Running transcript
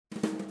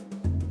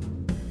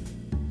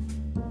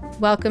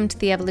Welcome to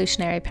the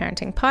Evolutionary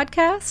Parenting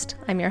Podcast.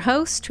 I'm your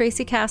host,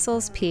 Tracy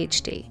Castles,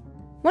 PhD.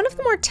 One of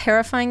the more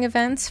terrifying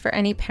events for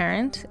any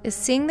parent is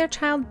seeing their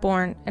child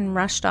born and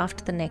rushed off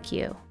to the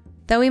NICU.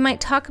 Though we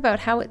might talk about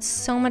how it's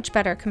so much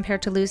better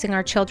compared to losing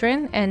our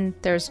children, and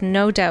there's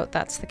no doubt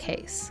that's the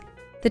case.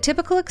 The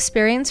typical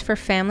experience for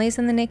families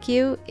in the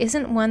NICU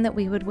isn't one that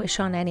we would wish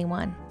on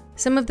anyone.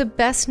 Some of the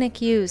best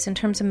NICUs in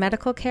terms of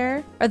medical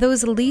care are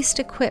those least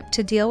equipped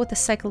to deal with the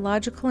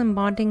psychological and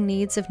bonding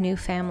needs of new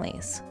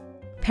families.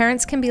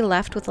 Parents can be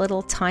left with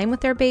little time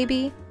with their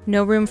baby,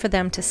 no room for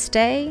them to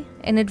stay,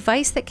 and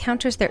advice that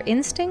counters their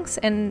instincts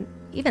and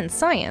even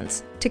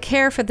science to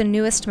care for the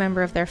newest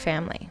member of their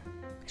family.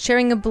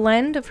 Sharing a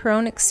blend of her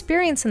own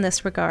experience in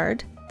this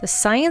regard, the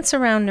science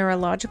around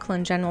neurological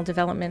and general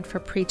development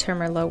for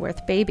preterm or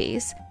low-worth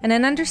babies, and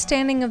an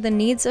understanding of the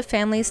needs of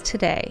families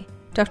today,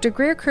 Dr.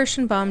 Greer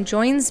Kirschenbaum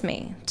joins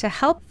me to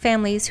help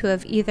families who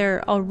have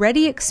either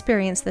already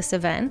experienced this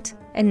event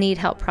and need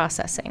help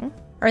processing,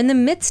 are in the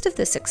midst of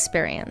this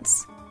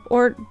experience,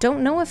 or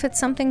don't know if it's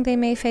something they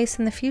may face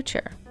in the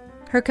future.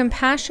 Her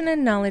compassion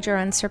and knowledge are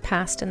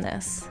unsurpassed in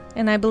this,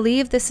 and I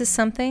believe this is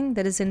something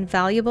that is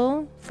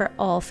invaluable for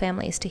all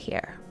families to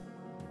hear.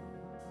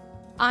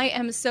 I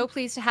am so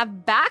pleased to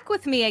have back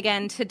with me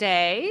again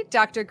today,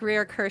 Dr.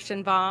 Greer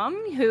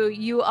Kirschenbaum, who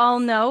you all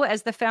know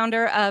as the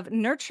founder of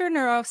Nurture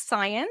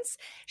Neuroscience.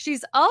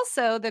 She's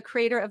also the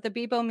creator of the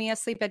Bebo Mia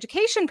Sleep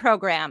Education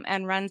Program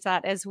and runs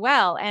that as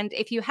well. And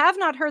if you have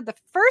not heard the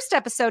first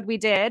episode we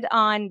did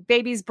on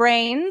babies'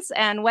 brains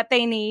and what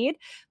they need,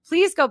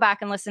 please go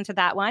back and listen to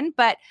that one.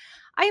 But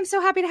I am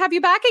so happy to have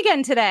you back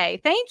again today.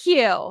 Thank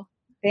you.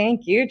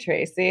 Thank you,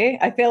 Tracy.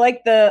 I feel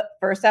like the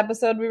first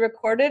episode we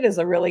recorded is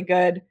a really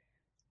good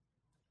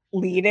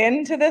lead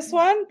into this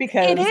one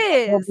because it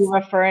is. We'll be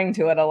referring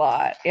to it a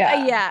lot.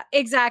 Yeah,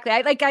 exactly.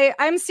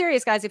 I'm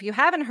serious, guys. If you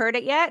haven't heard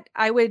it yet,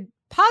 I would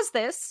pause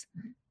this,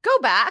 go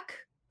back,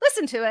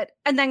 listen to it,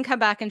 and then come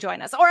back and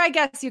join us. Or I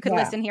guess you could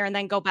listen here and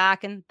then go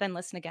back and then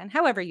listen again,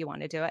 however you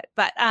want to do it.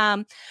 But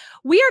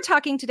we are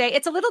talking today.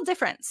 It's a little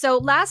different. So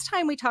last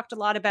time we talked a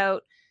lot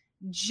about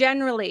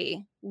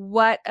generally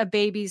what a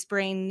baby's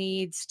brain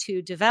needs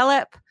to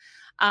develop.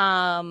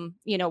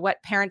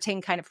 What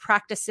parenting kind of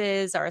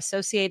practices are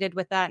associated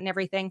with that and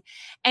everything.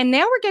 And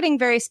now we're getting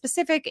very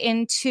specific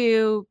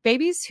into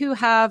babies who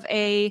have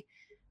a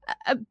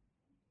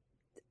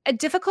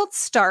difficult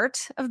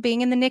start of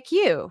being in the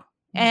NICU.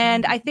 Mm-hmm.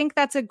 And I think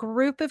that's a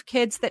group of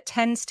kids that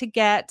tends to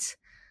get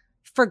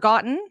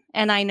forgotten.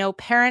 And I know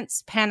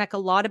parents panic a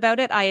lot about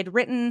it. I had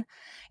written,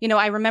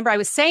 I remember I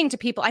was saying to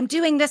people, I'm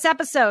doing this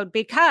episode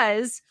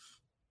because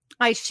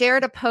I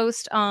shared a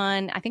post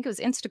on, I think it was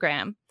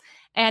Instagram.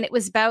 And it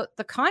was about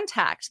the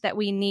contact that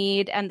we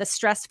need and the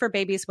stress for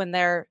babies when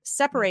they're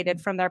separated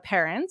from their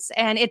parents.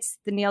 And it's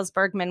the Niels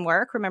Bergman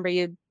work. Remember,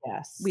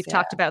 we've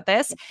talked about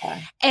this.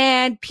 Okay.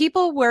 And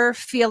people were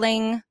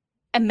feeling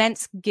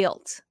immense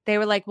guilt. They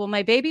were like, well,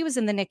 my baby was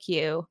in the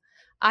NICU.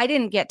 I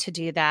didn't get to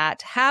do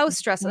that. How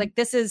stressful. Like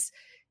it's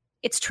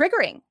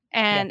triggering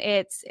and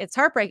it's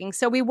heartbreaking.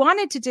 So we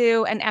wanted to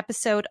do an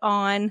episode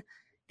on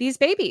these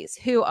babies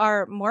who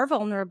are more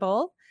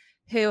vulnerable,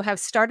 who have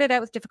started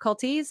out with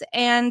difficulties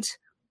and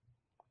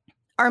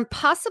are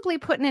possibly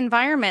put in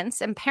environments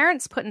and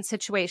parents put in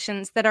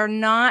situations that are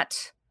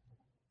not,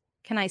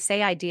 can I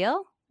say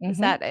ideal? Mm-hmm. Is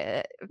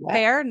that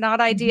fair?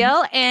 Not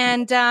ideal. Mm-hmm.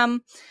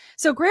 And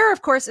so Greer,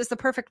 of course, is the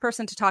perfect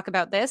person to talk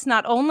about this,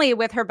 not only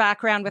with her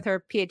background with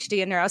her PhD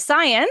in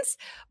neuroscience,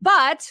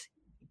 but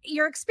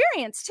your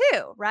experience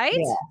too, right?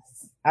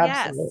 Yes,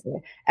 absolutely.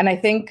 Yes. And I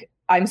think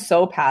I'm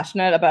so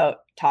passionate about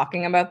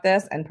talking about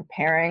this and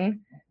preparing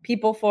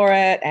people for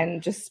it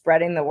and just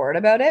spreading the word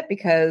about it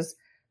because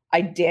I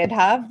did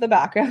have the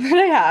background that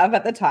I have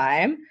at the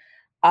time.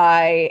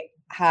 I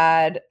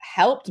had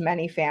helped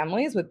many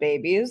families with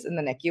babies in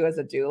the NICU as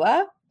a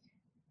doula,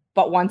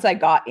 but once I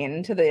got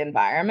into the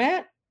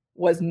environment,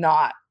 was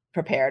not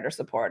prepared or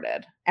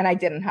supported. And I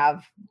didn't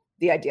have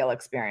the ideal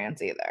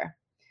experience either.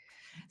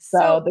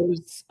 So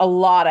there's a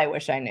lot I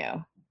wish I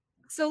knew.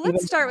 So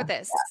let's start with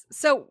this.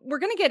 So we're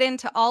going to get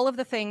into all of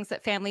the things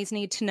that families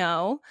need to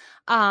know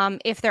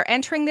if they're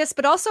entering this,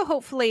 but also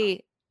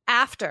hopefully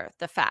after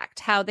the fact,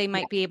 how they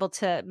might be able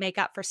to make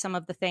up for some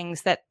of the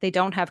things that they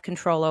don't have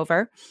control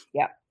over.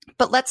 Yeah.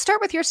 But let's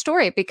start with your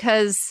story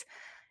because,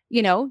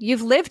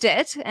 you've lived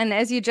it. And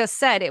as you just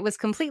said, it was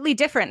completely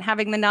different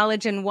having the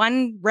knowledge in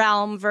one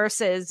realm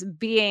versus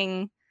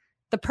being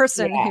the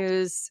person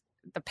who's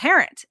the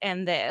parent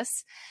in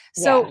this.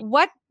 So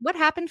what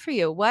happened for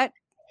you?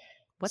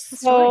 What's the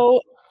story?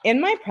 So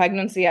in my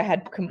pregnancy, I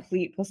had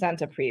complete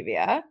placenta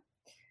previa.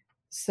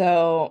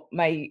 So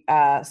my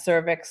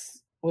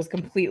cervix was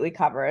completely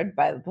covered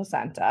by the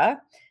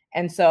placenta.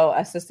 And so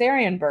a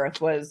cesarean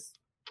birth was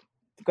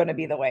going to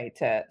be the way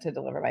to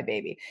deliver my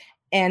baby.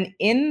 And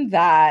in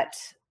that,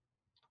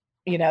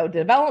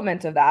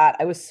 development of that,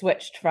 I was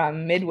switched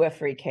from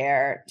midwifery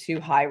care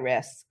to high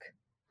risk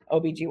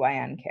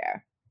OBGYN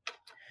care.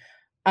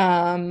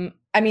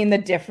 The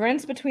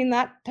difference between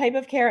that type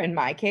of care in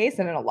my case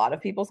and in a lot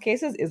of people's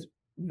cases is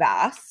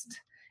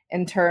vast.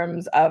 in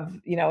terms of,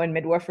 in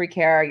midwifery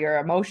care, your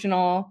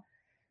emotional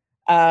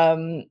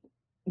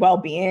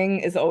well-being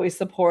is always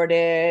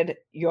supported.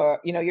 You're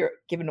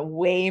given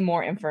way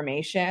more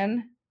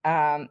information,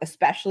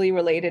 especially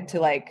related to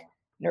like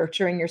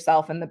nurturing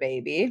yourself and the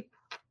baby.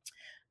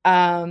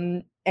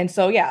 And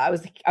so, yeah,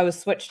 I was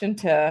switched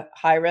into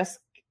high risk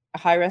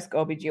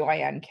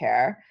OBGYN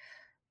care.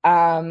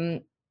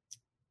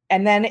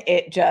 And then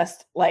it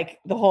just like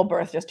the whole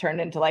birth just turned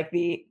into like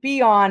the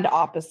beyond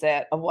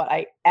opposite of what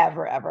I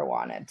ever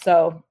wanted.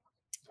 So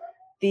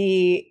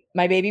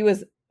my baby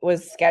was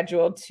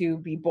scheduled to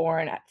be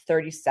born at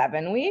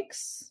 37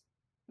 weeks.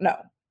 No,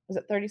 was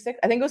it 36?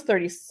 I think it was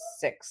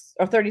 36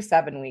 or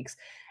 37 weeks,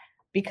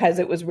 because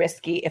it was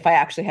risky if I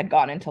actually had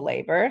gone into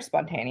labor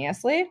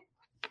spontaneously.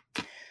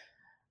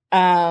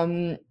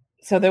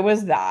 So there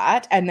was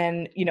that. And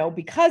then,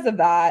 because of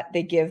that,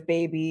 they give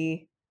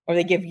you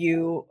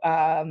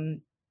a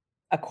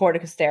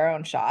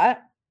corticosterone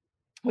shot,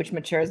 which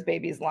matures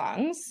baby's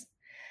lungs.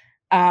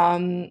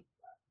 And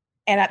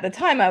at the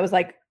time I was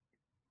like,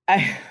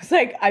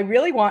 I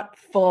really want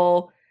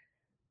full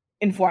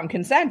informed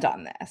consent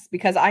on this,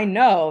 because I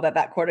know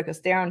that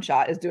corticosterone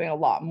shot is doing a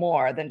lot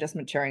more than just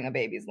maturing a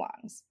baby's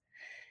lungs.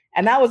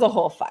 And that was a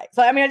whole fight.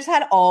 So, I mean, I just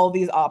had all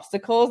these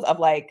obstacles of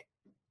like,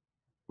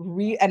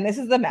 and this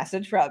is the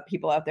message for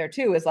people out there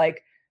too, is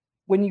like,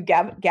 when you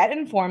get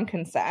informed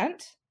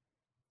consent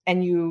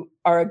and you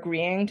are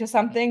agreeing to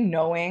something,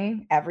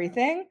 knowing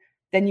everything,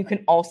 then you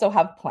can also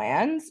have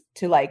plans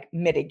to like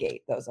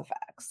mitigate those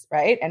effects,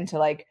 right? And to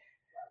like.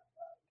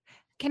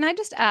 Can I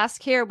just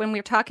ask here, when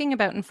we're talking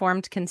about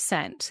informed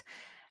consent,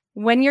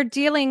 when you're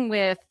dealing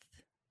with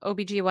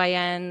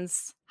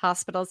OBGYNs,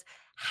 hospitals,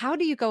 how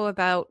do you go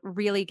about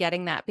really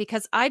getting that?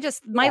 Because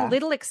my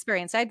little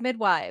experience, I had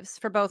midwives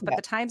for both, but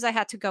the times I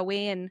had to go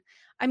in,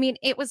 I mean,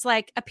 it was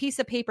like a piece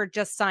of paper,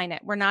 just sign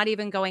it. We're not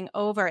even going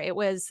over. It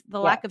was the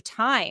lack of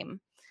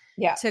time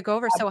to go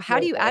over. Absolutely. So how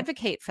do you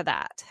advocate for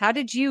that? How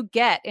did you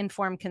get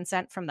informed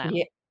consent from them?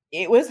 Yeah,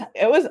 it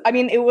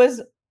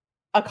was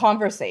a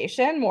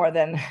conversation more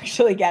than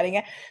actually getting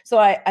it. So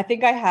I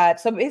think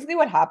so basically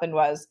what happened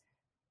was,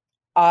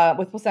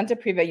 with placenta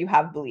previa, you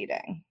have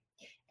bleeding.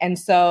 And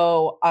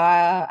so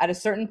at a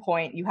certain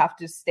point, you have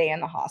to stay in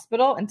the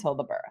hospital until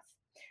the birth.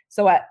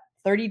 So at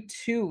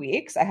 32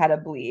 weeks, I had a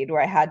bleed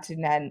where I had to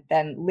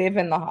then live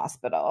in the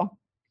hospital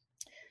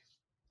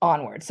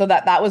onward. So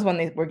that was when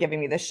they were giving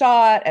me the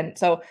shot. And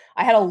so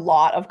I had a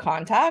lot of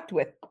contact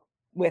with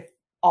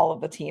all of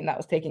the team that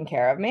was taking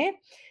care of me.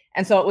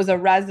 And so it was a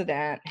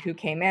resident who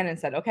came in and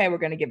said, okay, we're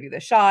going to give you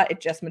the shot.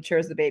 It just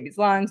matures the baby's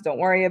lungs. Don't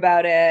worry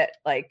about it.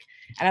 Like,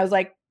 and I was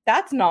like,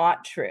 that's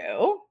not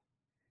true.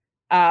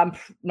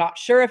 Not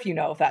sure if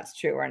if that's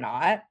true or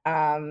not.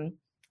 I'm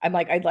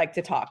like, I'd like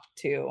to talk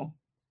to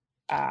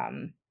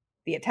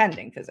the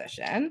attending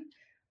physician,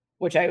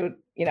 which I would,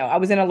 I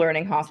was in a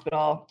learning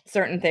hospital.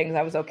 Certain things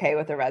I was okay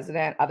with the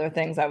resident. Other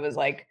things I was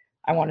like,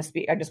 I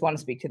just want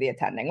to speak to the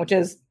attending, which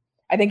is,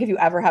 I think if you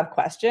ever have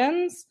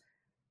questions,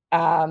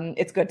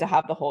 it's good to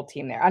have the whole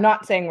team there. I'm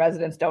not saying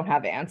residents don't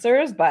have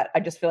answers, but I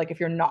just feel like if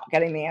you're not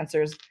getting the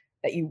answers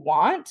that you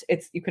want,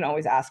 you can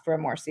always ask for a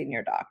more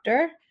senior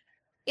doctor.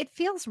 It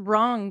feels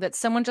wrong that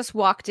someone just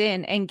walked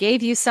in and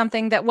gave you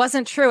something that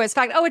wasn't true. It's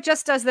fact, it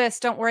just does this,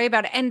 don't worry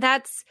about it. And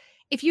that's,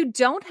 if you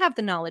don't have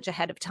the knowledge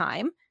ahead of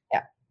time,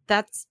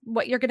 that's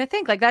what you're going to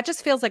think. Like, that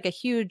just feels like a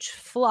huge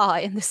flaw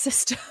in the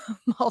system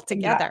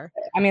altogether.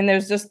 Yeah. I mean,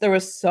 there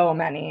was so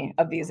many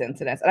of these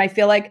incidents. And I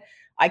feel like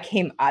I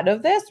came out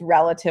of this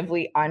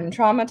relatively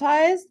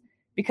untraumatized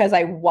because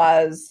I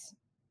was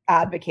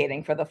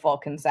advocating for the full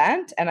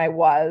consent and I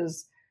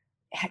was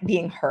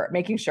being heard,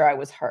 making sure I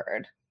was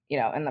heard,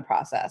 in the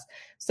process.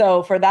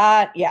 So for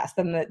that, yes,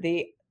 then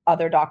the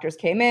other doctors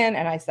came in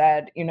and I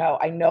said,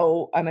 I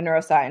know I'm a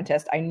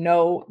neuroscientist. I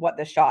know what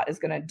the shot is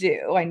going to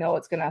do. I know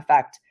it's going to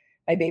affect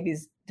my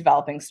baby's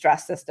developing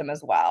stress system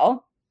as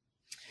well.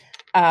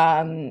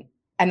 And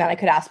then I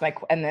could ask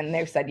and then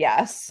they said,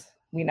 yes,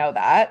 we know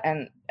that.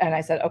 And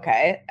I said,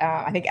 okay,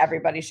 I think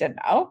everybody should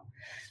know.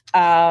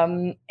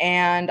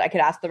 And I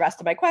could ask the rest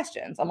of my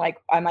questions. I'm like,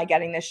 am I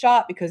getting this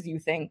shot because you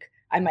think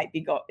I might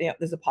be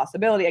there's a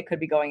possibility I could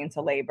be going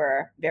into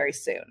labor very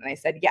soon? And they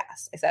said,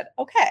 yes. I said,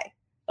 okay,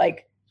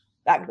 like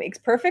that makes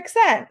perfect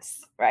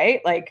sense,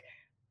 right? Like,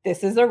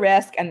 this is a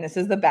risk and this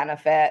is the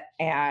benefit.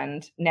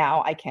 And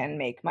now I can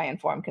make my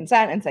informed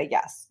consent and say,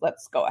 yes,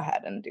 let's go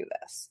ahead and do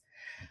this.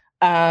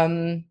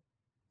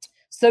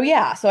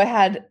 So I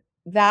had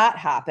that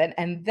happen.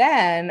 And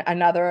then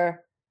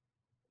another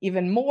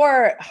even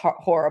more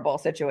horrible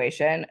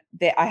situation,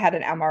 I had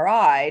an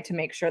MRI to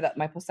make sure that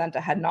my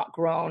placenta had not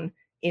grown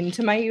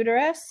into my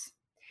uterus.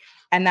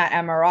 And that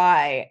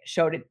MRI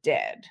showed it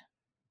did.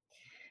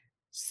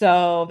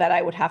 So that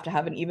I would have to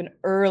have an even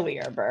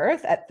earlier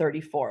birth at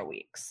 34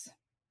 weeks.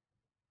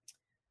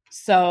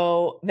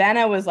 So then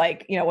I was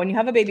like, when you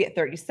have a baby at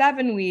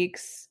 37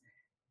 weeks,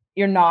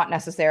 you're not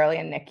necessarily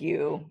in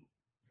NICU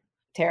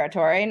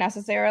territory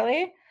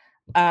necessarily.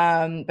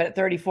 But at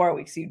 34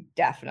 weeks, you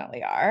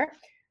definitely are.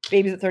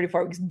 babies at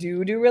 34 weeks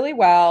do really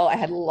well. I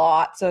had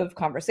lots of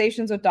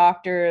conversations with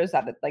doctors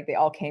that like they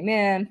all came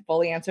in,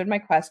 fully answered my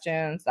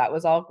questions. That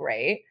was all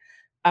great.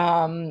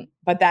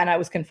 But then I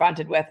was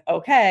confronted with,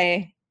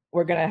 okay,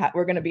 we're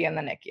gonna be in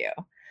the NICU.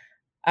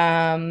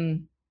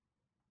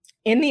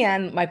 In the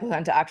end, my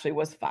placenta actually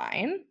was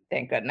fine,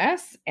 thank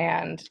goodness.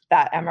 And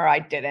that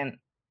MRI didn't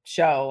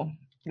show,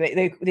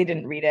 they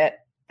didn't read it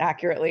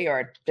accurately, or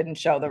it didn't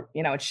show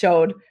it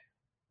showed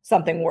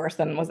something worse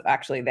than was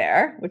actually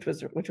there, which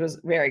was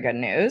very good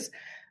news.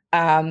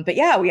 But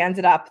yeah, we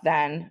ended up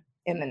then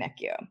in the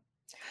NICU.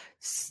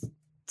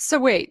 So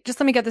wait, just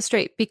let me get this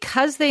straight.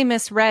 Because they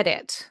misread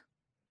it,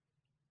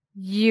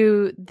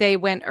 they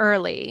went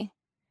early.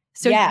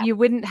 So yeah. You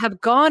wouldn't have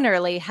gone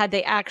early had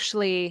they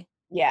actually.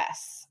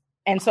 Yes.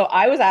 And so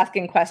I was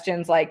asking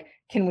questions like,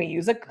 can we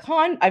use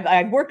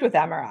I've worked with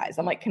MRIs.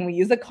 I'm like, can we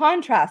use a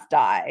contrast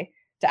dye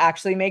to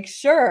actually make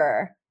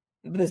sure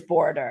this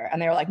border?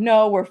 And they were like,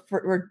 no,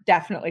 we're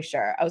definitely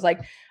sure. I was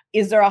like,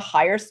 is there a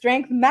higher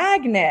strength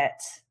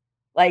magnet?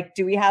 Like,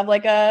 do we have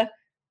like a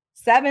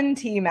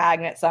 7T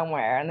magnet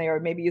somewhere? And they were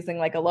maybe using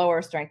like a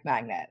lower strength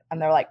magnet. And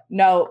they're like,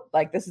 no,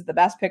 like this is the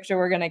best picture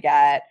we're going to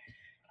get.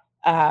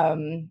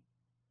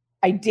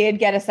 I did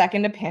get a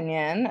second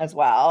opinion as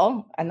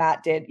well. And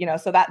that did,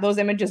 so that those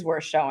images were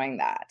showing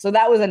that. So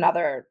that was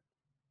another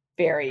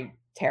very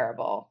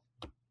terrible,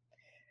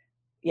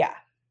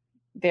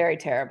 very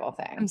terrible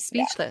thing. I'm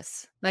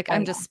speechless.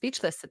 I'm just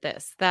speechless at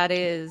this. That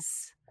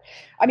is.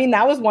 I mean,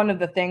 that was one of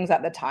the things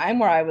at the time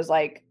where I was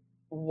like,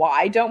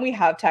 why don't we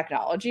have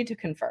technology to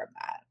confirm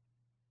that?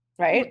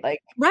 Right?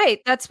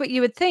 Right. That's what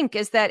you would think,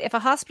 is that if a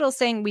hospital is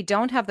saying we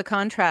don't have the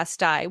contrast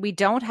dye, we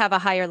don't have a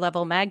higher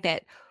level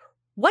magnet,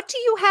 what do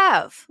you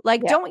have?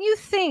 Don't you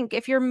think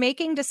if you're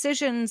making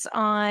decisions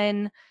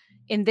on,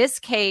 in this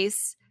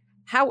case,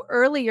 how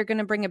early you're going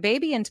to bring a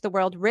baby into the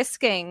world,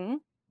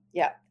 risking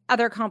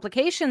other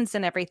complications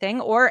and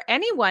everything, or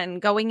anyone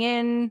going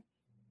in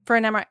for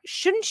an MRI,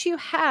 shouldn't you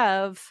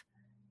have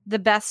the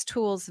best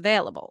tools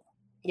available?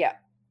 Yeah.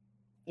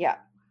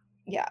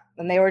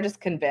 And they were just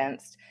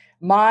convinced.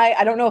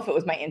 I don't know if it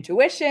was my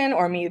intuition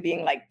or me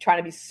being like trying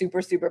to be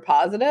super, super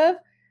positive,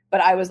 but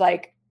I was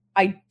like,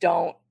 I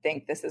don't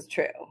think this is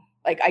true.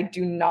 Like, I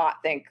do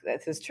not think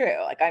this is true.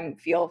 Like, I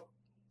feel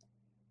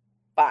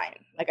fine.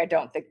 Like, I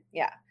don't think,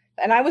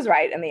 And I was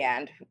right in the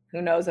end.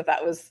 Who knows if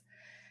that was,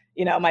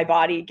 my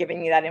body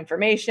giving me that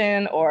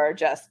information or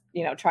just,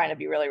 trying to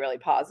be really, really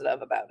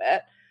positive about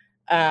it.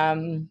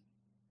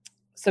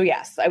 So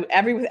yes,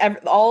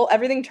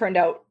 everything turned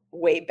out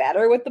way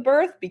better with the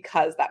birth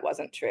because that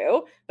wasn't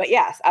true. But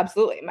yes,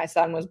 absolutely. My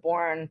son was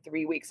born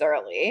 3 weeks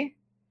early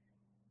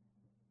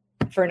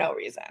for no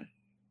reason.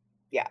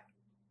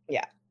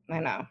 Yeah, I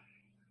know.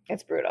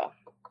 It's brutal.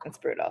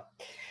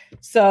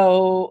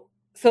 So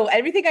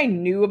everything I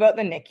knew about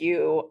the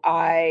NICU,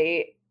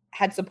 I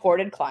had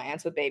supported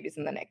clients with babies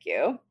in the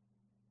NICU.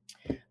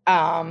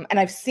 And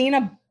I've seen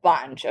a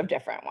bunch of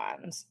different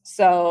ones.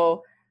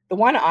 So the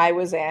one I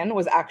was in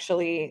was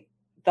actually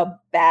the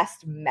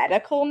best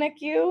medical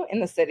NICU in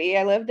the city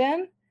I lived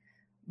in,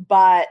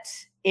 but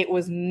it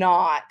was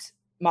not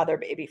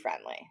mother-baby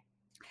friendly.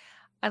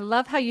 I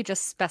love how you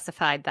just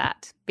specified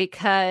that,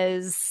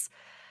 because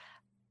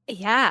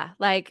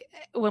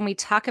when we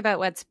talk about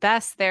what's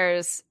best,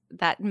 there's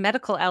that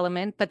medical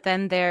element, but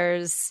then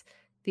there's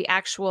the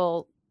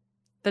actual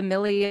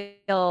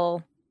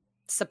familial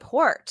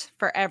support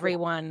for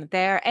everyone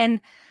there. And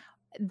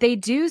they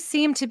do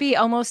seem to be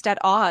almost at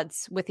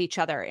odds with each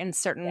other in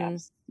certain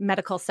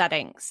medical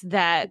settings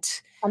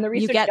and the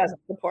research doesn't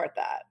support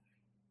that.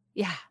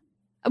 Yeah.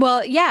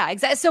 Well, yeah,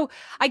 exactly. So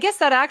I guess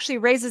that actually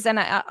raises, and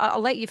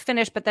I'll let you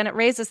finish, but then it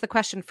raises the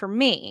question for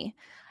me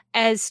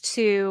as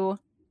to,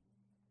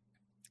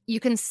 you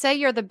can say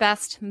you're the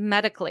best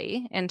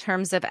medically in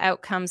terms of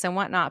outcomes and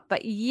whatnot,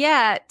 but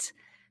yet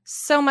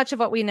so much of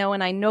what we know,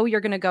 and I know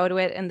you're going to go to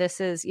it, and this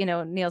is,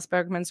 Niels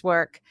Bergman's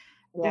work,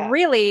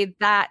 really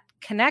that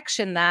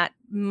connection, that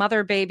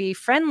mother-baby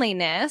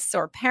friendliness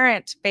or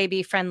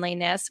parent-baby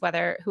friendliness,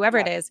 whoever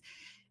it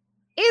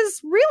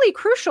is really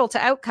crucial to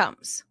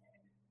outcomes.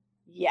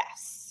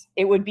 Yes,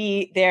 it would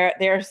be their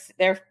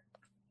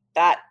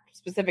that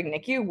specific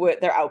NICU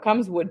their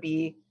outcomes would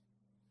be,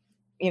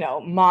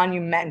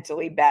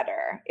 monumentally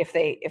better if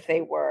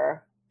they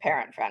were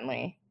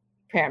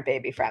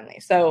parent-baby friendly.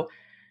 So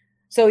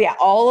yeah,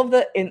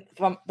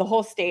 from the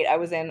whole state I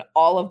was in,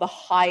 all of the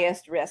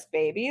highest risk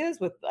babies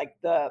with like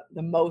the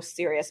most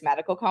serious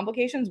medical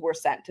complications were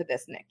sent to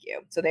this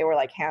NICU. So they were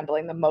like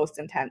handling the most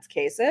intense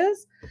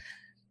cases.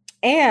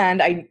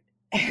 And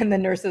the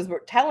nurses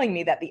were telling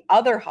me that the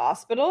other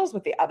hospitals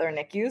with the other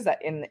NICUs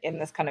that in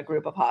this kind of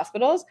group of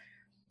hospitals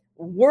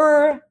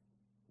were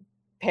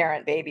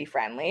parent-baby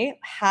friendly,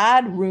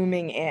 had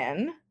rooming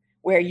in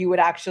where you would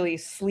actually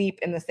sleep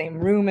in the same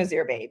room as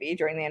your baby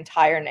during the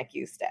entire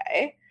NICU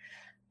stay.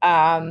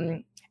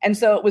 And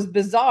so it was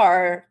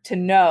bizarre to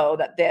know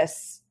that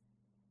this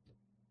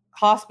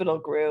hospital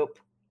group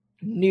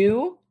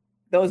knew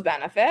those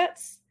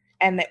benefits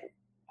and that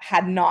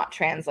had not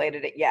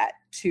translated it yet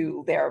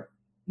to their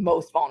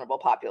most vulnerable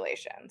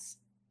populations.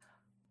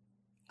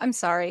 I'm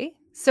sorry.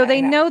 So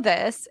they know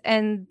this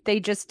and they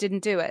just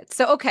didn't do it.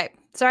 So, okay.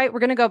 Sorry, we're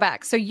going to go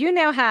back. So you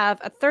now have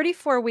a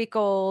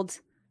 34-week-old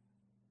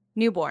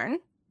newborn.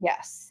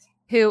 Yes.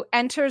 Who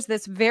enters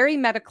this very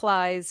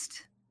medicalized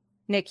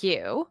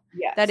NICU.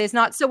 Yes. That is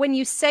not. So when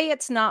you say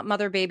it's not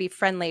mother baby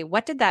friendly,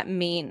 what did that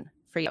mean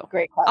for you?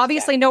 Great question.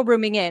 Obviously no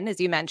rooming in, as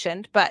you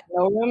mentioned, but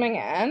no rooming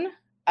in.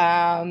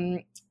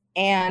 And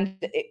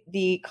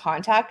the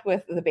contact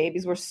with the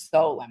babies were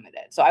so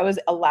limited. So I was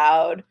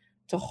allowed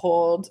to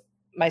hold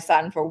my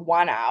son for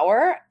 1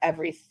 hour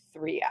every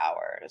 3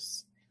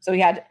 hours. So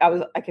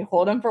I could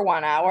hold him for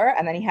 1 hour,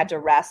 and then he had to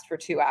rest for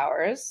 2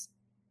 hours.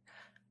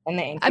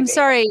 I'm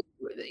sorry,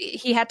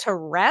 he had to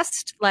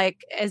rest,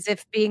 like as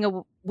if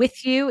being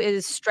with you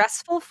is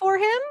stressful for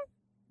him?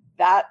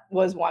 That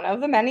was one of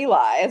the many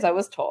lies I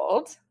was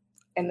told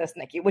in this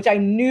NICU, which I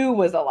knew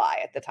was a lie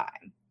at the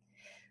time.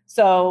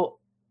 So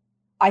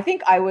I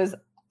think I was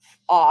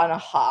on a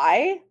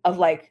high of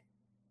like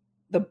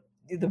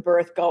the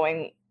birth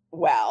going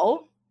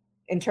well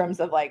in terms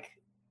of like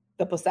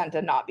the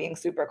placenta not being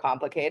super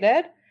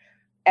complicated,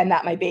 and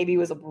that my baby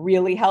was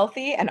really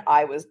healthy and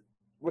I was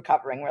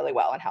recovering really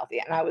well and healthy.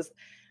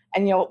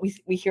 And you know,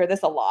 we hear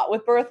this a lot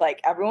with birth,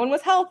 like everyone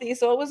was healthy,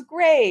 so it was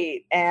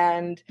great.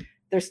 And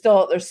there's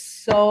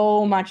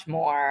so much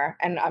more.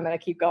 And I'm going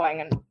to keep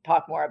going and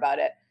talk more about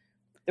it.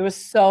 There was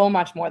so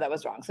much more that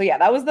was wrong. So yeah,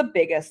 that was the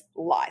biggest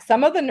lie.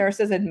 Some of the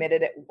nurses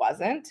admitted it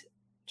wasn't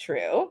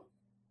true.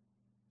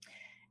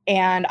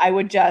 And I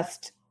would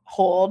just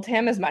hold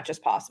him as much as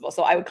possible.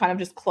 So I would kind of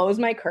just close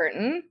my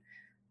curtain,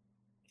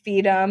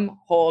 feed him,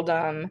 hold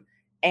him.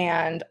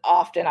 And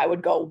often I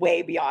would go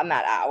way beyond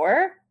that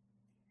hour.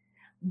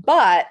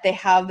 But they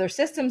have their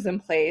systems in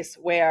place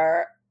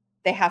where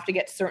they have to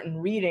get certain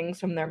readings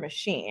from their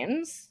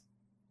machines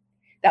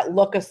that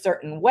look a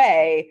certain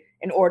way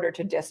in order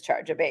to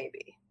discharge a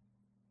baby.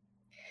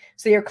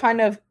 So you're kind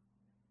of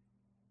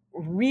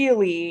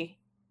really,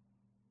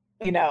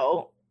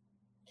 really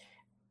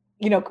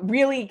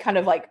kind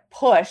of like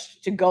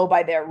pushed to go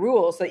by their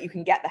rules so that you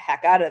can get the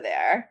heck out of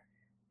there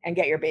and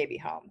get your baby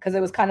home. Because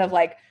it was kind of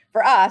like,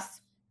 for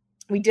us,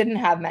 we didn't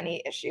have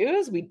many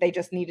issues. They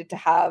just needed to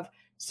have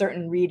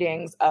certain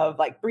readings of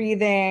like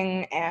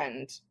breathing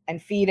and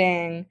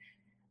feeding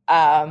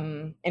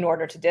in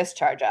order to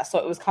discharge us. So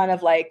it was kind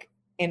of like,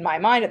 in my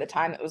mind at the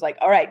time, it was like,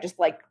 all right, just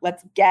like,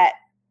 let's get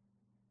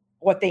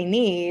what they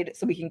need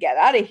so we can get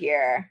out of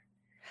here.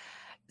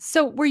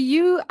 So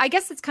I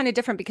guess it's kind of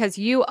different because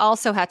you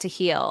also had to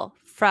heal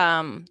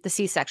from the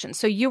C-section.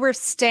 So you were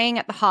staying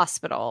at the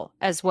hospital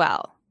as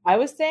well. I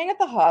was staying at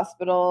the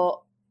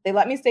hospital. They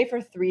let me stay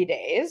for 3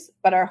 days,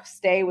 but our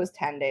stay was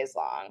 10 days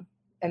long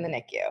in the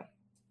NICU.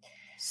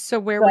 So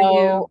where were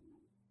you?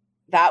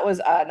 That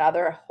was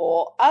another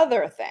whole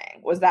other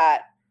thing, was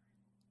that,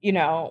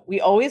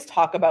 we always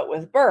talk about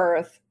with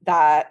birth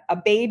that a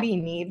baby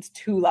needs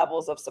 2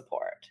 levels of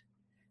support.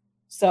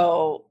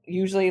 So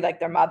usually like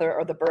their mother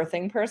or the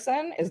birthing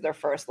person is their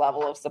first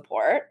level of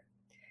support.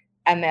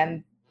 And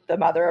then the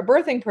mother or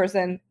birthing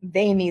person,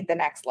 they need the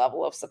next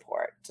level of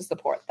support to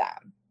support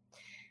them.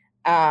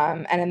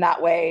 And in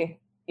that way,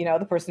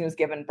 the person who's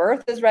given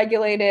birth is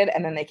regulated,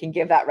 and then they can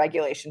give that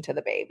regulation to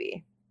the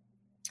baby.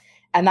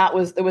 And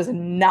there was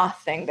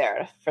nothing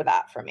there for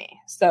that for me.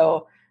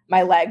 So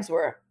my legs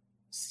were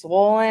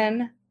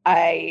swollen.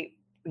 I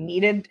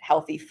needed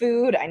healthy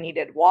food. I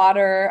needed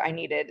water. I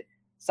needed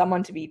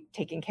someone to be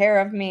taking care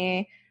of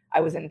me.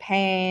 I was in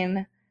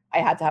pain. I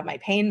had to have my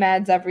pain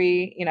meds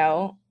every,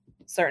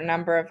 certain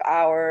number of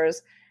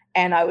hours.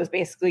 And I was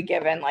basically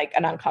given like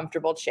an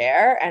uncomfortable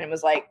chair, and it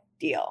was like,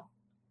 deal.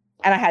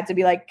 And I had to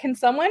be like, can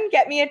someone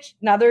get me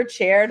another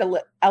chair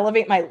to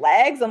elevate my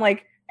legs? I'm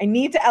like, I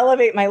need to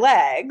elevate my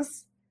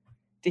legs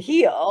to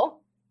heal.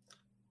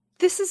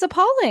 This is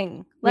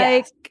appalling.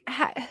 Like,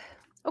 yes.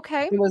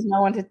 Okay. There was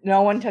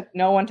no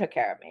one took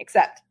care of me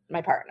except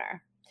my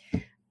partner.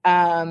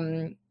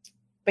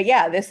 But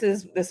yeah,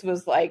 this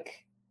was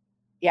like,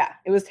 yeah,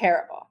 it was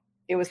terrible.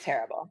 It was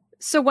terrible.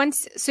 So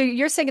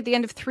you're saying at the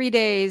end of 3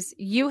 days,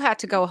 you had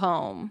to go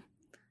home.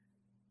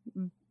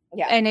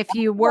 Yeah. And if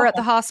you were at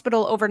the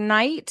hospital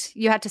overnight,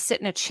 you had to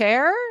sit in a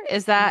chair.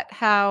 Is that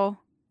how?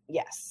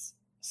 Yes.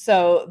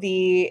 So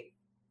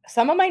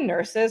some of my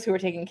nurses who were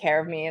taking care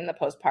of me in the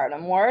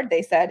postpartum ward,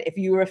 they said, if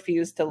you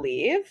refuse to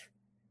leave,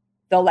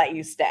 they'll let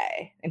you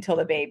stay until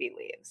the baby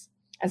leaves.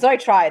 And so I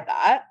tried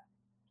that.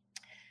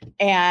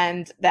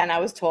 And then I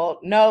was told,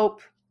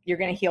 nope, you're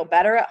going to heal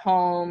better at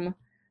home.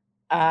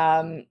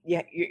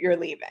 Yeah, you're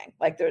leaving.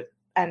 Like there's,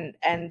 and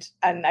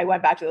I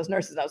went back to those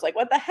nurses and I was like,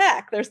 what the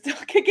heck? They're still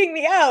kicking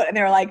me out. And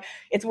they were like,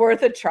 it's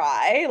worth a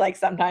try. Like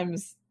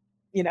sometimes,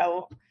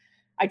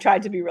 I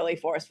tried to be really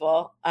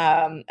forceful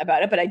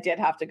about it, but I did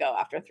have to go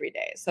after 3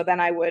 days. So then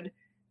I would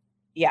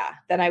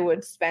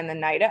spend the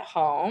night at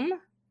home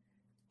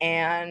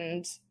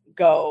and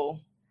go,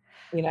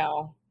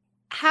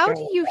 How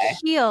do you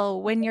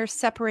heal when you're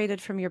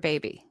separated from your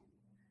baby?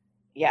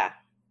 Yeah,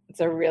 it's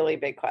a really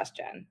big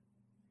question.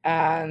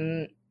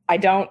 I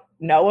don't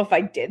know if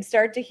I did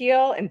start to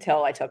heal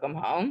until I took him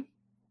home.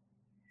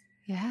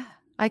 Yeah,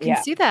 I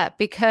can see that,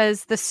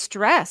 because the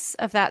stress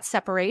of that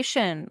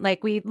separation,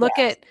 like we look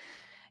at,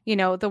 you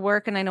know, the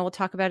work, and I know we'll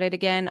talk about it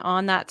again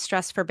on that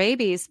stress for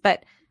babies,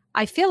 but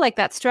I feel like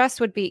that stress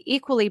would be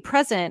equally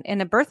present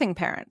in a birthing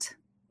parent.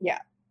 Yeah.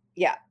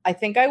 Yeah. I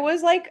think I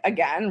was like,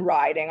 again,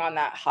 riding on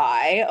that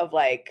high of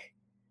like,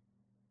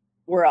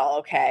 we're all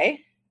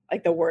okay.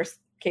 Like the worst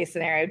case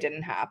scenario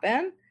didn't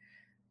happen.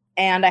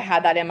 And I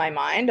had that in my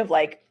mind of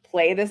like,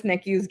 play this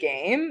NICU's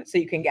game so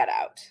you can get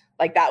out.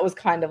 Like that was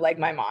kind of like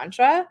my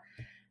mantra.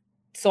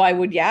 So I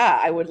would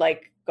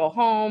like go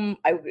home.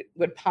 I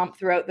would pump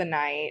throughout the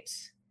night,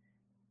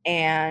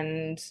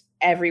 and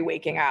every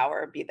waking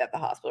hour be at the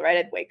hospital, right?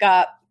 I'd wake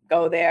up,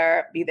 go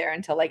there, be there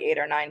until like 8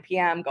 or 9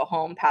 p.m., go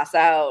home, pass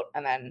out,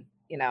 and then,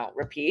 you know,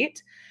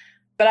 repeat.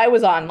 But I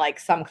was on like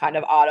some kind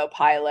of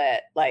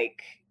autopilot,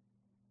 like,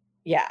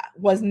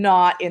 was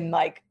not in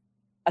like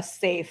a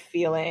safe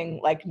feeling,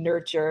 like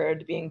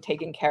nurtured, being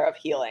taken care of,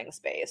 healing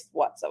space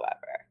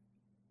whatsoever.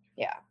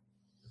 Yeah.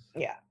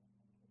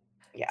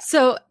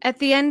 So at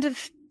the end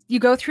of, you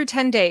go through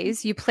 10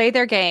 days, you play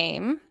their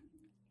game,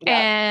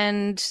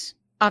 and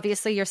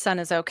obviously your son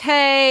is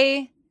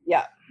okay.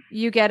 Yeah.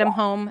 You get him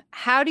home.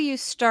 How do you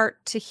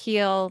start to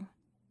heal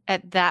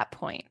at that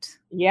point?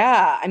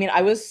 Yeah. I mean,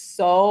 I was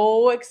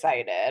so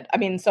excited. I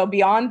mean, so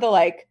beyond the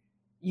like,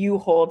 you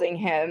holding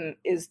him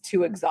is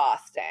too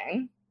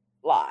exhausting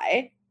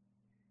lie,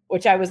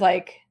 which I was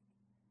like,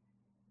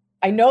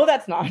 I know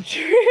that's not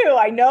true.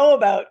 I know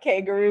about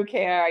kangaroo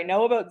care. I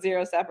know about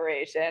zero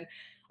separation.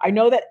 I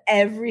know that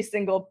every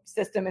single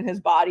system in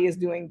his body is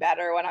doing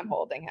better when I'm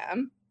holding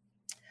him.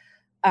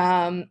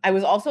 I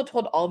was also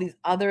told all these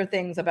other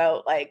things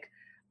about like,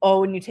 oh,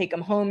 when you take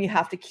him home, you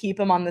have to keep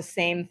him on the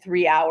same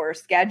 3-hour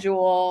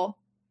schedule.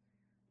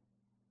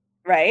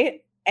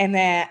 Right.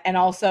 And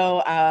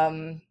also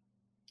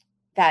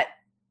that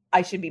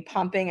I should be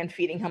pumping and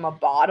feeding him a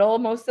bottle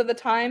most of the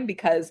time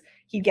because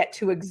he'd get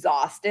too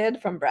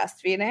exhausted from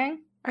breastfeeding.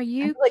 Are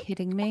you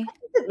kidding me?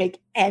 That doesn't make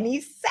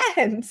any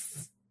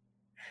sense.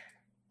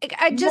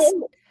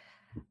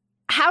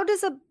 How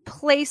does a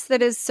place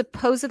that is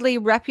supposedly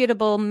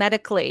reputable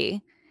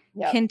medically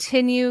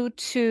continue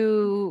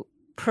to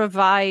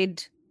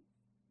provide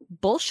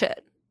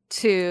bullshit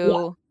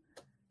to...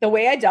 The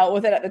way I dealt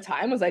with it at the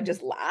time was I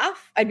just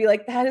laugh. I'd be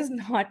like, that is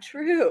not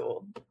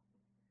true.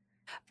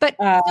 But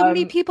so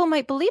many people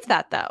might believe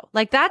that, though.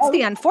 Like, that's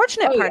the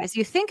unfortunate part is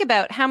you think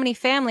about how many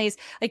families,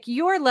 like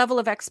your level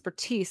of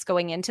expertise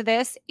going into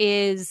this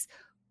is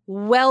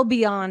well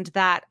beyond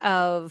that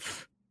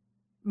of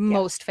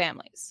most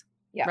families,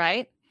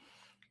 right?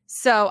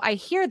 So I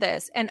hear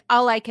this, and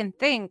all I can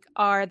think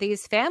are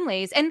these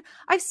families, and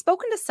I've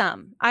spoken to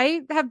some.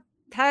 I have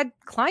had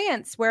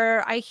clients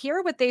where I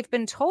hear what they've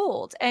been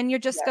told, and you're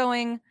just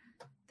going,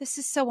 this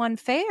is so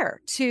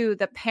unfair to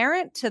the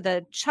parent, to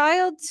the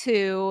child,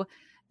 to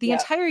the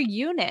entire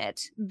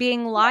unit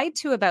being lied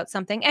to about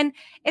something. And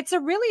it's a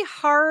really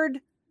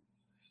hard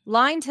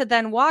line to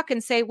then walk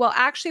and say, well,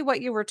 actually what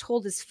you were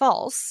told is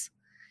false,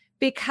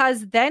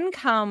 because then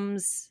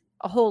comes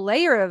a whole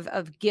layer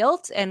of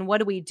guilt. And what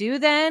do we do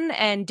then?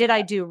 And did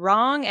I do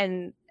wrong?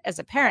 And as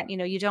a parent, you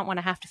know, you don't want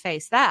to have to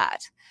face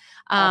that.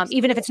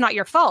 Even if it's not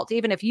your fault,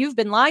 even if you've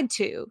been lied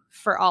to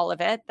for all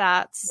of it,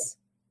 that's.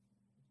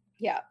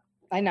 Yeah,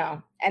 I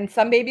know. And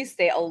some babies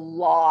stay a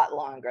lot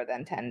longer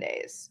than 10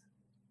 days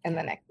in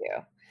the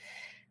NICU.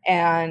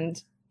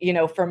 And, you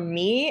know, for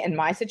me in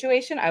my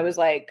situation, I was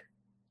like,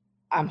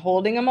 I'm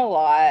holding him a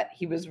lot.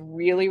 He was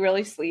really,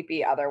 really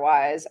sleepy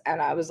otherwise.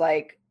 And I was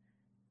like,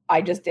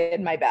 I just did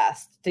my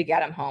best to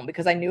get him home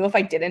because I knew if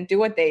I didn't do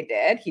what they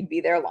did, he'd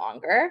be there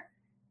longer.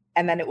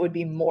 And then it would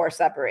be more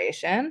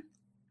separation.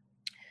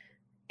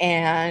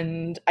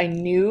 And I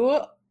knew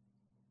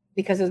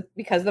because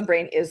the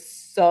brain is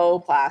so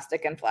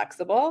plastic and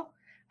flexible,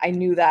 I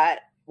knew that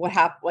what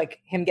happened,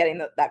 like him getting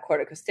that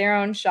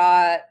corticosteroid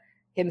shot,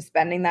 him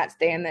spending that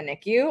stay in the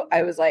NICU,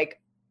 I was like,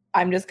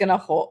 I'm going to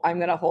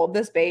hold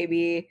this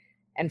baby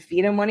and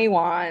feed him when he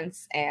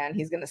wants. And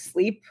he's going to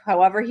sleep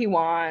however he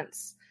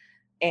wants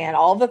and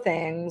all the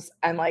things.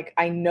 And like,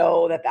 I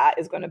know that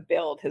is going to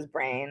build his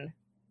brain,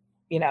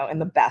 you know, in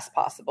the best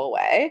possible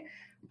way.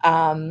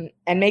 And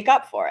make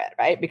up for it,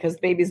 right? Because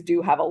babies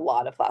do have a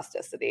lot of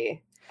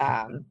plasticity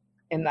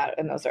in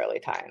those early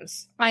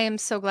times. I am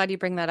so glad you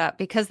bring that up,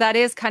 because that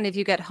is kind of,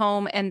 you get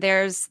home and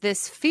there's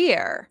this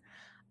fear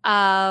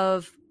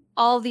of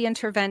all the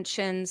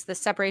interventions, the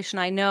separation.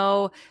 I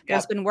know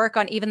there's been work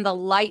on even the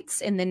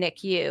lights in the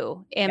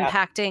NICU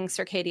impacting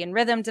circadian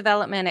rhythm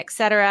development, et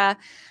cetera.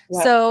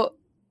 So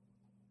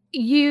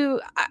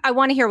I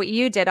want to hear what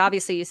you did.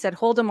 Obviously, you said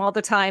hold them all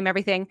the time,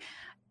 everything.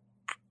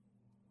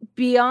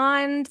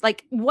 Beyond,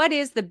 like, what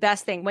is the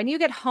best thing when you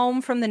get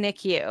home from the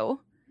NICU?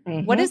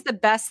 What is the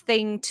best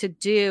thing to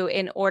do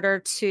in order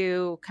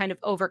to kind of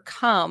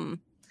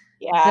overcome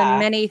the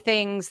many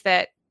things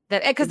that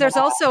because there's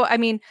also, I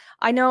mean,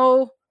 I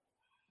know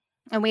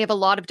And we have a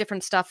lot of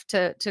different stuff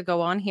to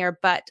go on here,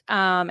 but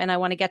and I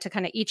want to get to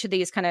kind of each of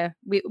these kind of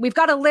we've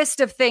got a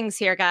list of things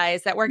here,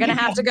 guys, that we're going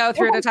to have to go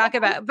through to talk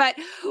about. But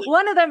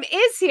one of them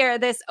is here,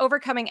 this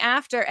overcoming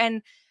after,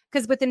 and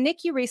because with the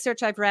NICU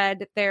research I've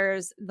read,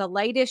 there's the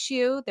light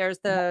issue, there's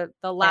the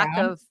lack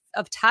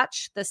of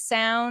touch, the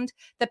sound,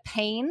 the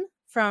pain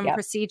from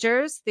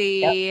procedures,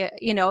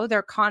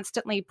 they're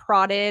constantly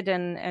prodded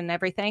and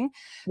everything.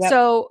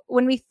 So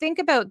when we think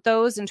about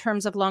those in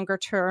terms of longer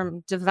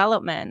term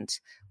development,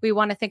 we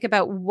want to think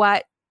about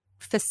what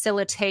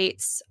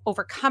facilitates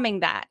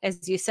overcoming that.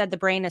 As you said, the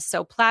brain is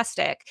so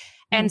plastic.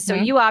 And so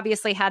you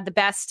obviously had the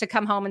best to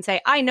come home and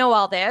say, I know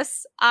all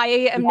this.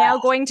 I am now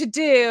going to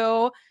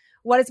do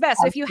what is best.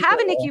 So if you have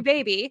a NICU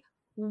baby,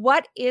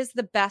 what is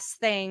the best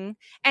thing,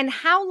 and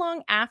how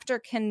long after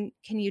can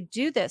you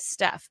do this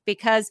stuff?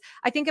 Because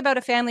I think about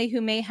a family who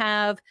may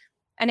have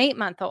an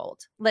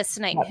 8-month-old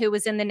listening who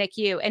was in the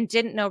NICU and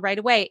didn't know right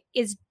away.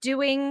 Is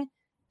doing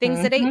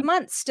things at 8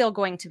 months still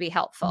going to be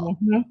helpful?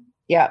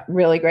 Yeah,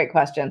 really great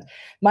questions.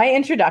 My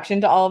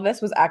introduction to all of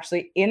this was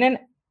actually in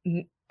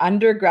an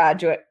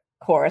undergraduate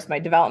course, my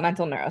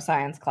developmental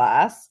neuroscience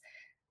class.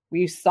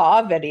 We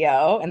saw a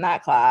video in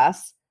that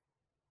class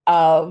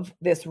of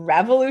this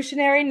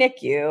revolutionary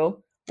NICU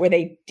where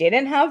they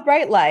didn't have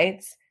bright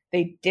lights,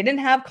 they didn't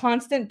have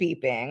constant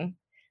beeping,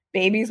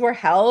 babies were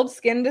held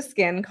skin to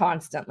skin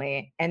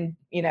constantly, and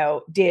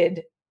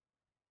did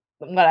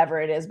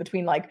whatever it is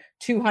between like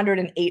 200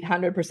 and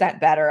 800%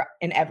 better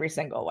in every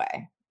single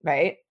way,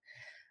 right?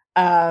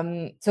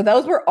 So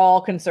those were all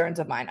concerns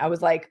of mine. I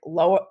was like,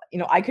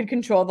 I could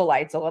control the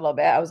lights a little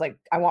bit. I was like,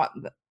 I'm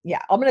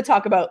going to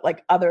talk about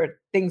like other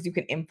things you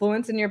can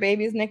influence in your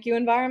baby's NICU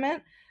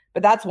environment.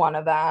 But that's one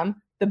of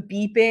them. The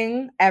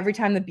beeping, every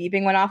time the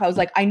beeping went off, I was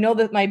like, I know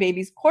that my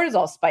baby's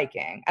cortisol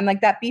spiking. And like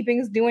that beeping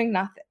is doing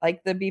nothing.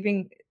 Like the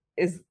beeping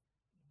is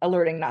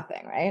alerting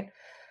nothing, right?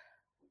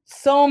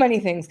 So many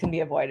things can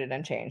be avoided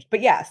and changed.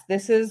 But yes,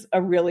 this is a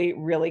really,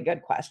 really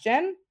good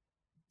question.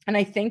 And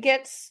I think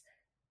it's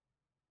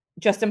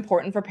just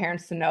important for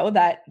parents to know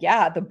that,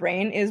 the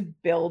brain is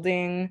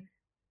building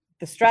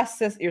the stress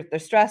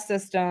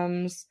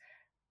systems,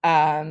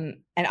 and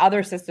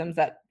other systems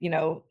that,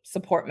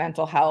 support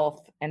mental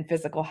health and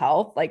physical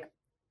health, like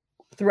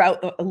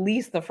throughout at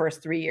least the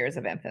first 3 years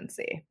of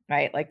infancy,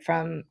 right? Like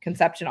from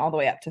conception all the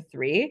way up to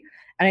 3.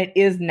 And it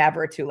is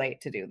never too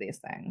late to do these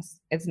things.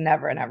 It's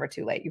never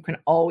too late. You can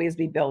always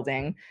be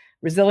building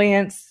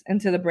resilience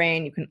into the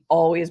brain. You can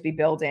always be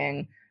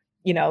building,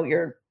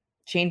 you're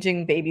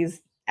changing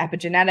babies'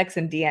 epigenetics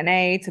and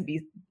DNA to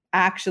be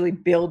actually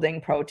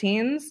building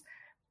proteins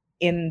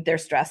in their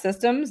stress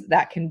systems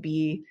that can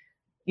be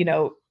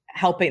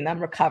helping them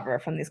recover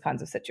from these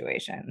kinds of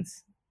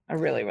situations are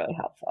really, really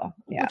helpful.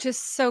 Yeah. Which is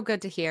so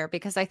good to hear,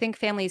 because I think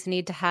families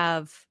need to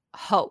have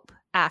hope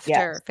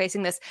after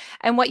facing this.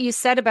 And what you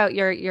said about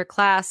your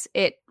class,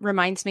 it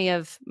reminds me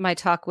of my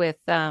talk with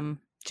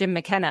Jim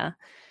McKenna,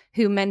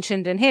 who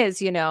mentioned in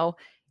his,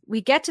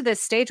 we get to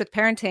this stage with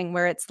parenting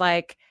where it's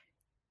like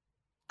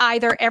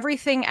either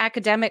everything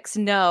academics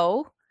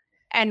know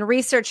and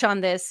research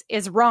on this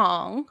is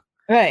wrong,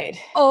 right?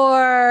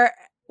 Or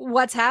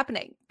what's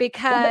happening,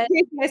 because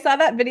I saw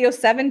that video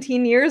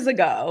 17 years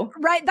ago.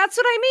 Right. That's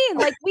what I mean.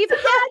 Like we've had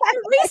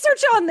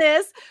research on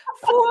this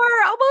for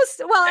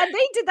almost, and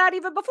they did that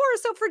even before.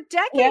 So for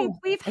decades,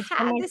 we've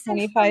had this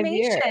information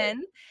years.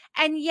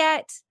 And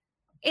yet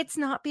it's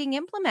not being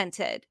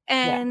implemented,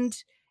 and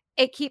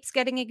it keeps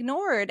getting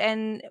ignored.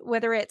 And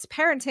whether it's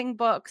parenting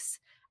books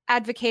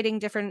advocating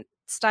different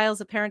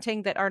styles of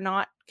parenting that are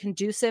not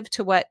conducive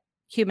to what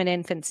human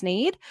infants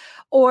need,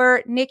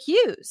 or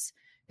NICUs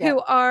who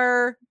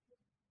are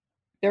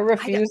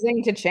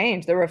refusing to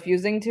change. They're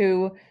refusing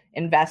to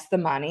invest the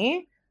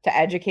money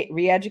to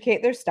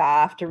re-educate their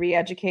staff, to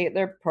re-educate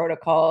their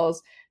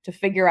protocols, to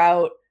figure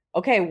out,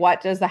 okay, what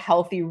does the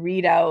healthy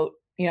readout,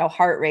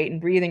 heart rate and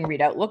breathing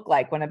readout look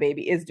like when a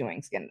baby is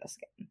doing skin to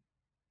skin?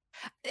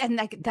 And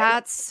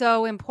that's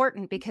so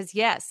important, because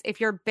yes,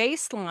 if your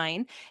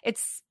baseline,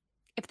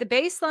 if the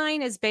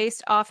baseline is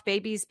based off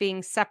babies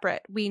being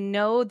separate, we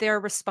know their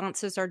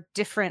responses are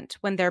different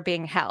when they're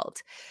being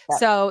held. Yeah.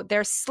 So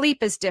their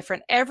sleep is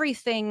different.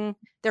 Everything,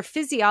 their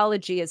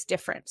physiology is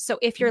different. So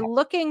if you're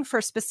looking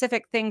for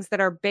specific things that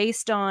are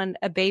based on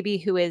a baby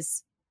who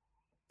is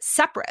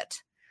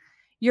separate,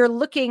 you're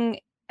looking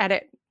at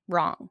it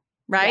wrong,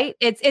 right?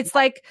 Yeah. It's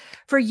like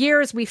for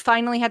years, we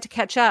finally had to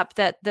catch up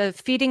that the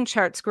feeding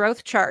charts,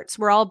 growth charts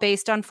were all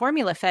based on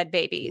formula fed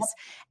babies.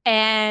 Yeah.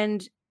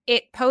 And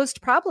it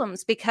posed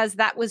problems because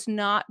that was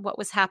not what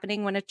was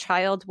happening when a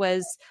child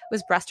was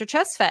breast or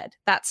chest fed.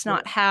 That's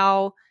not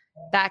how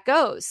that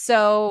goes.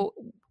 So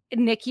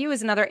NICU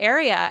is another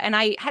area. And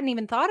I hadn't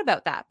even thought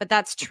about that, but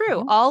that's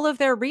true. All of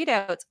their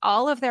readouts,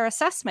 all of their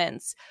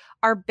assessments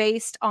are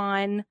based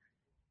on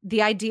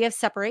the idea of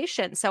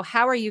separation. So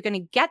how are you going to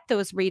get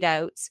those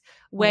readouts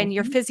when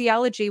your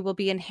physiology will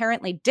be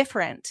inherently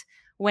different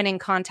when in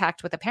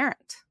contact with a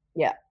parent?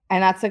 Yeah.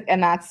 And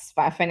that's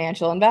a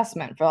financial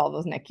investment for all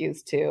those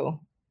NICUs to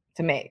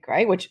make,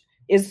 right? Which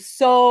is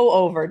so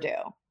overdue.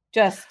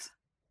 Just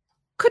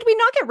could we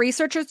not get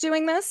researchers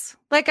doing this?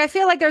 Like, I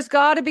feel like there's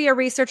got to be a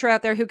researcher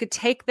out there who could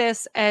take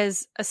this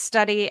as a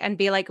study and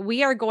be like,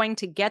 we are going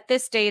to get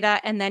this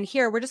data, and then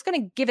here, we're just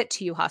going to give it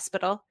to you,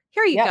 hospital.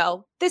 Here you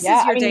go. This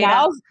is your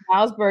data.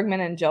 Niles Bergman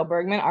and Jill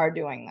Bergman are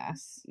doing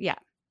this. Yeah.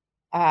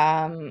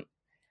 And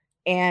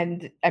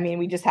I mean,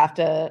 we got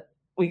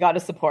to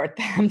support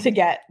them to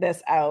get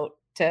this out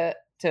to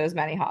as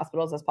many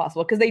hospitals as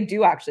possible, because they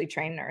do actually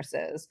train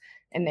nurses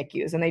in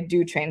NICUs, and they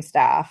do train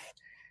staff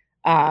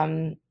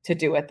to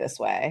do it this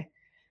way.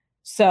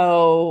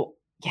 So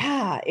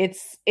yeah,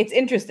 it's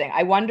interesting.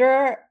 I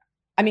wonder,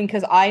 I mean,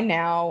 because I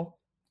now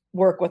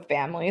work with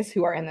families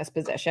who are in this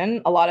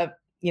position. A lot of,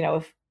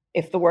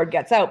 if the word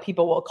gets out,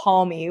 people will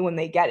call me when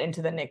they get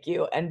into the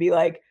NICU and be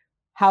like,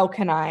 how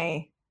can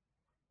I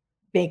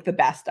make the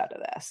best out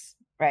of this?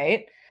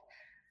 Right.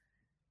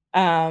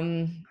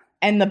 And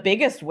the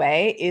biggest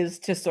way is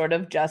to sort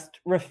of just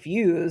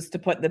refuse to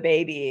put the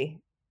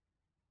baby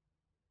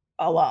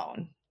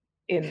alone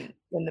in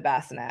the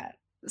bassinet.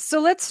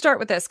 So let's start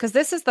with this, because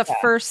this is the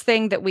first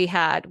thing that we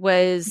had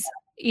was,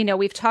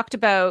 we've talked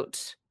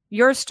about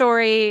your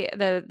story,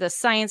 the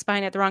science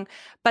behind it,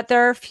 but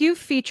there are a few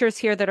features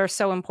here that are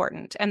so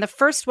important. And the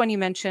first one you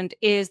mentioned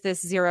is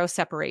this zero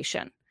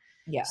separation.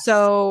 Yes.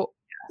 So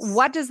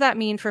what does that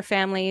mean for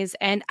families?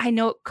 And I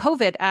know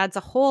COVID adds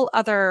a whole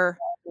other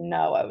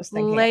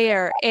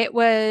layer. It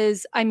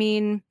was, I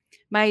mean,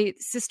 my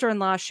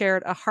sister-in-law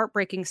shared a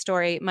heartbreaking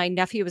story. My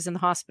nephew was in the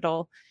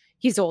hospital.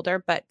 He's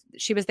older, but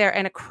she was there.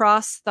 And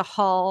across the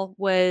hall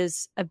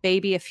was a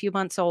baby, a few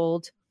months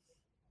old,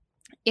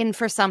 in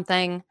for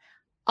something,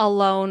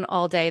 alone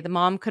all day. The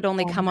mom could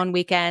only come on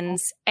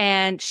weekends,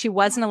 and she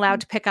wasn't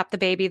allowed to pick up the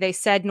baby. They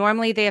said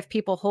normally they have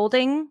people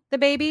holding the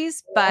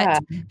babies,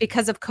 but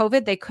because of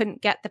COVID, they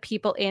couldn't get the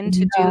people in to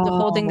do the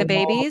holding the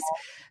babies.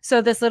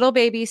 So this little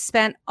baby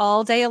spent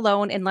all day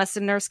alone unless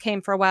a nurse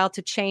came for a while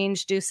to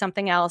change, do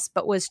something else,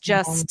 but was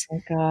just,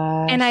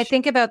 and I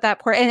think about that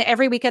poor, and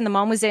every weekend the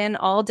mom was in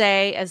all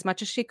day as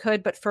much as she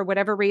could, but for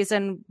whatever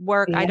reason,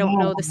 work, I don't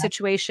know the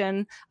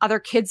situation, other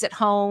kids at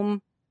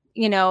home,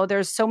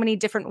 there's so many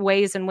different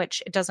ways in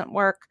which it doesn't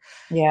work.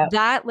 Yeah.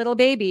 That little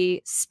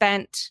baby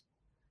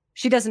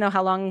she doesn't know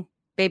how long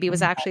baby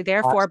was actually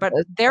there for, but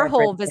their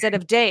whole visit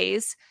of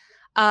days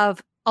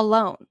of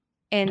alone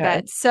in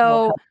bed.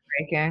 So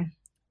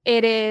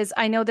it is,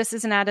 I know this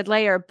is an added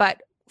layer,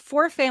 but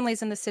for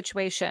families in this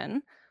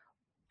situation,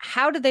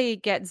 how do they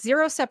get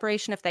zero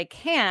separation if they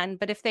can?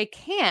 But if they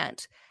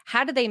can't,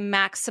 how do they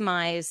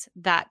maximize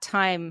that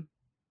time?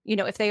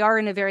 If they are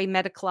in a very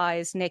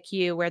medicalized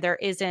NICU where there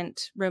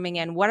isn't rooming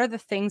in, what are the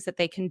things that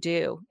they can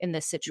do in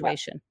this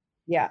situation?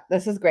 Yeah,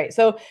 this is great.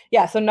 So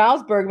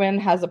Niles Bergman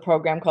has a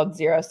program called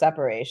Zero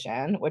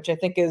Separation, which I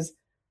think is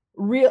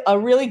a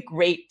really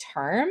great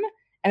term.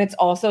 And it's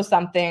also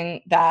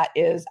something that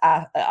is,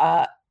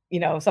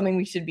 something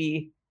we should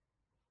be,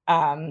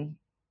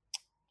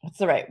 what's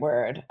the right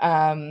word?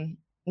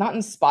 Not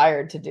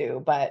inspired to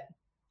do, but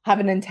have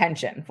an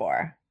intention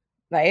for,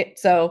 right?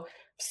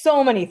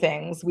 So many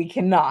things we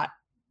cannot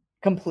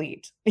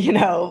complete,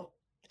 to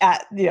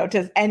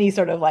any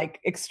sort of like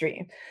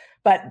extreme.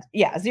 But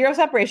yeah, zero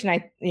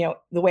separation, the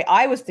way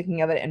I was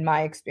thinking of it in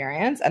my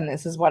experience, and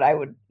this is what I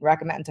would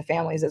recommend to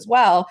families as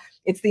well,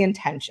 it's the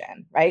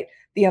intention, right?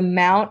 The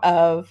amount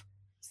of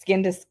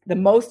the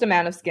most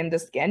amount of skin to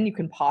skin you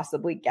can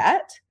possibly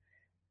get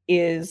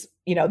is,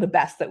 the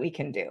best that we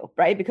can do,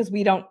 right? Because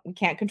we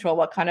can't control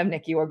what kind of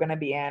NICU we're going to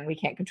be in. We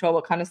can't control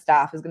what kind of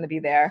staff is going to be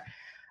there.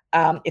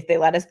 If they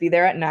let us be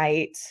there at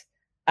night,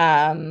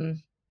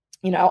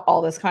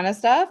 all this kind of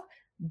stuff,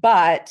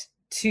 but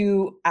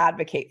to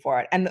advocate for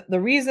it. And the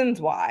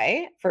reasons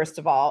why, first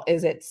of all,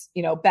 is it's,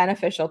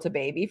 beneficial to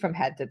baby from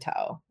head to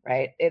toe,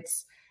 right?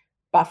 It's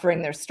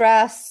buffering their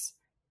stress.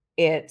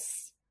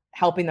 It's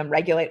helping them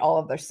regulate all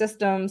of their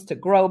systems to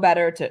grow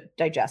better, to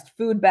digest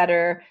food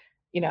better,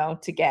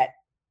 to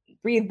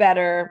breathe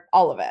better,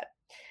 all of it.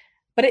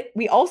 But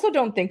we also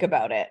don't think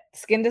about it.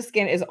 Skin to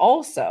skin is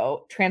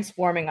also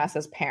transforming us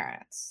as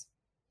parents.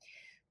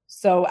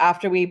 So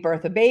after we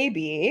birth a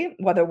baby,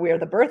 whether we're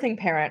the birthing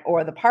parent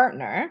or the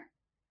partner,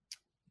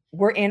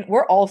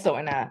 we're also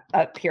in a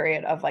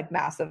period of like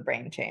massive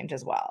brain change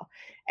as well.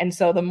 And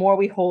so the more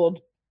we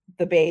hold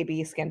the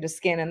baby skin to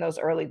skin in those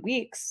early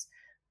weeks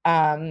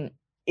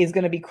is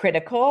going to be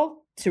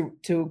critical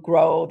to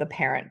grow the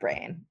parent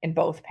brain in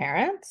both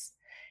parents.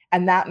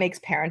 And that makes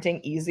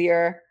parenting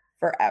easier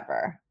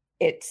forever.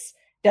 It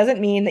doesn't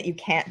mean that you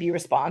can't be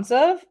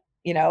responsive,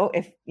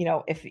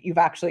 if you've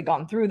actually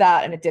gone through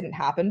that and it didn't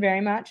happen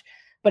very much,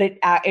 but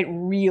it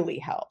really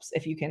helps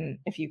if you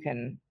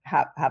can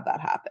have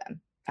that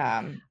happen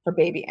for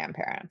baby and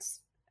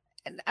parents.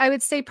 I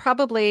would say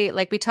probably,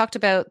 like we talked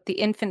about the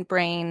infant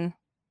brain,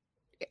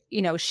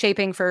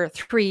 shaping for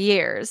 3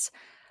 years.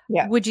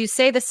 Yeah. Would you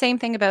say the same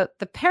thing about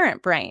the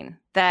parent brain?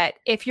 That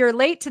if you're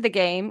late to the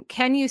game,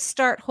 can you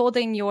start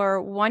holding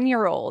your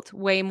 1-year-old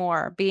way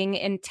more, being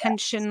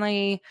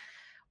intentionally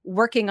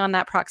working on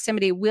that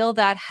proximity? Will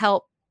that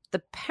help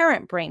the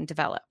parent brain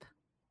develop?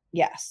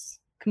 Yes,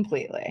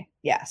 completely.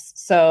 Yes.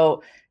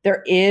 So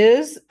there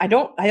is, I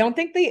don't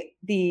think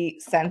the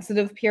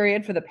sensitive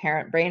period for the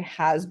parent brain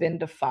has been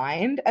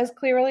defined as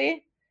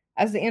clearly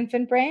as the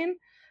infant brain.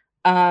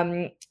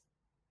 Um,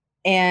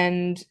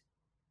 and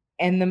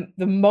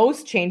the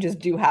most changes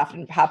do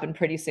happen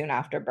pretty soon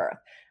after birth.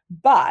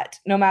 But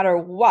no matter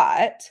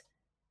what,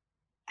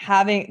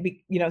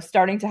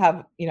 starting to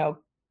have,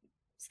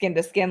 skin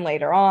to skin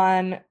later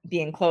on,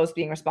 being close,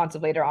 being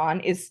responsive later on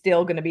is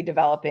still going to be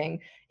developing,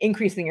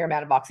 increasing your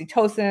amount of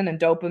oxytocin and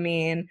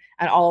dopamine,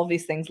 and all of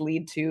these things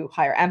lead to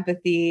higher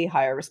empathy,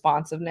 higher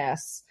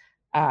responsiveness,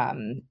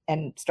 and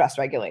stress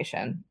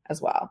regulation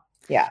as well.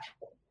 Yeah.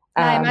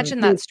 And I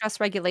imagine that stress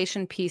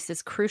regulation piece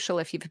is crucial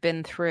if you've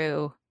been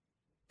through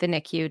the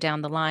NICU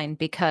down the line,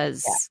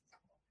 because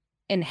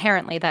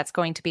inherently that's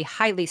going to be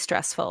highly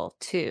stressful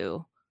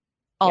to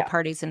all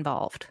parties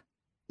involved.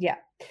 Yeah.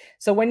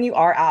 So when you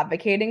are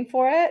advocating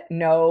for it,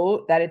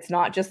 know that it's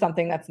not just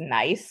something that's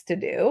nice to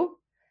do.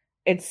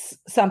 It's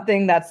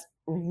something that's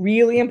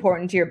really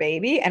important to your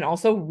baby and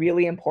also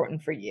really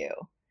important for you,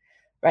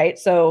 right?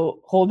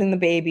 So holding the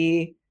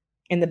baby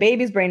in the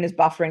baby's brain is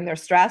buffering their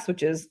stress,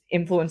 which is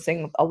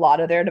influencing a lot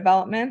of their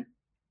development.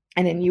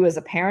 And in you as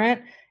a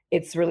parent,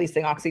 it's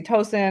releasing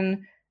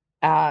oxytocin,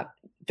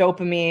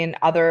 dopamine,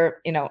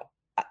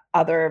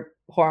 other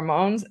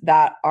hormones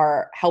that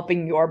are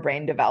helping your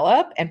brain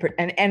develop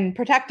and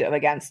protective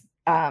against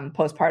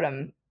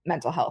postpartum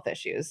mental health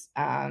issues,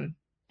 and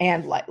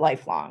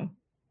lifelong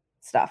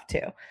stuff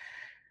too.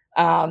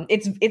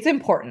 It's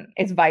important.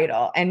 It's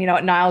vital. And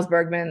Niles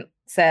Bergman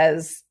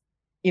says,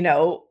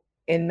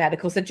 in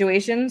medical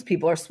situations,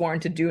 people are sworn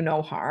to do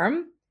no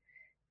harm,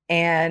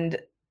 and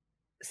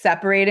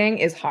separating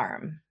is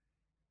harm.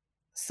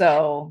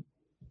 So,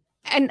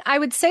 and I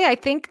would say, I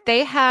think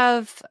they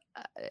have,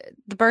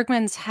 the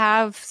Bergmans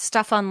have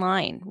stuff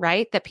online,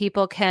 right? That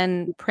people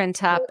can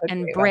print up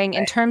and bring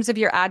in terms of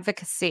your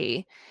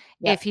advocacy.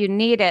 Yeah. If you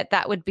need it,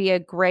 that would be a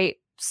great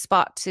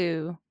spot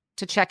to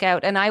check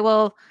out. And I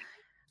will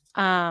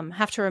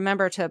have to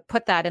remember to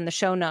put that in the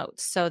show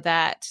notes so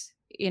that,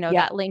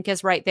 that link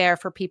is right there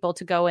for people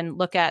to go and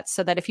look at,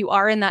 so that if you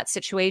are in that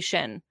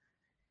situation,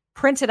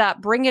 print it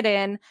up, bring it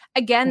in.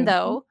 Again,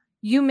 though,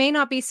 you may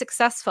not be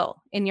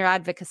successful in your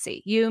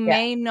advocacy. You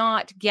may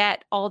not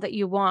get all that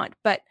you want,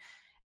 but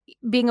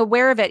being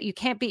aware of it, you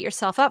can't beat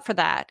yourself up for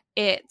that.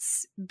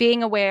 It's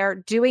being aware,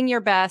 doing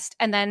your best,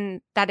 and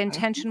then that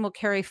intention will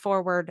carry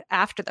forward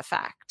after the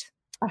fact.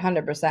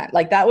 100%.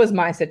 Like, that was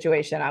my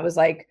situation. I was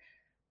like,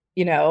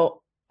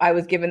 I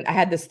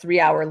had this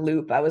 3-hour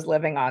loop I was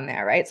living on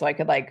there, right? So I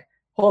could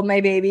hold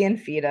my baby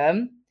and feed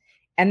him.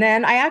 And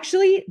then I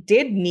actually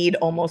did need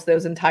almost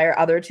those entire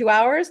other 2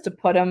 hours to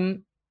put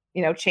him,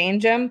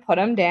 change him, put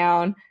him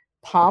down,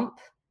 pump,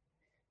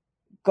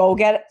 go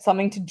get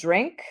something to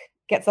drink,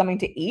 get something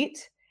to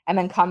eat, and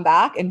then come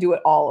back and do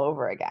it all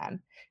over again.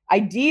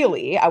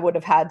 Ideally, I would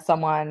have had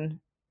someone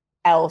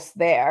else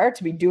there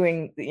to be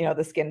doing,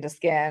 the skin to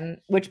skin,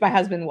 which my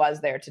husband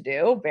was there to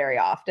do very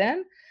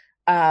often.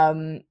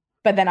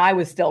 But then I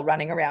was still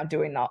running around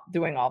doing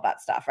all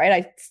that stuff, right?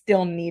 I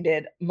still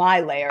needed my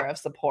layer of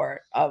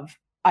support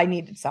I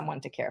needed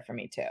someone to care for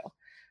me too.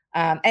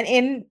 And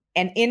in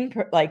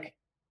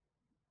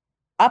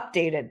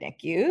updated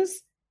NICUs,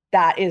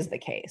 that is the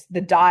case.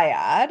 The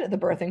dyad, the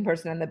birthing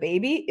person and the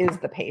baby, is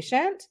the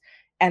patient.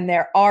 And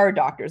there are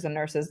doctors and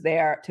nurses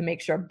there to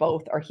make sure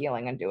both are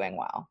healing and doing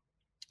well.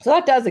 So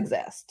that does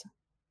exist.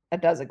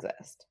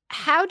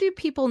 How do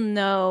people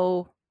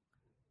know?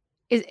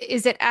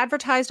 Is it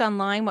advertised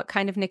online what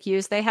kind of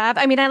NICUs they have?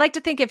 I mean, I like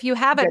to think if you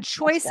have a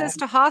choices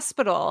to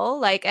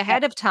hospital,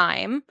 ahead of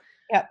time,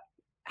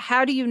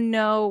 how do you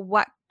know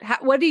what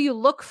do you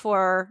look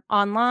for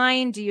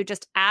online? Do you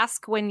just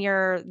ask when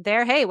you're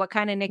there, hey, what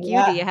kind of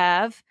NICU do you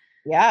have?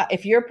 Yeah.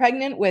 If you're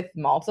pregnant with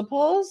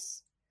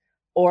multiples,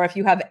 or if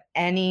you have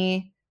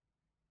any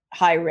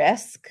high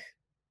risk,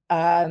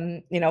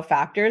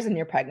 factors in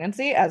your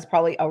pregnancy, as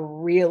probably a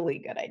really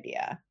good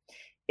idea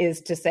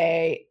is to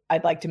say,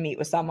 I'd like to meet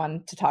with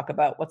someone to talk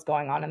about what's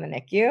going on in the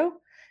NICU.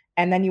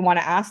 And then you want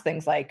to ask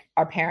things like,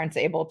 are parents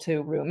able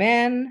to room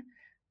in?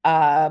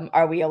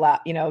 Are we allowed,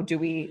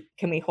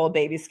 can we hold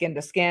baby skin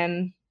to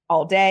skin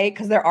all day?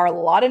 Because there are a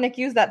lot of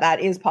NICUs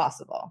that is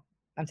possible.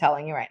 I'm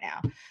telling you right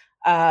now.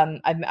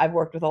 I've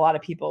worked with a lot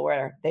of people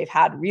where they've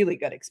had really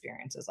good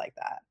experiences like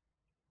that.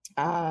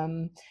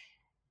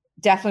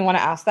 Definitely want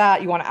to ask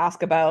that. You want to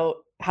ask about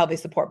how they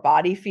support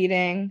body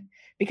feeding,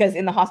 because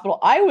in the hospital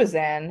I was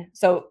in,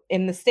 so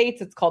in the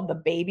States, it's called the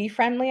Baby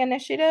Friendly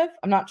Initiative.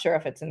 I'm not sure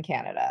if it's in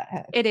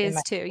Canada. It is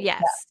too.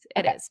 Yes,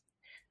 it is.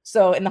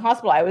 So in the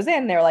hospital I was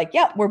in, they're like,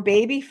 yeah, we're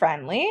baby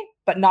friendly,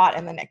 but not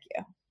in the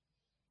NICU.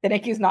 The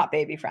NICU is not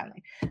baby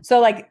friendly.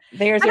 So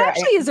there's that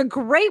actually is a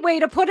great way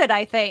to put it.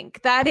 I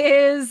think that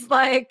is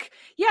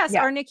yes,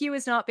 our NICU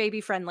is not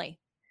baby friendly.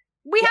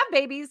 We have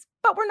babies,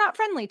 but we're not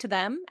friendly to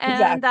them.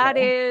 And that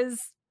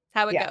is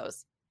how it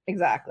goes.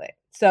 Exactly.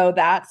 So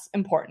that's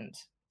important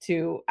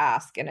to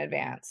ask in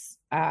advance,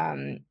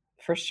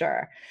 for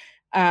sure.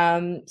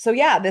 So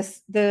yeah,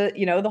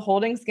 the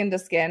holding skin to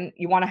skin,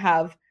 you want to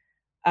have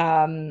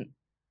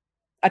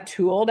a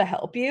tool to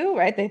help you,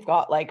 right? They've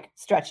got like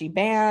stretchy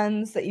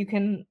bands that you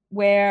can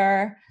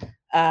wear,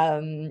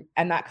 and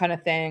that kind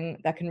of thing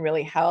that can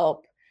really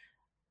help.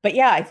 But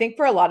yeah, I think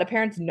for a lot of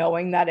parents,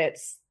 knowing that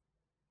it's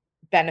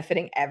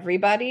benefiting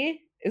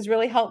everybody is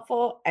really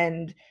helpful,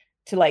 and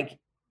to like,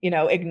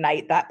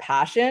 ignite that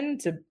passion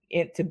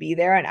to be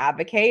there and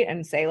advocate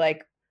and say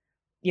like,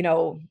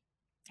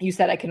 you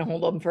said I can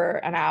hold them for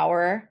an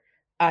hour.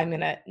 I'm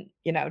going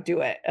to, do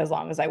it as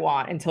long as I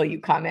want until you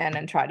come in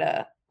and try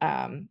to,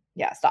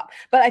 stop.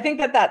 But I think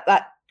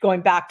that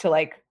going back to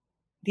like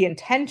the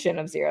intention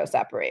of zero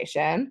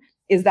separation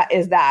is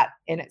that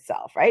in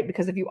itself, right?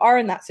 Because if you are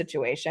in that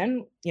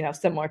situation,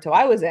 similar to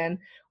I was in,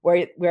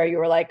 where you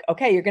were like,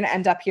 okay, you're going to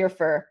end up here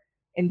for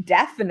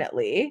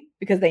indefinitely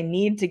because they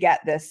need to get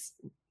this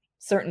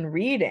certain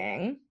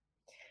reading,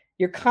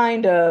 you're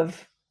kind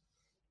of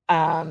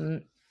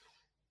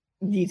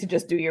need to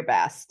just do your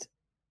best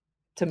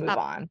to move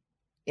on.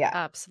 Yeah.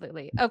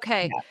 Absolutely.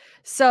 Okay. Yeah.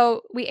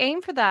 So we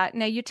aim for that.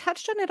 Now, you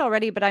touched on it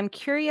already, but I'm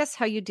curious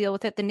how you deal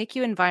with it. The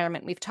NICU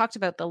environment. We've talked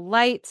about the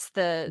lights,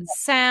 the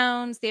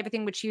sounds,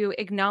 everything which you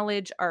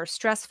acknowledge are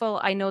stressful.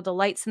 I know the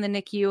lights in the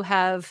NICU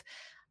have,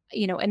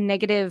 a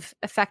negative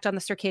effect on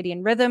the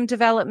circadian rhythm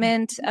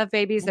development of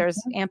babies.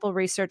 There's ample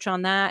research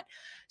on that.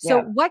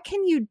 So what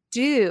can you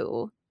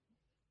do?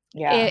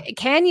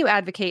 Can you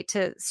advocate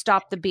to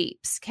stop the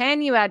beeps?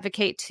 Can you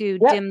advocate to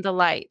dim the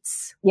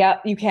lights? Yeah,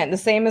 you can. The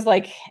same as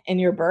like in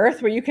your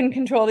birth, where you can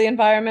control the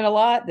environment a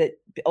lot, that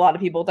a lot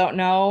of people don't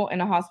know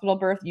in a hospital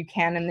birth. You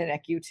can in the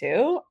NICU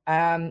too.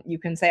 You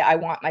can say, I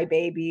want my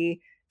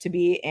baby to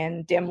be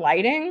in dim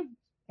lighting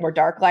or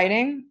dark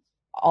lighting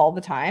all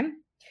the time.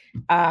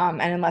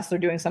 And unless they're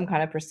doing some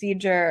kind of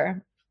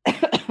procedure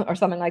or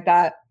something like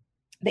that,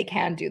 they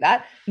can do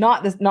that.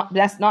 That's not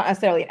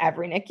necessarily in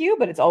every NICU,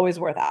 but it's always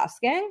worth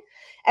asking.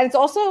 And it's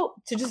also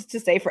to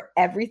say for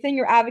everything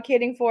you're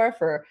advocating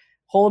for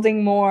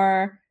holding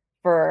more,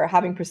 for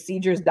having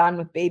procedures done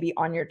with baby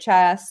on your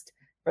chest,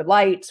 for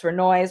lights, for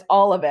noise,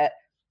 all of it,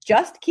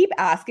 just keep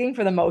asking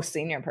for the most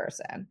senior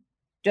person.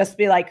 Just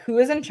be like, who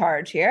is in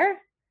charge here?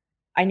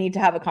 I need to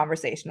have a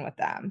conversation with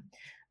them.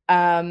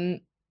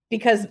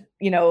 Because,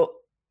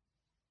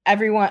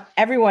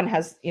 everyone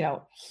has,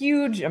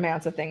 huge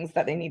amounts of things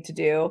that they need to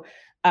do.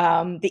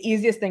 The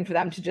easiest thing for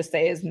them to just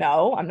say is,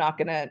 no, I'm not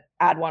going to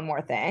add one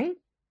more thing.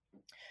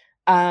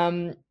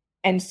 And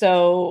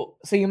so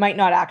you might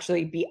not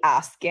actually be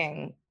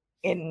asking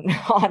in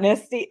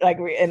honesty, like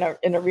in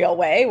a real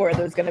way, where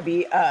there's going to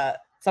be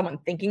someone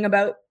thinking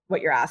about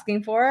what you're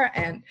asking for.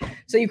 And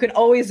so you can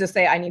always just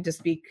say, I need to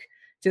speak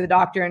to the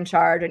doctor in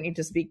charge. I need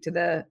to speak to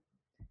the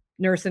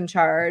nurse in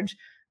charge.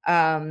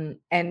 And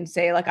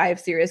say like, I have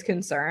serious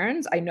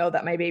concerns. I know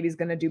that my baby's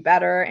going to do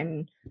better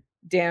in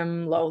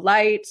dim, low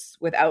lights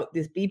without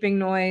this beeping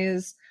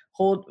noise.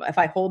 If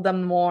I hold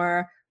them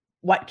more,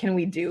 what can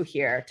we do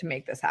here to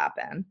make this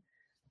happen?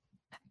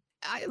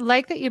 I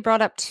like that you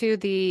brought up too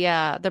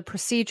the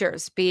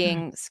procedures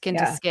being skin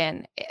to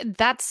skin.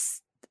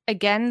 That's,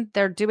 again,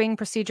 they're doing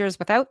procedures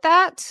without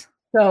that.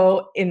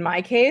 So in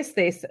my case,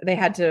 they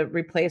had to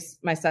replace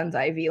my son's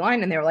IV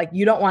line, and they were like,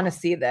 you don't want to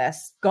see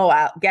this. Go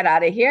out, get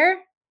out of here.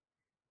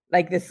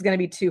 Like, this is going to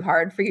be too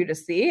hard for you to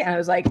see. And I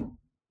was like,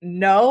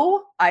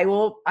 no, I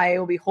will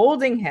be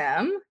holding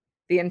him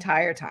the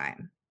entire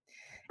time.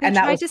 And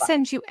that tried to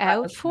send you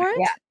out for it?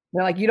 Yeah.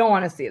 They're like, you don't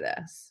want to see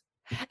this.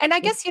 And I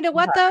guess, you know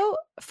what, though,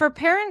 for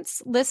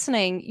parents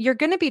listening, you're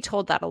going to be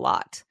told that a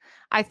lot.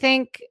 I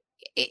think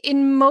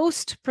in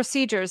most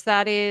procedures,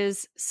 that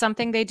is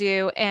something they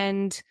do.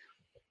 And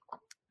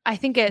I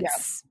think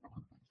it's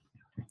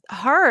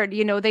hard.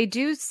 They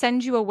do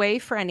send you away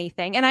for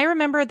anything. And I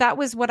remember that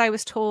was what I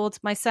was told.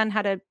 My son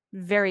had a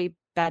very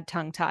bad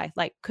tongue tie,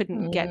 like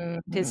couldn't get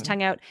his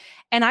tongue out.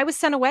 And I was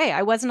sent away.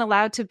 I wasn't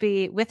allowed to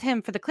be with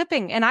him for the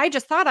clipping. And I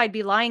just thought I'd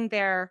be lying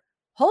there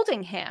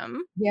holding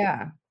him.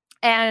 Yeah.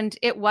 And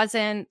it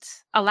wasn't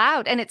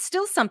allowed. And it's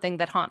still something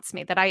that haunts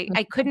me, that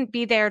I couldn't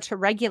be there to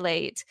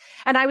regulate.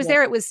 And I was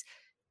there, it was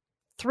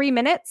 3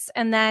 minutes,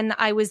 and then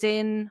I was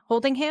in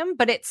holding him.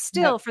 But it's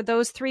still, for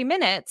those 3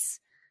 minutes,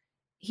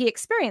 he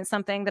experienced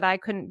something that I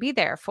couldn't be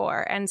there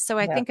for. And so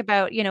I think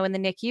about, in the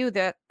NICU,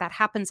 that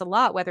happens a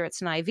lot, whether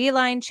it's an IV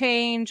line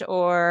change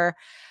or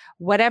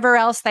whatever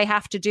else they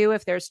have to do,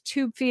 if there's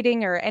tube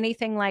feeding or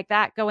anything like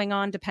that going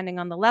on, depending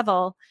on the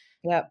level.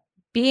 Yep.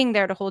 Being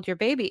there to hold your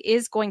baby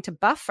is going to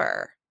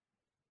buffer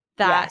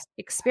that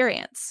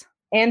experience.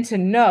 And to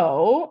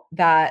know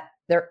that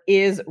there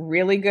is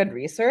really good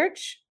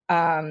research.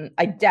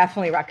 I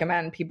definitely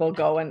recommend people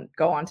go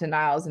onto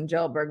Niles and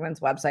Jill Bergman's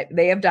website.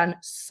 They have done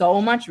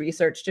so much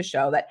research to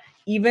show that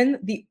even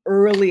the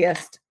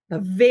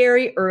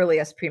very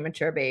earliest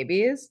premature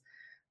babies,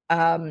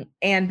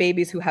 and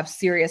babies who have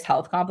serious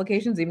health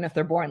complications, even if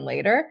they're born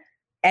later,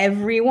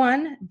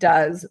 everyone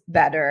does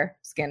better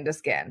skin to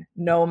skin,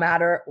 no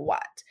matter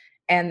what.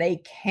 And they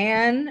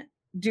can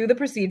do the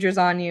procedures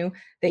on you.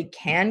 They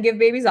can give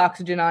babies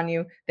oxygen on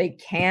you. They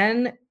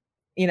can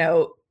you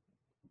know,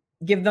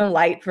 give them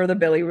light for the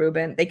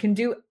bilirubin. They can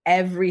do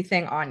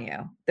everything on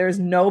you. There's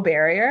no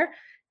barrier.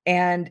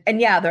 And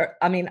yeah,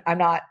 I mean, I'm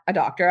not a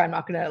doctor. I'm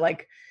not going to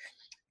like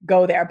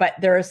go there, but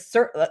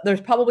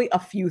there's probably a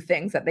few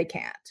things that they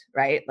can't,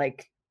 right?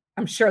 Like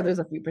I'm sure there's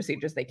a few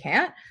procedures they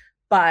can't,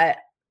 but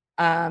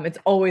it's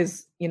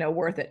always,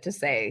 worth it to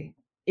say,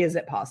 is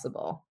it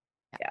possible?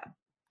 Yeah.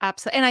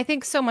 Absolutely. And I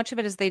think so much of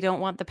it is they don't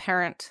want the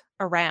parent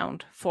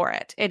around for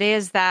it. It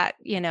is that,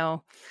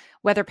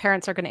 whether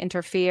parents are going to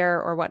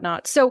interfere or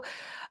whatnot. So,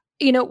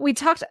 we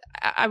talked,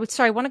 I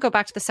want to go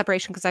back to the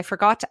separation because I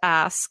forgot to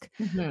ask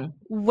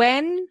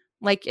when,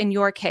 like in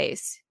your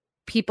case,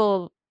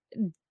 people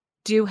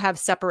do have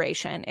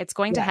separation, it's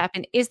going to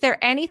happen. Is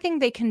there anything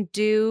they can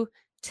do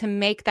to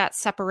make that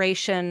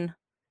separation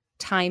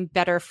time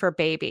better for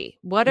baby?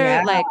 What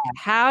are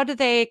how do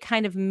they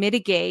kind of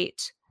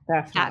mitigate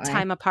that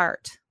time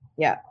apart?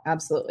 Yeah,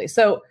 absolutely.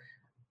 So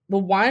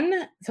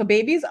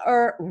babies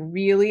are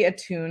really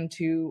attuned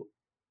to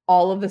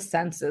all of the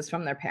senses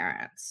from their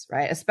parents,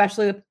 right?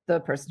 Especially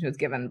the person who's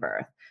given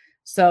birth.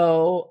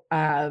 So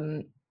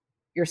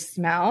your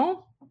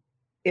smell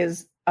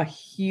is a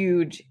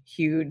huge,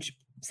 huge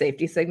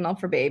safety signal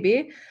for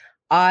baby.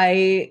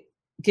 I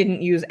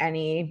didn't use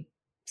any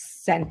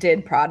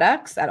scented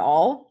products at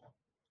all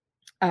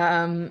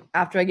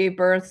after I gave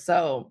birth.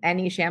 So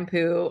any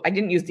shampoo, I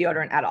didn't use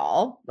deodorant at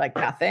all, like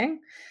nothing.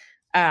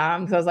 So I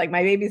was like,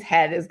 my baby's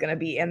head is going to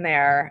be in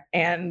there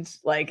and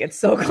like, it's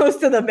so close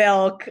to the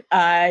milk.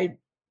 I'm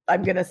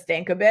going to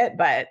stink a bit,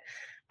 but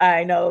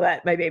I know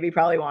that my baby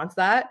probably wants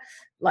that.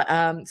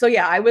 So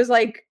yeah, I was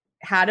like,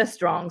 had a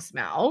strong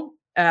smell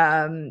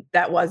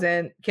that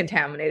wasn't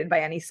contaminated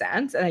by any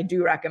scent. And I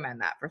do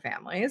recommend that for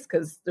families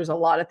because there's a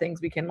lot of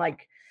things we can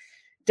like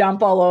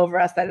dump all over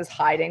us that is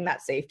hiding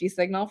that safety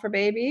signal for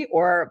baby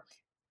or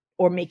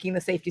making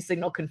the safety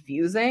signal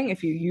confusing.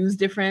 If you use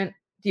different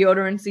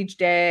deodorants each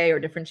day or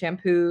different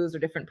shampoos or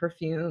different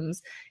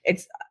perfumes,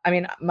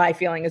 my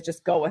feeling is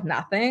just go with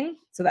nothing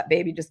so that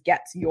baby just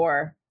gets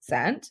your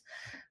scent.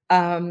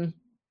 And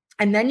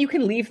then you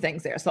can leave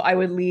things there. So I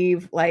would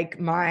leave like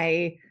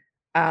my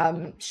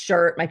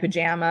shirt, my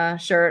pajama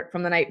shirt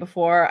from the night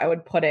before. I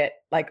would put it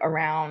like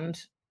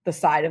around the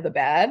side of the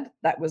bed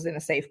that was in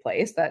a safe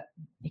place that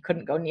he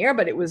couldn't go near,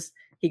 but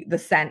the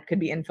scent could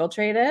be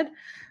infiltrated.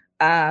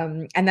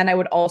 And then I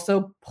would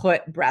also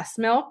put breast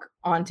milk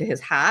onto his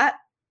hat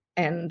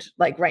and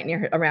like right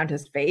near around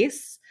his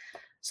face.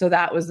 So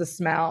that was the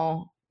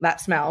smell. That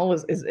smell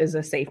is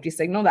a safety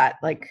signal that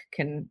like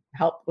can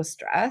help with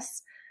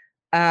stress.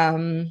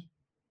 And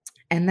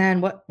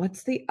then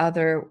what's the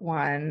other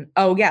one?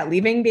 Oh yeah,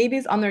 leaving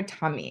babies on their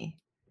tummy.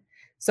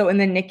 So in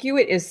the NICU,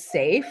 it is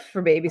safe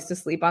for babies to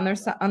sleep on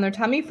their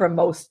tummy for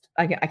most.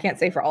 I can't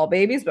say for all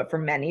babies, but for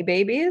many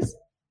babies.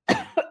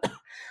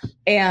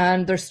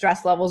 And their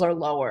stress levels are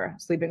lower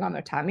sleeping on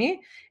their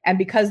tummy. And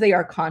because they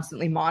are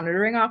constantly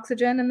monitoring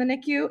oxygen in the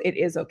NICU, it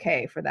is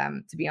okay for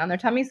them to be on their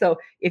tummy. So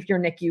if your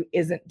NICU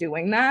isn't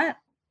doing that,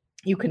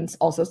 you can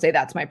also say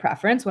that's my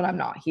preference when I'm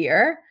not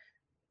here.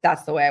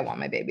 That's the way I want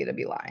my baby to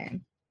be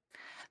lying.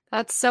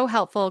 That's so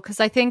helpful because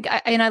I think,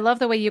 and I love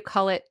the way you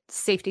call it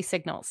safety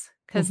signals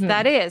because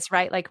that is,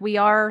 right? Like we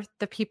are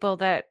the people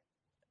that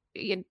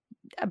a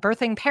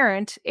birthing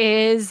parent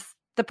is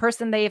the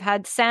person they've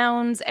had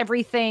sounds,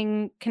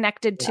 everything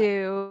connected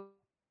to,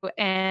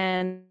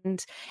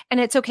 and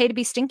it's okay to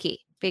be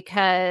stinky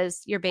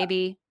because your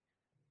baby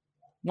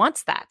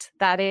wants that.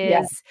 That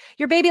is,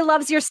 your baby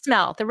loves your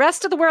smell. The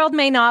rest of the world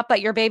may not,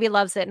 but your baby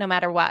loves it no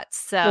matter what.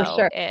 So for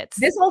sure.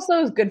 This also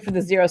is good for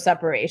the zero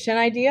separation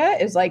idea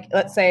is like,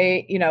 let's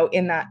say,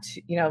 in that,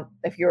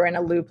 if you're in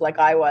a loop like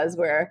I was,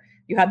 where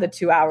you had the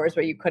 2 hours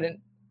where you couldn't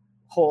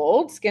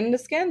hold skin to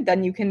skin,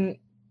 then you can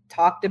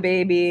talk to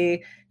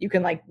baby. You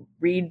can like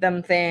read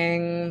them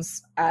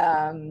things.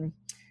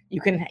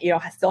 You can,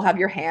 still have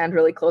your hand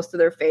really close to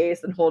their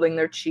face and holding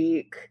their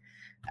cheek.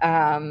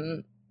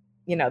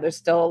 There's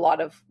still a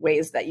lot of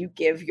ways that you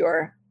give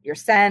your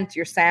scent,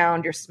 your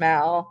sound, your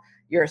smell,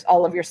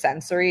 all of your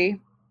sensory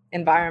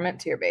environment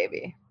to your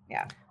baby.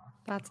 Yeah.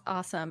 That's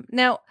awesome.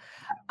 Now,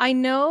 I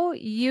know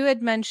you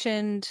had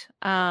mentioned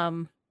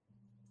the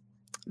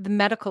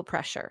medical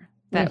pressure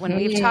that when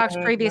we've talked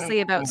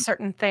previously about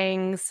certain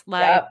things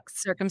like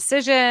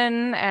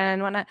circumcision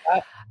and whatnot,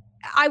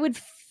 I would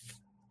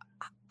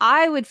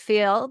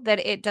feel that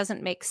it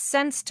doesn't make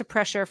sense to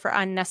pressure for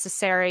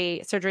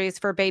unnecessary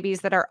surgeries for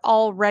babies that are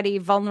already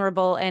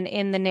vulnerable and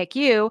in the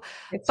NICU.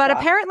 But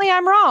apparently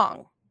I'm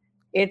wrong.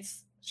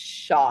 It's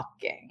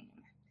shocking.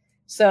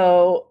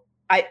 So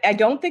I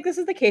don't think this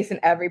is the case in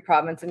every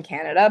province in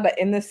Canada, but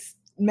in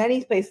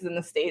many places in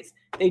the States,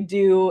 they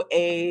do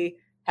a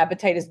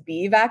hepatitis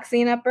B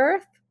vaccine at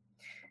birth.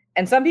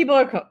 And some people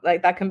are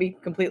like, that can be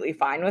completely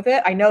fine with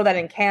it. I know that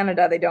in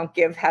Canada, they don't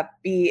give Hep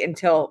B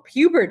until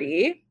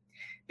puberty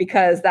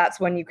because that's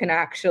when you can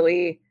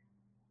actually,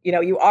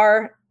 you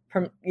are,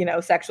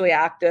 sexually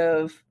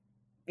active,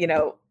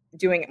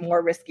 doing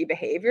more risky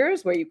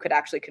behaviors where you could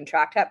actually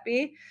contract Hep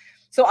B.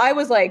 So I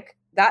was like,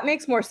 that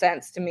makes more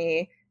sense to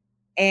me.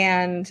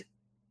 And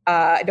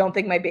I don't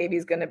think my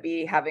baby's going to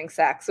be having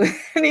sex with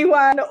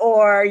anyone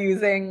or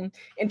using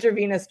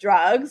intravenous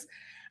drugs.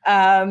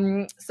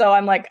 So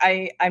I'm like,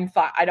 I'm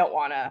fine. I don't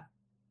want to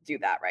do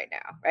that right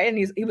now. Right.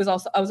 And I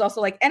was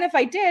also like, and if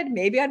I did,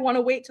 maybe I'd want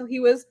to wait till he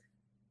was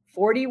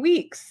 40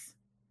 weeks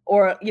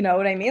or, you know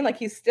what I mean? Like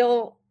he's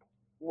still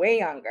way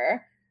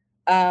younger.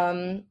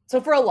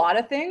 So for a lot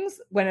of things,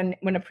 when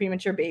a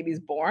premature baby's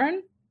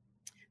born,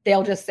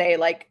 they'll just say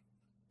like,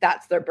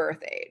 that's their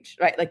birth age,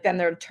 right? Like then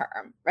their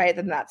term, right?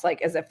 Then that's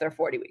like as if they're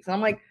 40 weeks. And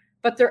I'm like,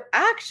 but they're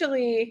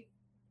actually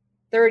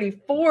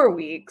 34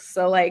 weeks.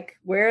 So like,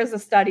 where's the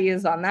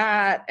studies on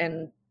that?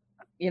 And,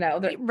 you know,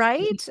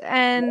 right.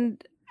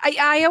 And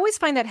I always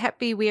find that Hep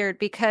B weird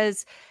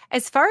because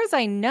as far as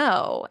I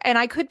know, and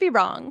I could be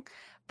wrong,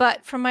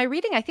 but from my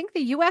reading, I think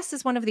the US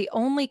is one of the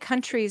only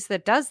countries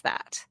that does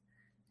that.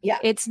 Yeah.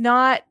 It's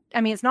not,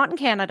 I mean, it's not in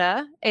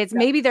Canada. It's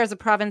maybe there's a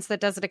province that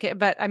does it,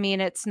 but I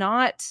mean, it's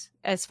not,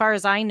 as far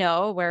as I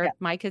know, where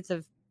my kids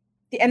have.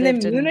 And the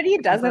immunity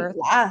doesn't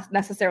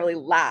necessarily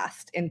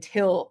last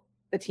until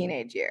the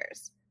teenage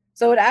years.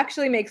 So it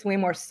actually makes way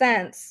more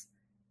sense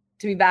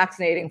to be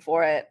vaccinating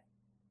for it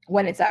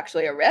when it's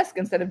actually a risk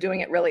instead of doing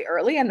it really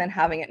early and then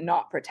having it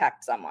not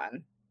protect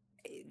someone.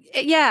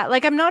 Yeah.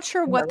 Like, I'm not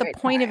sure what the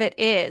point of it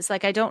is.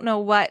 Like, I don't know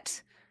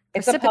what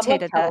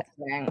precipitated that.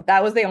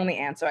 That was the only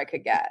answer I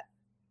could get.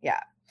 Yeah.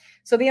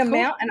 So the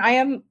amount, and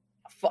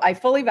I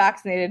fully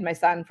vaccinated my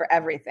son for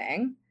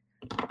everything.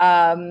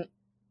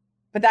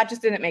 But that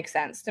just didn't make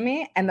sense to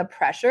me. And the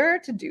pressure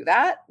to do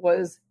that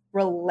was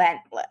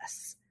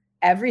relentless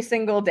every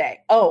single day.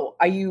 Oh,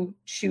 are you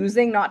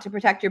choosing not to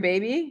protect your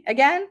baby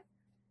again?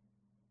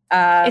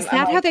 Is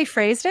that how they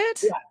phrased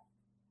it? Yeah.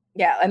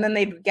 Yeah. And then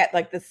they'd get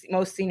like the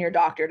most senior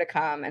doctor to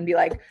come and be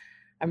like,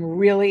 I'm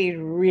really,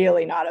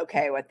 really not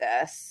okay with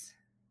this.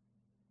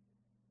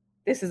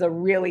 This is a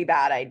really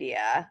bad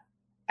idea.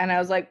 And I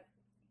was like,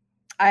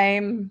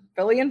 I'm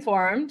fully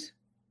informed.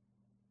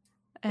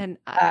 And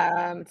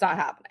it's not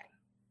happening.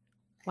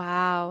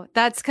 Wow.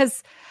 That's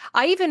because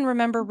I even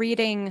remember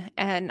reading,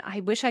 and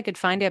I wish I could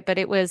find it, but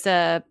it was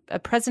a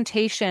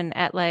presentation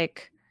at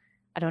like,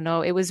 I don't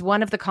know, it was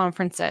one of the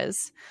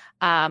conferences,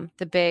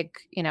 the big,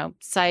 you know,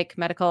 psych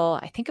medical,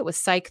 I think it was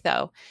psych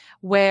though,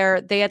 where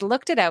they had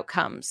looked at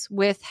outcomes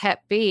with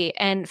Hep B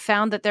and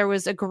found that there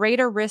was a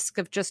greater risk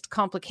of just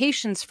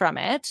complications from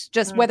it,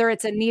 just whether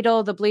it's a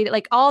needle, the bleed,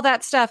 like all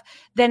that stuff,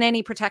 than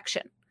any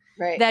protection.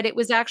 Right. That it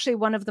was actually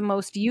one of the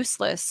most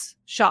useless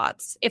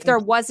shots if there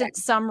wasn't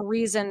some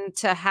reason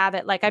to have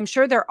it. Like, I'm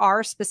sure there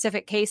are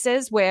specific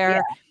cases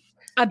where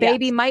a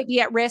baby might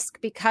be at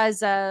risk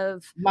because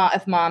of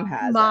if mom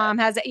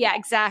has it. Yeah,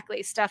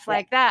 exactly. Stuff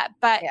like that.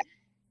 But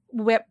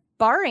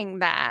barring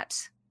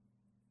that,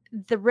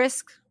 the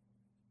risk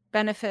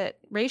benefit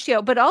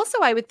ratio, but also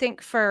I would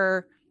think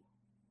for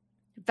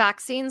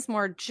vaccines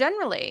more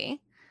generally,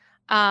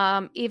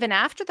 even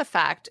after the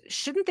fact,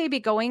 shouldn't they be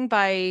going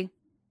by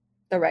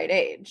the right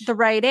age,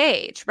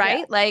 right?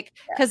 Yeah. Like,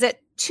 because at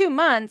 2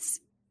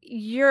 months,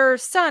 your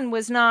son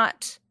was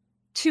not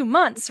 2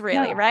 months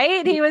really,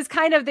 right? He was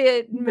kind of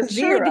the mature.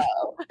 Zero.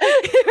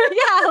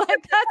 Yeah, like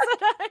that's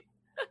what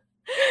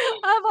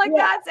I'm like,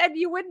 that's, and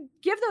you wouldn't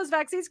give those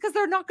vaccines because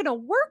they're not going to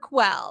work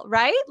well,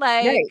 right?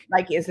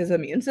 Like, is his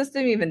immune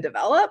system even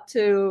developed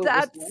to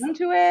respond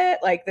to it?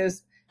 Like,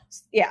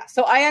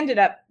 so I ended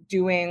up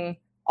doing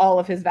all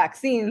of his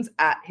vaccines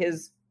at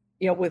his,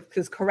 you know, with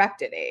his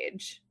corrected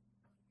age.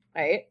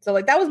 Right. So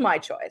like that was my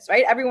choice,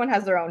 right? Everyone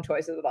has their own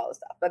choices with all this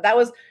stuff. But that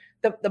was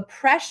the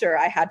pressure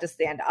I had to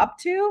stand up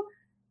to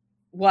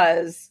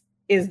is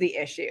the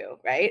issue.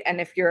 Right.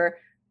 And if you're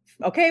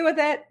okay with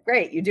it,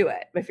 great, you do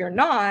it. But if you're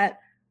not,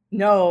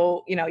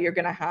 no, you know, you're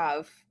going to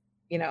have,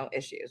 you know,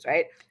 issues.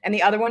 Right. And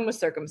the other one was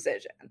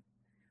circumcision,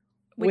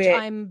 which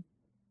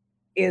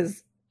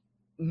is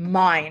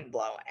mind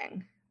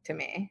blowing to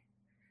me.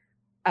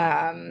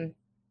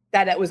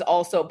 That it was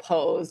also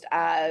posed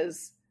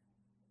as,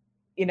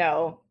 you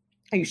know,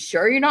 are you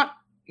sure you're not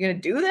going to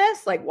do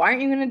this? Like, why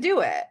aren't you going to do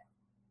it?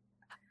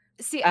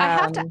 See, I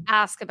have to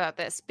ask about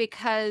this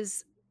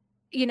because,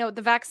 you know,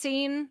 the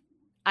vaccine,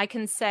 I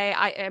can say,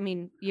 I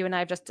mean, you and I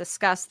have just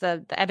discussed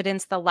the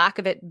evidence, the lack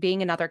of it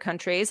being in other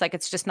countries. Like,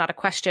 it's just not a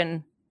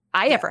question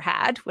I ever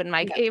had when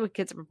my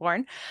kids were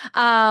born.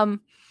 But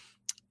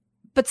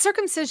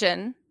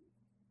circumcision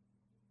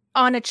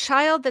on a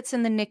child that's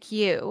in the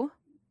NICU,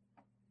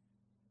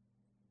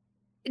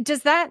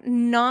 does that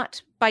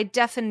not, by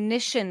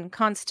definition,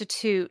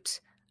 constitute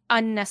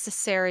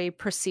unnecessary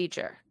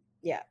procedure?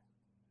 Yeah.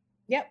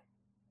 Yep.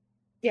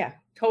 Yeah.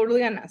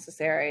 Totally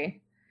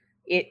unnecessary.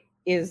 It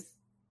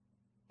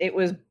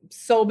was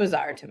so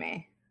bizarre to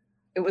me.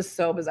 It was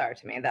so bizarre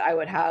to me that I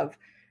would have,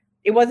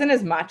 it wasn't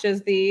as much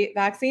as the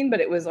vaccine, but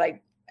it was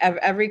like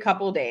every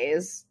couple of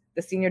days,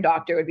 the senior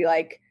doctor would be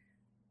like,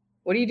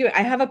 what are you doing?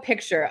 I have a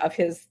picture of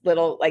his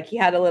little, like he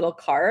had a little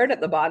card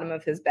at the bottom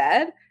of his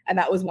bed. And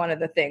that was one of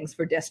the things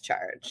for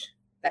discharge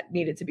that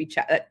needed to be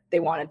checked, that they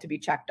wanted to be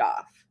checked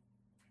off.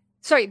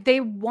 Sorry,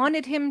 they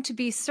wanted him to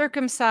be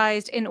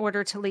circumcised in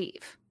order to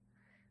leave.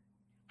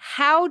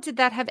 How did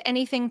that have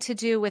anything to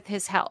do with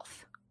his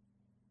health?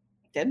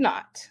 Did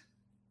not.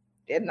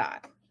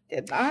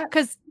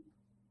 Because,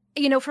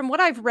 from what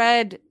I've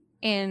read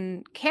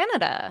in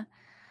Canada,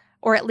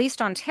 or at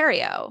least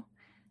Ontario,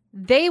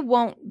 they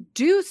won't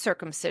do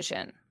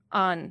circumcision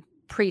on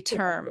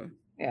preterm.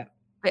 Yeah.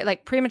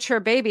 Like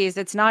premature babies,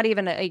 it's not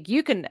even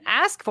you can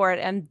ask for it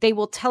and they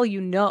will tell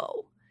you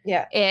no.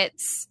 Yeah.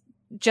 It's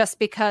just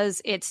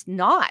because it's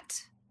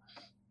not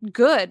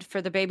good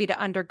for the baby to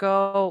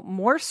undergo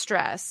more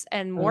stress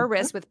and more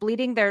risk with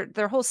bleeding.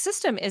 Their whole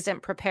system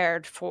isn't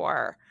prepared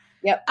for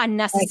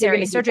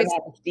unnecessary surgeries.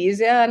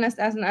 Anesthesia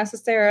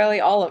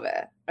necessarily, all of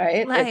it,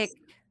 right?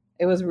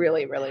 It was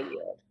really, really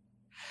weird.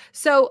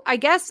 So I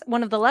guess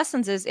one of the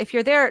lessons is if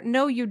you're there,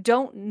 no, you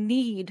don't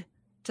need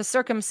to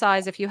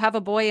circumcise if you have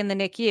a boy in the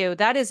NICU.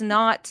 That is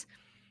not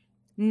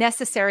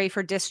necessary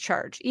for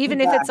discharge.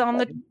 Even if it's on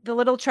the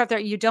little chart there,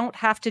 you don't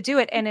have to do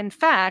it. And in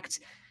fact,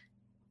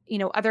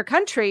 other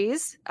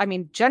countries,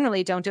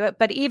 generally don't do it,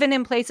 but even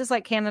in places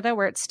like Canada,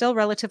 where it's still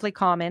relatively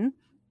common,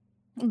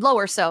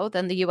 lower so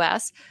than the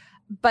US,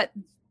 but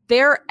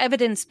their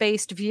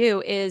evidence-based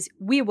view is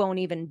we won't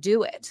even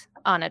do it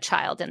on a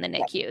child in the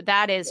NICU.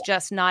 That is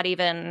just not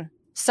even,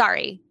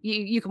 sorry,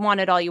 you can want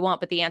it all you want,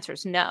 but the answer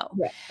is no.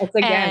 Yeah. It's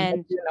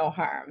again, do no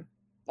harm.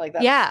 Like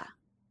that's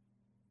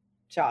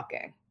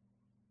shocking.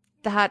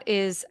 That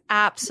is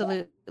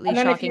absolutely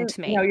shocking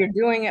to me. You're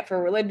doing it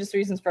for religious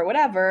reasons, for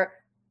whatever,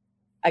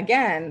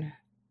 again,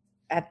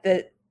 at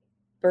the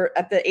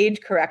age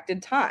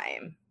corrected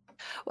time.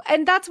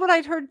 And that's what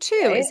I'd heard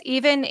too, right? Is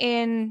even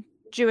in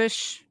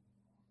Jewish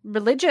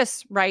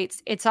religious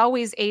rites, it's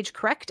always age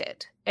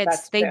corrected.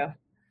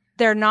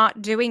 They're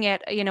not doing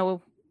it,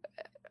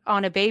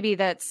 on a baby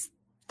that's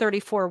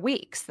 34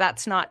 weeks.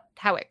 That's not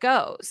how it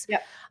goes.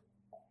 Yeah.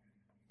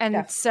 And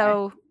definitely.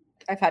 So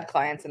I've had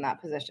clients in that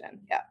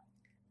position. Yeah.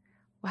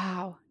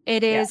 Wow.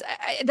 It is.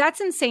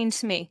 That's insane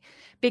to me,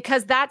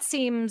 because that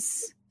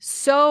seems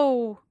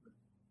so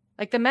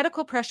like the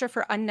medical pressure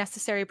for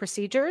unnecessary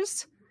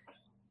procedures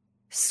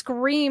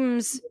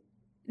screams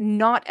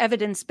not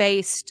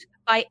evidence-based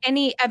by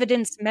any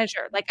evidence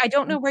measure. Like, I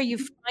don't know where you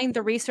find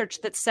the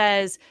research that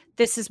says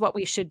this is what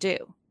we should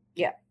do.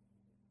 Yeah.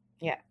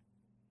 Yeah.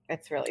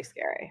 It's really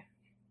scary.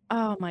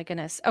 Oh my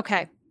goodness.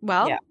 Okay.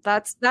 Well,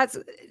 that's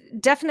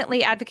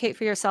definitely advocate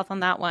for yourself on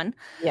that one.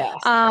 Yes.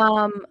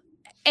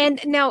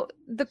 And now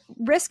the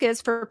risk is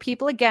for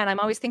people, again, I'm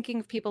always thinking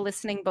of people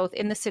listening both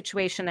in the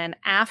situation and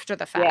after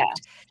the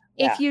fact.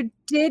 Yeah. If you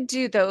did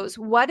do those,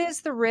 what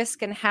is the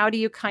risk and how do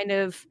you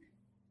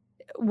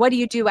what do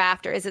you do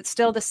after? Is it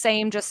still the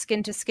same, just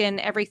skin to skin,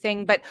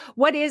 everything? But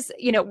what is,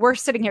 we're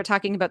sitting here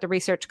talking about the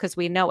research because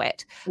we know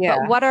it. Yeah.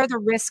 But what are the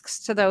risks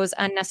to those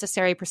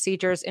unnecessary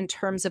procedures in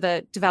terms of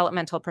a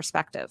developmental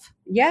perspective?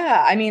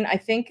 Yeah. I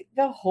think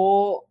the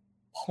whole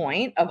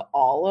point of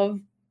all of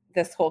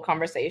this whole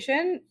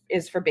conversation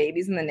is for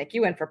babies in the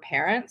NICU and for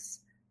parents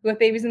who have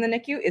babies in the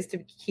NICU is to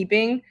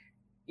keeping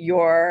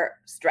your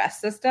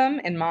stress system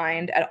in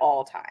mind at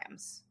all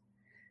times.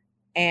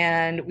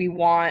 And we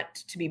want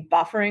to be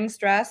buffering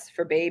stress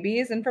for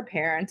babies and for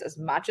parents as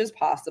much as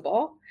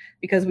possible,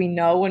 because we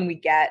know when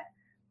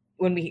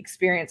we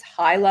experience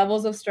high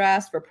levels of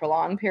stress for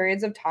prolonged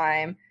periods of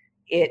time,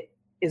 it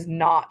is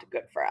not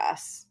good for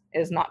us. It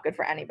is not good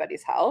for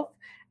anybody's health.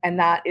 And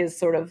that is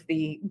sort of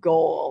the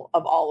goal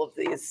of all of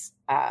these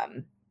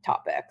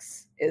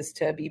topics, is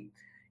to be,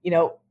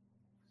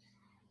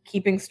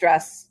 keeping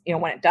stress,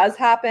 when it does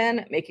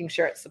happen, making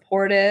sure it's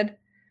supported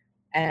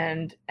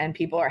and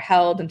people are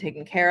held and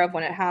taken care of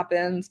when it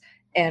happens,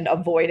 and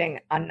avoiding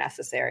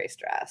unnecessary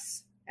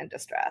stress and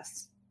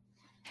distress.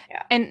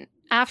 Yeah. And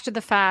after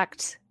the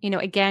fact,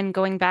 again,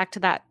 going back to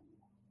that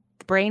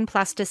brain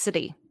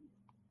plasticity,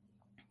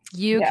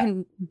 you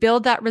can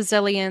build that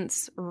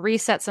resilience,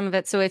 reset some of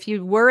it. So if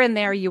you were in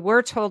there, you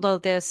were told all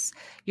this,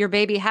 your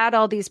baby had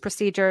all these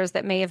procedures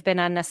that may have been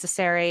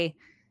unnecessary.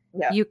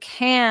 Yeah. You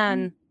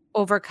can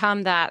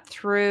overcome that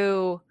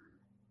through,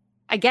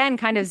 again,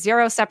 kind of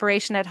zero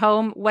separation at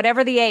home,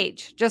 whatever the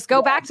age. Just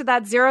go back to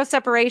that zero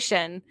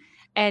separation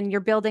and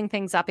you're building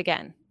things up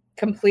again.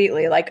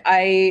 Completely. Like,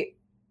 I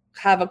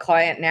have a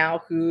client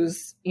now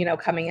who's,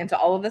 coming into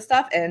all of this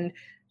stuff and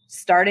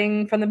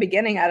starting from the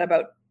beginning at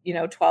about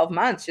 12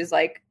 months, she's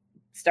like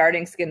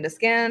starting skin to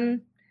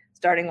skin,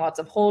 starting lots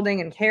of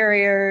holding and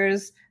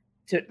carriers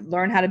to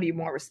learn how to be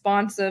more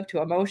responsive to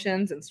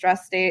emotions and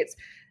stress states.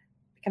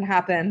 It can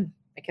happen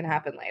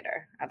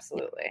later.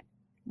 Absolutely.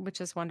 Which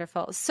is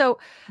wonderful. So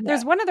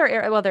there's one other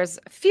area. Well, there's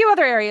a few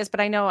other areas, but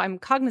I know I'm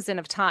cognizant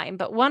of time.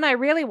 But one I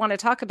really want to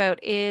talk about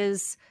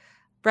is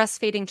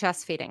breastfeeding,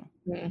 chest feeding,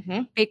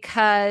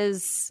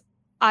 because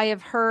I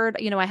have heard,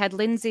 I had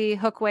Lindsay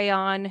Hookway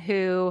on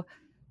who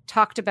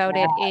talked about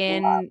it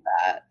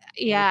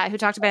who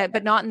talked about it,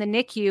 but not in the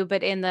NICU,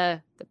 but in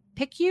the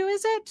PICU,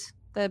 is it?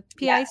 The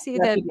PIC,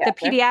 the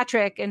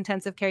pediatric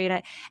intensive care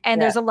unit.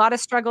 And there's a lot of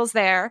struggles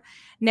there.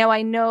 Now,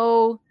 I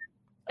know,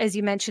 as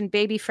you mentioned,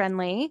 Baby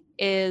Friendly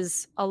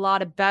is a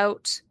lot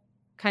about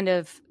kind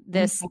of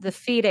this, the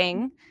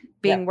feeding.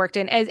 being worked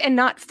in and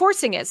not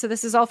forcing it. So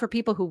this is all for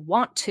people who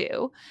want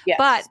to. Yes.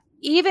 But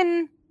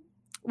even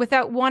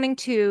without wanting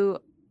to,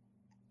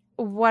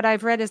 what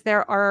I've read is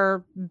there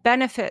are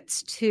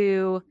benefits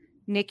to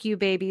NICU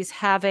babies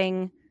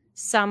having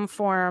some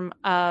form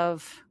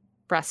of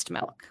breast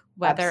milk,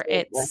 whether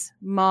Absolutely. it's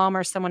mom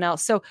or someone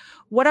else. So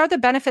what are the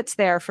benefits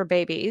there for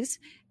babies?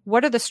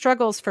 What are the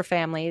struggles for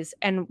families,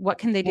 and what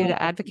can they do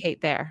to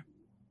advocate there?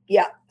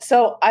 Yeah.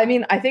 So, I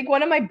mean, I think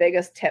one of my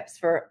biggest tips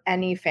for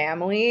any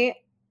family,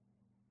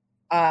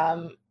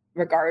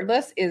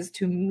 regardless, is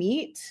to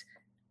meet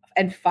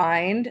and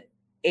find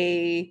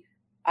a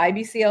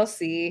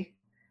IBCLC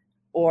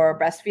or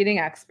breastfeeding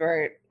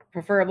expert,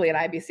 preferably an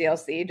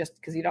IBCLC, just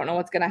because you don't know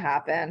what's going to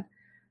happen,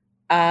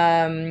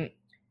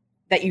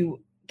 that you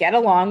get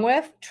along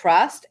with,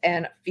 trust,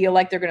 and feel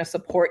like they're going to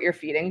support your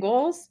feeding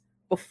goals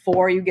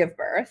before you give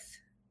birth.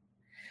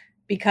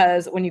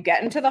 Because when you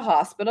get into the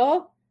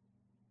hospital,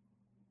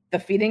 the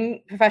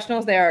feeding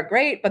professionals there are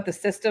great, but the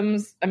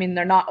systems, I mean,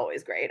 they're not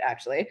always great,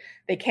 actually.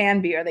 They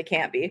can be or they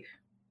can't be.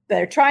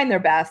 They're trying their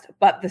best,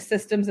 but the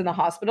systems in the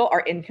hospital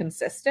are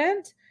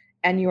inconsistent,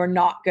 and you are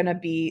not going to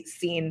be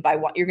seen by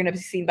you're going to be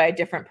seen by a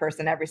different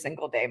person every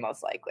single day,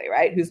 most likely,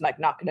 right? Who's like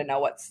not going to know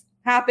what's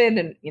happened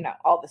and, you know,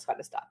 all this kind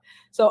of stuff.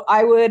 So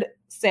I would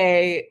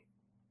say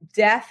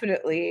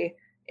definitely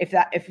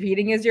if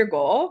feeding is your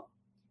goal,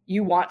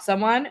 you want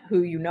someone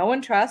who you know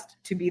and trust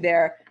to be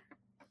there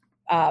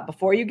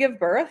before you give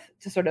birth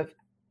to sort of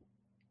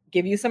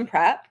give you some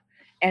prep,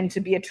 and to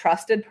be a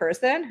trusted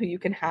person who you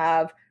can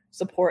have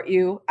support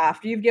you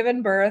after you've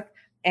given birth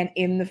and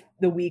in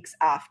the weeks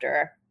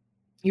after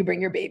you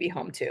bring your baby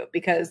home too.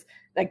 Because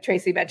like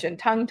Tracy mentioned,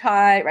 tongue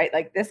tie, right?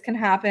 Like this can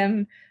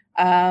happen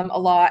a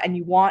lot, and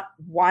you want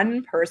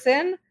one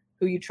person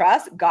who you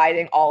trust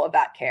guiding all of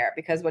that care.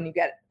 Because when you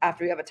get,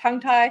 after you have a tongue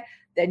tie,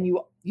 then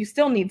you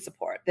still need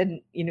support.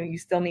 Then, you know, you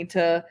still need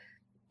to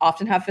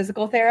often have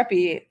physical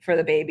therapy for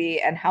the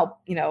baby and help,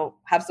 you know,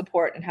 have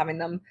support and having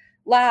them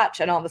latch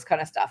and all this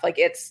kind of stuff. Like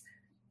it's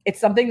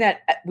something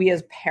that we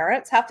as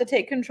parents have to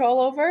take control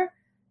over,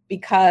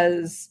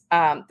 because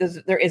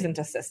there isn't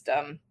a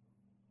system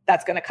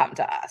that's going to come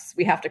to us.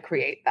 We have to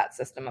create that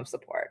system of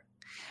support.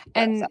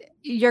 And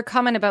your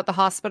comment about the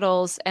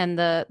hospitals and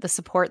the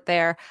support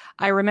there,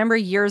 I remember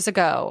years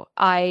ago,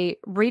 I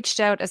reached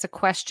out as a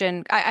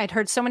question. I'd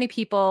heard so many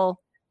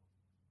people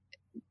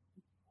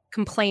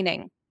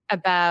complaining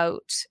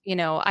about, you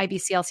know,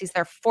 IBCLCs,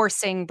 they're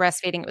forcing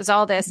breastfeeding. It was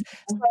all this.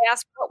 So I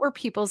asked, what were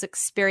people's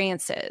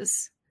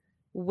experiences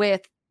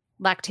with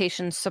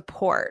lactation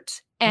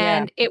support?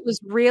 And it was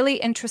really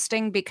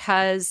interesting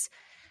because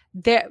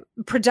they're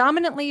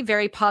predominantly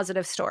very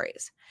positive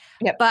stories.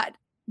 Yep. But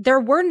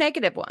there were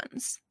negative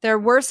ones. There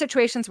were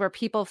situations where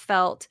people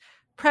felt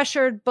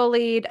pressured,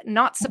 bullied,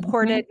 not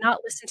supported, not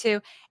listened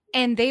to,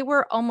 and they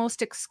were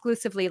almost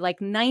exclusively, like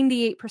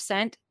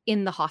 98%,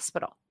 in the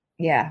hospital.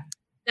 Yeah.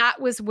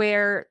 That was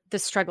where the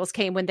struggles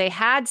came, when they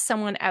had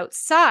someone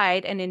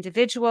outside, an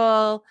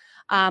individual,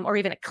 or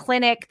even a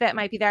clinic that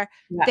might be there.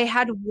 Yeah. They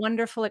had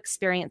wonderful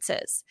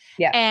experiences.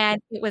 Yeah.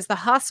 And it was the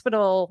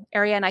hospital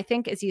area. And I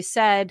think, as you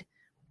said,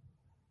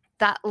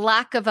 that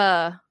lack of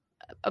a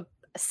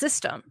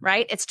system,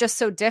 right? It's just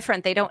so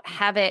different. They don't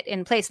have it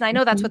in place. And I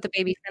know that's what the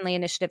Baby Friendly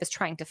Initiative is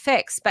trying to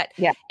fix, but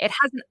it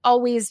hasn't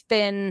always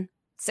been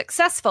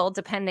successful,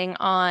 depending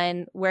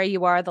on where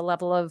you are, the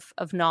level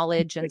of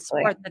knowledge and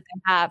support that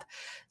they have.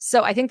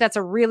 So I think that's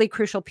a really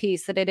crucial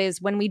piece, that it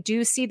is, when we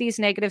do see these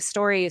negative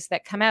stories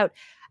that come out,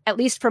 at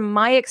least from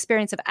my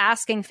experience of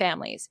asking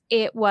families,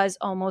 it was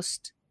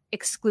almost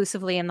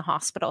exclusively in the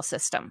hospital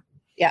system.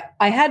 Yeah.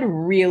 I had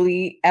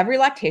every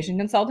lactation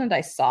consultant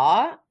I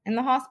saw in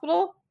the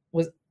hospital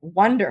was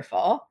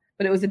wonderful,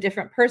 but it was a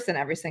different person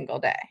every single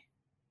day.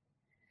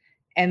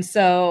 And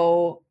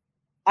so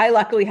I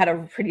luckily had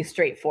a pretty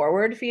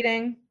straightforward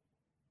feeding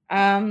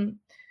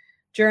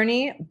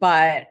journey,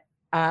 but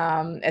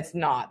it's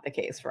not the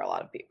case for a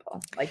lot of people.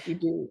 Like, you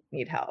do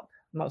need help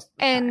most of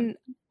the time.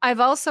 I've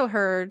also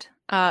heard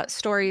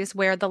stories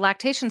where the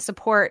lactation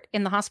support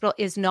in the hospital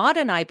is not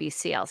an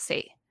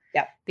IBCLC.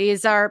 Yeah.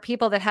 These are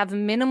people that have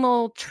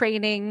minimal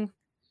training.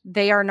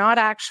 They are not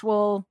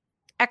actual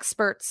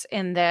experts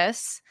in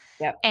this.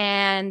 Yep.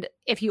 And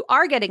if you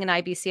are getting an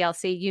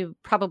IBCLC, you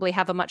probably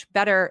have a much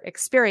better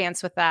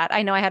experience with that.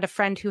 I know I had a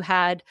friend who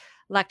had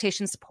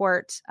lactation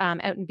support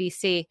out in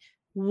BC.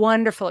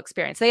 Wonderful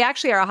experience. They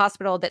actually are a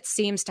hospital that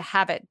seems to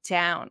have it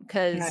down,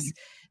 because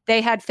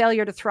they had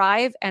failure to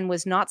thrive and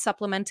was not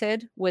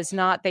supplemented,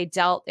 they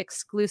dealt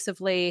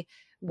exclusively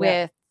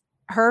with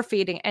her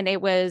feeding, and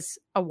it was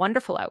a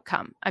wonderful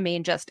outcome. I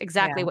mean, just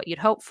exactly what you'd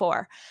hope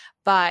for.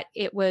 But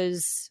it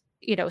was,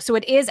 you know, so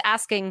it is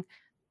asking,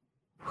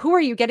 who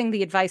are you getting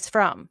the advice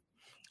from?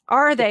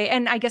 Are they,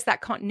 and I guess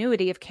that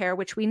continuity of care,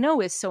 which we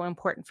know is so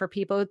important for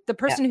people. The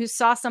person who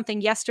saw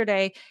something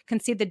yesterday can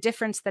see the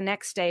difference the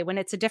next day. When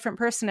it's a different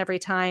person every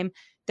time,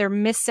 they're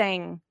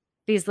missing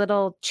these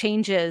little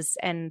changes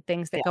and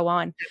things that go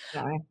on.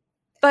 Definitely.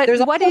 But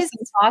there's what also is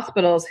some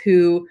hospitals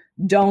who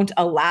don't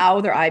allow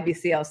their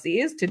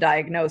IBCLCs to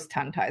diagnose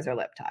tongue ties or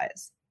lip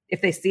ties.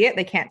 If they see it,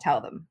 they can't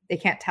tell them. They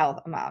can't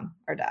tell mom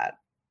or dad.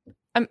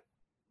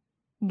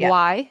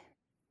 Why?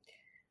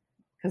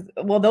 Because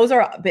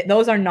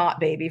those are not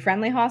baby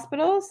friendly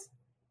hospitals.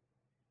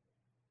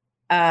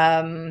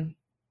 I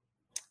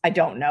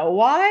don't know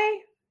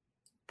why.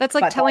 That's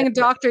like telling a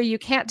doctor, you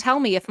can't tell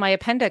me if my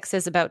appendix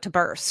is about to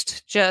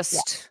burst.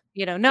 Just,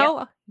 you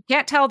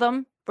can't tell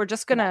them. We're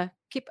just going to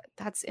keep.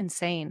 That's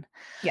insane.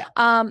 Yeah.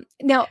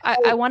 Now,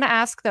 I want to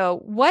ask, though,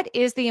 what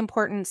is the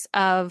importance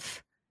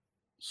of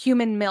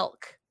human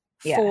milk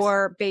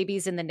for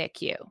babies in the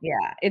NICU?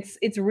 Yeah,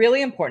 it's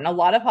really important. A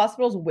lot of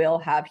hospitals will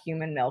have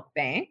human milk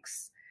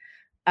banks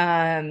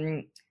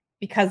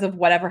because of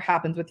whatever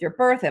happens with your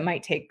birth. It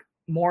might take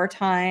more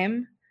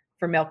time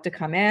for milk to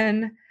come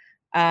in.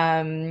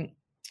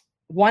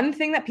 One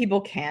thing that people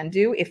can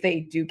do if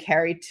they do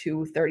carry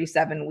to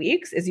 37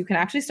 weeks is you can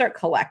actually start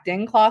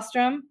collecting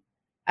colostrum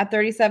at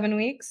 37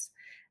 weeks,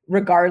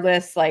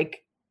 regardless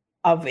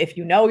of if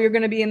you know you're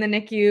going to be in the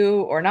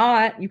NICU or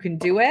not. You can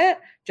do it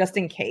just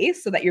in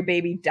case so that your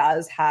baby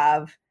does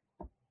have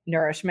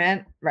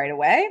nourishment right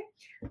away.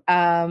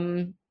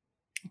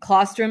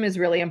 Colostrum is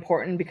really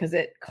important because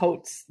it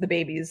coats the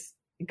baby's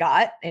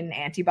gut in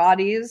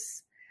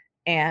antibodies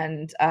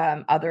and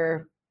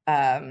other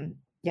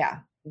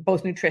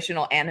both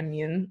nutritional and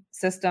immune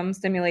system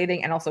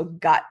stimulating, and also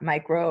gut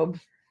microbe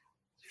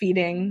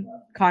feeding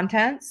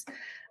contents.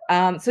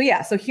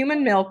 So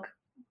human milk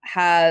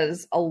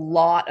has a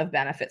lot of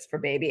benefits for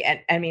baby.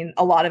 And I mean,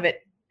 a lot of it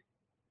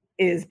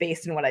is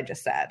based in what I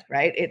just said,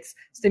 right? It's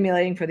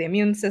stimulating for the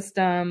immune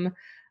system.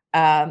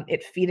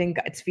 It's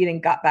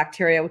feeding gut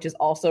bacteria, which is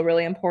also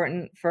really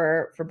important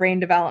for brain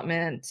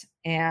development.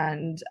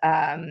 And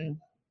and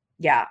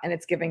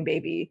it's giving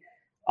baby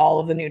all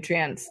of the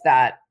nutrients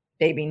that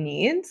baby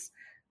needs.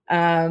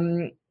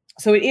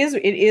 So it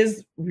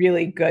is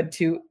really good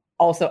to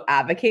also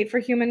advocate for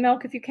human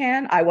milk if you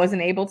can. I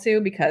wasn't able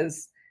to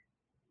because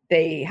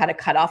they had a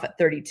cutoff at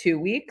 32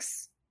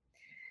 weeks.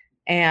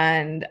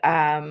 And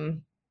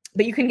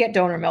but you can get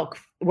donor milk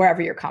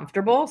wherever you're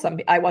comfortable.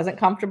 I wasn't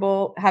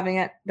comfortable having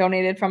it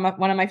donated from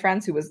one of my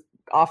friends who was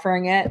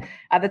offering it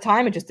at the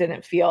time. It just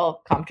didn't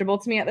feel comfortable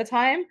to me at the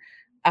time.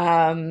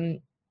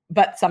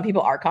 But some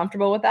people are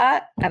comfortable with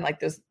that, and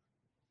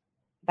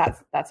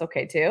that's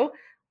okay too.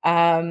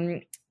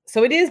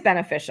 So it is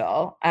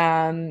beneficial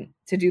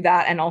to do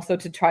that, and also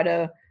to try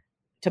to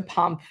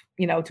pump,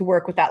 to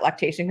work with that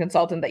lactation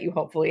consultant that you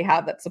hopefully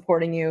have that's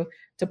supporting you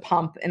to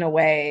pump in a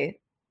way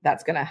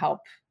that's going to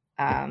help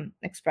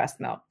express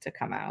milk to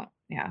come out.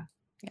 Yeah.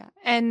 Yeah.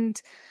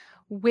 And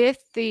with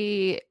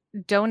the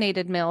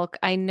donated milk,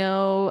 I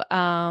know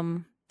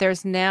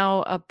there's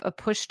now a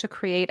push to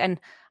create, and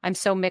I'm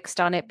so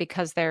mixed on it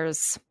because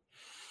there's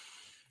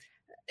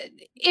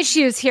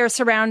issues here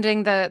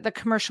surrounding the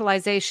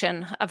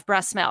commercialization of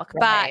breast milk,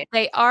 but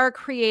they are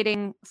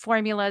creating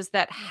formulas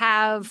that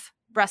have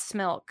breast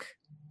milk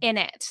in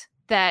it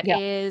that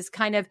is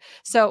kind of,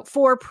 so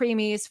for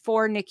preemies,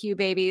 for NICU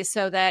babies,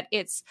 so that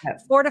it's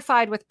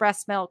fortified with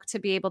breast milk to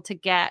be able to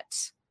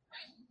get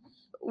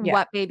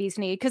what babies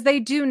need. Because they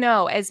do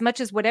know, as much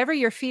as whatever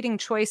your feeding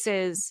choice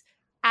is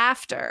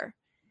after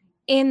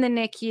in the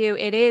NICU,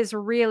 it is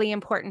really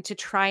important to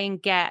try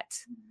and get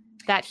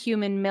that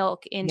human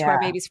milk into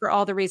our babies for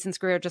all the reasons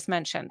Greer just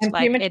mentioned. And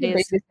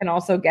babies can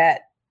also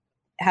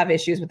have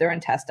issues with their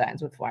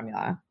intestines with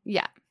formula.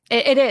 Yeah,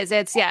 it is.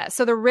 It's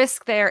so the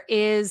risk there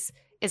is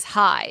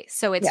high.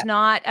 So it's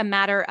not a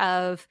matter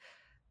of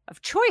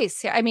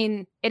choice. I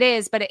mean, it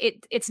is, but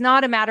it's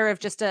not a matter of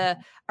just a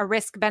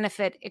risk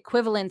benefit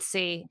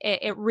equivalency.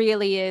 It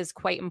really is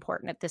quite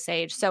important at this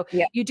age. So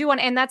you do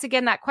want, and that's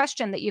again, that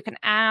question that you can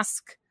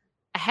ask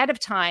ahead of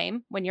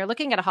time when you're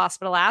looking at a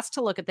hospital, ask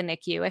to look at the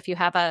NICU if you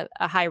have a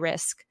high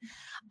risk,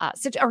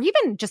 or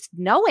even just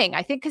knowing,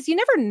 I think, because you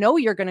never know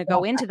you're going to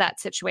go into that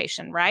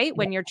situation, right?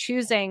 When you're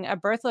choosing a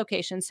birth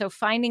location. So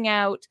finding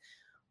out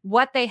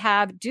what they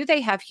have, do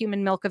they have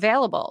human milk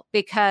available?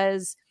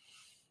 Because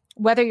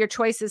whether your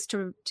choice is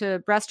to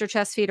breast or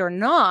chest feed or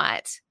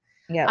not,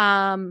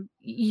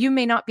 you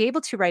may not be able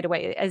to right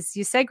away. As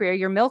you said, Greer,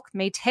 your milk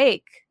may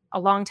take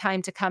a long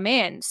time to come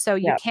in. So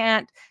you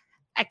can't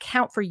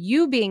account for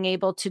you being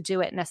able to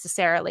do it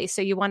necessarily.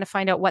 So you want to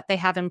find out what they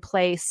have in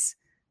place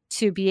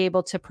to be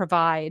able to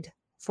provide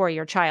for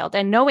your child.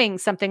 And knowing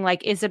something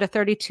like, is it a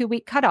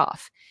 32-week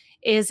cutoff?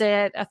 Is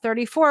it a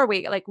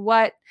 34-week? Like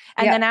what?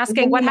 And then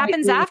asking what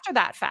happens after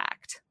that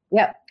fact.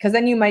 Yeah. Because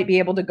then you might be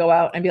able to go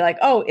out and be like,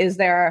 oh, is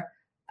there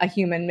a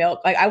human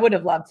milk? Like I would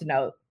have loved to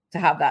know, to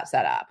have that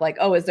set up. Like,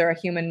 oh, is there a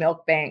human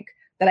milk bank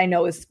that I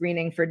know is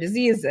screening for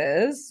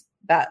diseases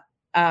that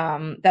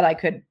I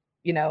could,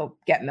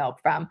 get milk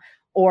from?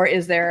 Or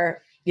is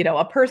there,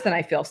 a person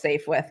I feel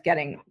safe with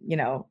getting,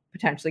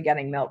 potentially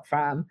getting milk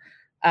from?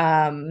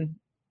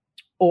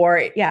 Or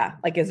is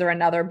there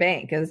another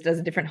bank? Does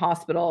a different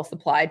hospital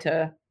supply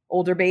to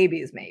older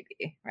babies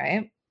maybe,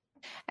 right?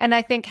 And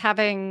I think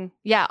having,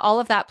 all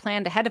of that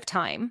planned ahead of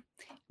time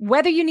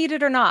whether you need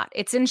it or not.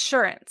 It's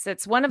insurance.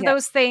 It's one of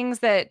those things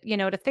that,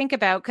 to think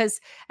about.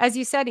 Because as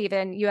you said,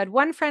 even you had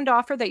one friend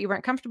offer that you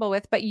weren't comfortable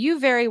with, but you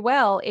very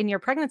well in your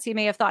pregnancy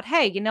may have thought,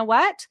 hey, you know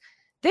what?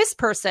 This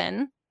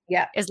person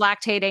is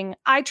lactating.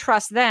 I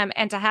trust them.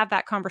 And to have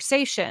that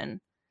conversation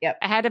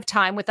ahead of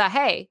time with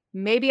hey,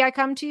 maybe I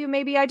come to you,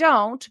 maybe I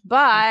don't,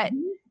 but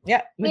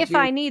if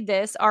I need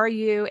this, are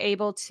you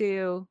able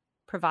to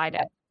provide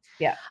it?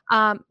 Yeah.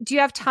 Do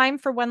you have time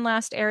for one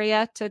last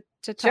area to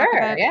talk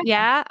about?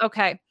 Yeah.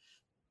 Okay.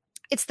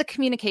 It's the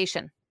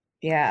communication.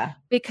 Yeah.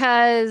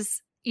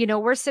 Because,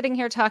 we're sitting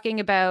here talking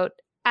about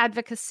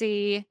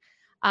advocacy.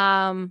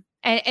 And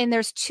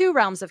there's two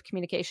realms of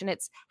communication.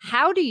 It's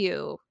how do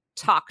you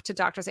talk to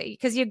doctors?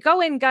 Because you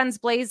go in guns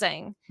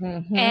blazing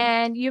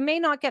and you may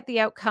not get the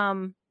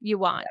outcome you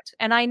want.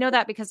 And I know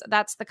that because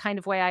that's the kind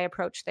of way I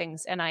approach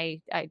things. And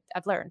I've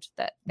learned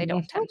that they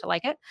don't tend to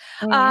like it.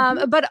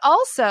 But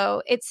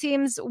also it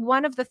seems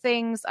one of the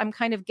things I'm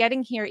kind of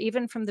getting here,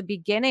 even from the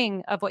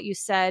beginning of what you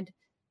said,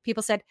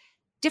 people said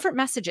different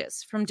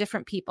messages from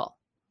different people.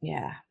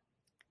 Yeah.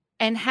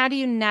 And how do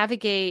you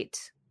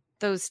navigate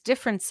those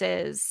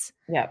differences?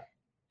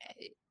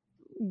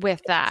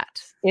 With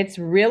that? It's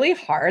really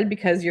hard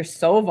because you're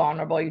so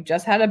vulnerable. You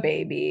just had a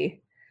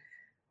baby.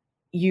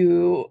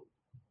 You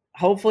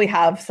hopefully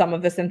have some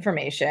of this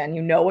information.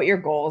 You know what your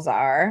goals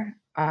are.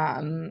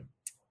 And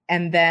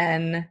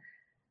then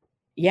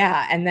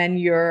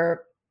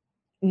you're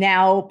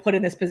now put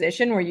in this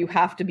position where you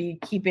have to be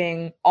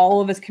keeping all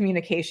of this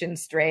communication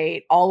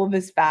straight, all of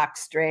this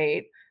facts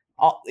straight,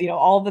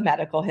 all of the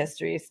medical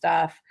history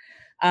stuff.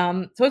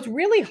 So it's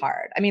really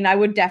hard. I mean, I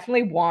would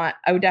definitely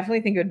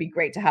think it would be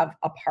great to have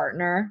a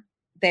partner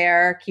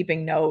there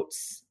keeping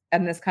notes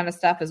and this kind of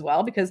stuff as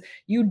well, because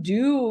you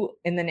do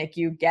in the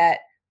NICU get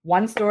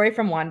one story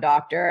from one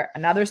doctor,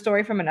 another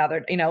story from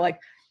another,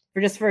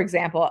 for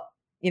example,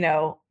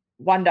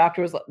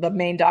 the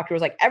main doctor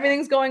was like,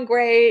 everything's going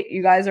great.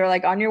 You guys are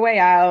like on your way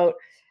out.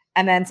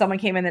 And then someone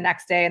came in the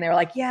next day and they were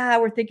like, yeah,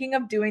 we're thinking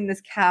of doing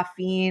this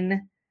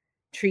caffeine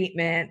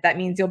treatment. That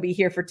means you'll be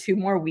here for 2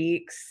 more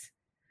weeks.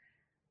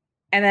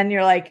 And then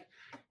you're like,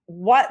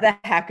 what the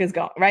heck is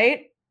going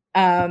right?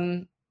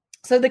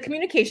 So the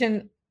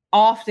communication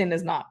often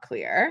is not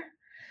clear.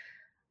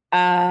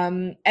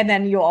 And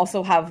then you'll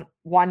also have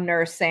one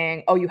nurse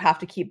saying, oh, you have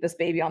to keep this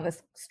baby on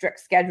this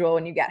strict schedule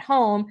when you get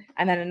home.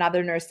 And then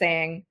another nurse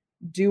saying,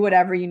 do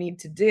whatever you need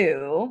to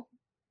do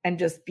and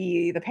just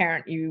be the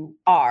parent you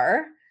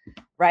are.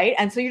 Right.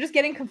 And so you're just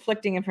getting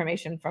conflicting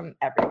information from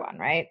everyone.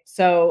 Right.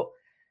 So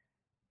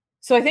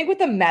I think with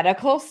the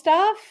medical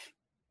stuff,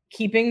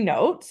 keeping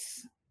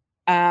notes,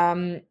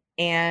 and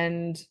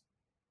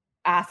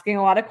asking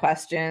a lot of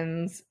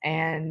questions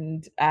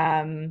and,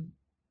 and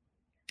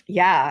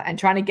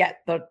trying to get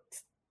the,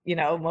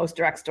 most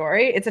direct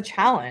story. It's a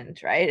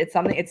challenge, right? It's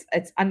something, it's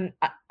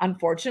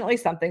unfortunately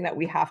something that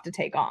we have to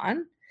take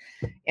on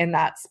in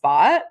that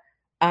spot.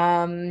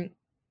 And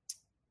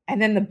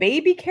then the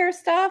baby care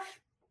stuff,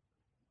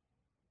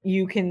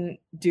 you can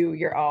do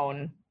your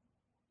own.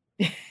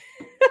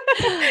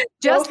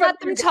 Just let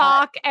them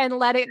talk and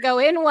let it go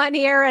in one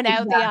ear and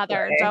out the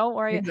other. Don't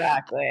worry.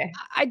 Exactly.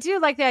 I do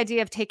like the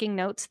idea of taking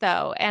notes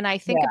though. And I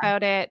think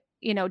about it,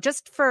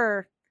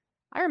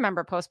 I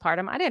remember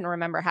postpartum. I didn't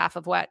remember half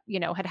of what,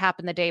 had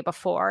happened the day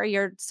before.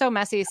 You're so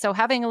messy. So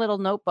having a little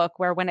notebook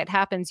where when it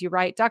happens, you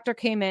write, doctor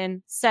came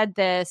in, said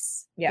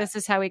this, this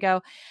is how we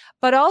go.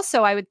 But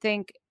also I would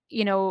think,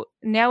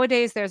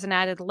 nowadays there's an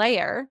added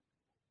layer.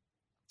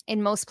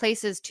 In most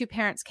places, 2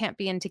 parents can't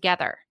be in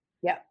together.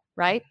 Yeah.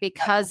 Right.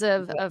 Because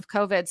of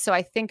COVID. So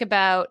I think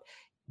about,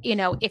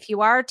 if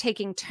you are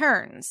taking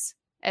turns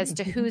as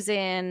to who's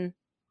in,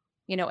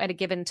 at a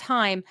given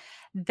time,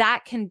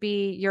 that can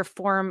be your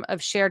form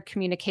of shared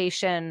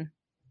communication.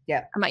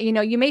 Yeah.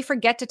 You may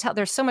forget to tell,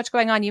 there's so much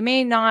going on. You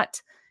may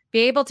not be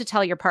able to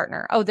tell your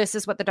partner, oh, this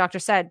is what the doctor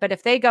said. But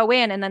if they go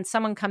in and then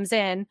someone comes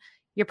in,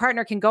 your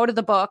partner can go to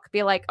the book,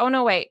 be like, oh,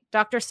 no, wait,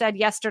 doctor said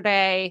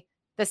yesterday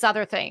this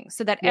other thing,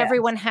 so that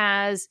everyone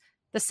has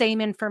the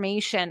same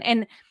information.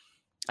 And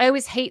I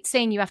always hate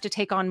saying you have to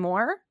take on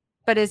more,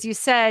 but as you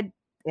said,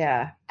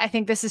 I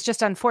think this is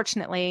just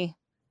unfortunately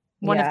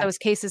one of those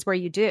cases where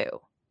you do.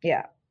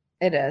 Yeah,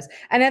 it is.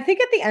 And I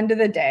think at the end of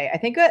the day, I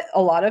think that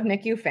a lot of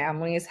NICU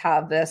families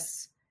have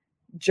this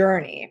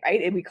journey,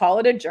 right? We call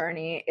it a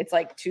journey. It's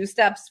like 2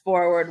 steps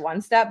forward,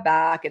 1 step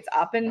back. It's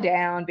up and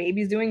down.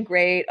 Baby's doing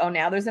great. Oh,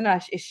 now there's an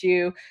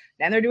issue.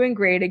 Then they're doing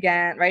great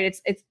again, right?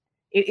 It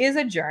is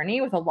a journey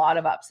with a lot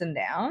of ups and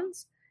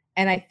downs.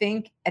 And I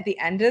think at the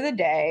end of the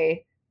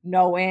day,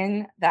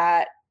 knowing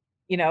that,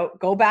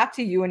 go back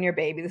to you and your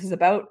baby. This is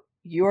about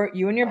you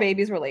and your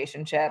baby's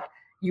relationship.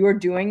 You are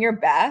doing your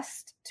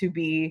best to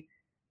be,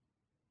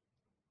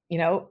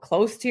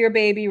 close to your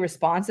baby,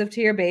 responsive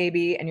to your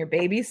baby, and your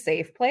baby's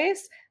safe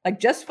place. Like,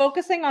 just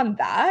focusing on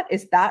that,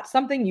 is that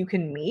something you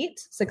can meet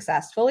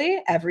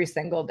successfully every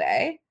single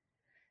day?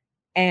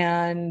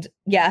 And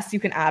yes, you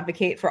can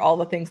advocate for all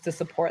the things to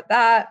support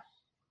that.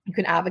 You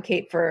can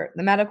advocate for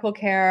the medical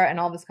care and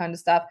all this kind of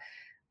stuff.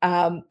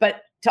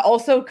 But to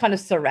also kind of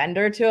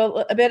surrender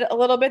to a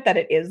little bit that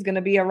it is going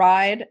to be a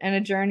ride and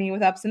a journey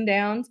with ups and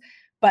downs,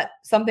 but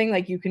something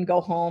like you can go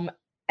home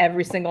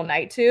every single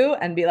night to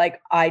and be like,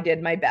 I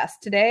did my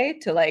best today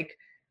to like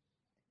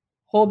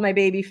hold my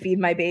baby, feed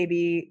my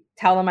baby,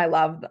 tell them I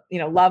love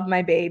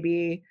my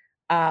baby.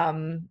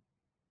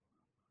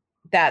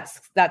 That's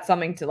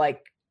something to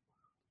like,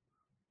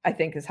 I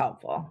think is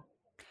helpful.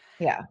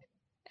 Yeah.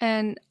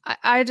 And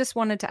I just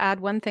wanted to add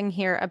one thing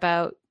here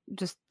about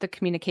just the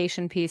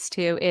communication piece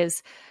too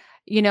is,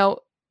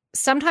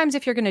 sometimes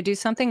if you're going to do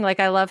something,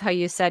 like I love how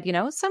you said,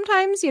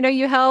 sometimes,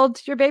 you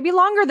held your baby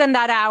longer than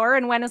that hour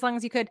and went as long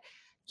as you could.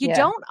 You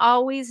don't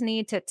always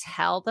need to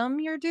tell them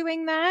you're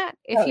doing that.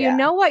 If you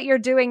know what you're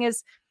doing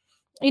is,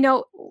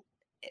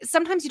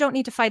 sometimes you don't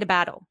need to fight a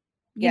battle.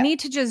 You need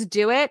to just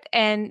do it.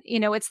 And,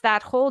 it's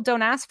that whole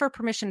don't ask for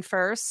permission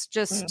first,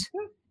 just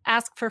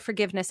ask for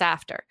forgiveness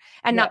after.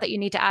 And not that you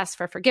need to ask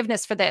for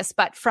forgiveness for this,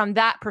 but from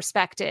that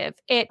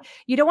perspective,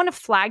 you don't want to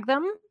flag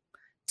them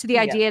to the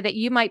idea that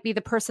you might be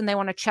the person they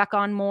want to check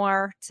on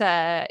more,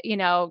 to,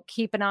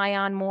 keep an eye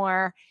on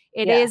more.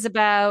 It is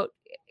about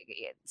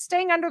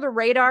staying under the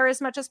radar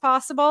as much as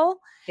possible.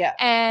 Yeah.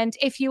 And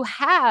if you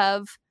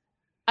have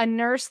a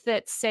nurse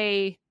that,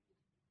 say,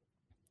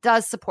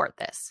 does support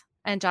this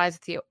and jives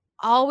with you,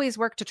 always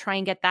work to try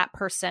and get that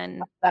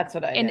person. That's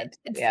what I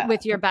did.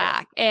 With your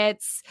back.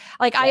 It's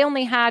like, I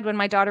only had, when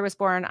my daughter was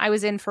born, I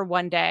was in for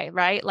one day,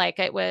 right? Like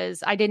I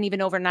didn't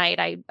even overnight.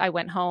 I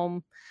went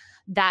home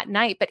that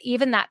night, but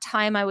even that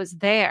time I was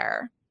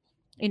there,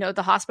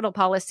 the hospital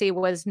policy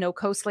was no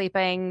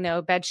co-sleeping,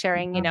 no bed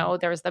sharing.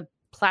 There was the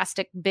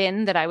plastic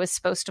bin that I was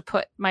supposed to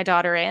put my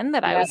daughter in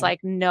that I was like,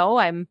 no,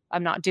 I'm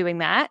not doing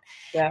that.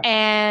 Yeah.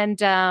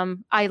 And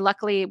I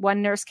luckily,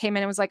 one nurse came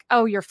in and was like,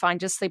 oh, you're fine.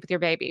 Just sleep with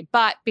your baby.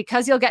 But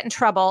because you'll get in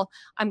trouble,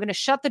 I'm going to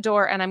shut the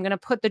door and I'm going to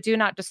put the do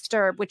not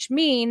disturb, which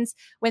means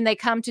when they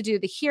come to do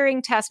the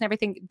hearing test and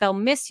everything, they'll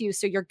miss you.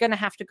 So you're going to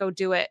have to go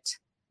do it.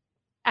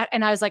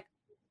 And I was like,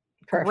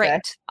 perfect.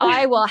 Great.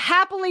 I will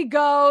happily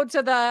go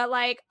to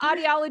the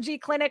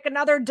audiology clinic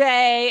another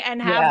day and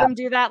have them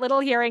do that little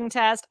hearing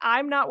test.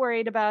 I'm not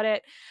worried about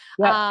it.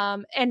 Yeah.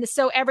 And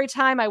so every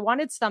time I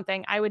wanted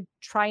something, I would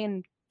try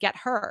and get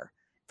her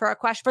for a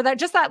question for that,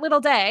 just that little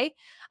day.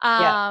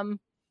 And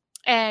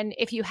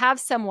if you have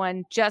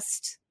someone,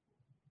 just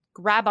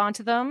grab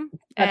onto them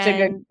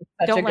and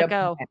don't let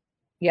go. Point.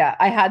 Yeah.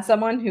 I had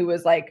someone who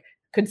was like,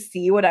 could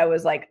see what I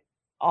was like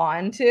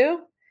on to.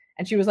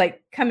 And she was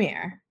like, come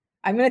here.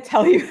 I'm going to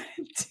tell you.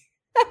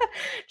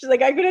 She's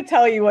like, I'm going to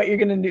tell you what you're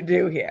going to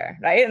do here.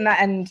 Right. And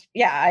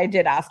I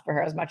did ask for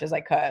her as much as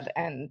I could.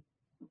 And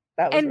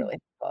that was really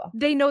cool.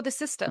 They know the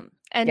system.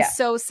 And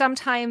so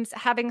sometimes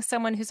having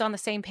someone who's on the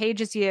same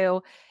page as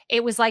you,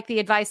 it was like the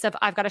advice of,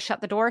 I've got to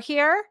shut the door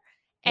here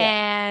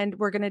and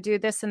we're going to do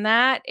this and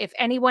that. If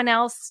anyone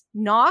else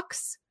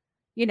knocks,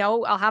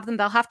 they'll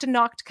have to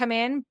knock to come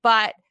in,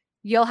 but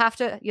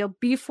you'll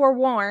be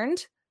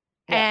forewarned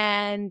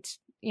and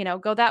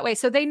go that way.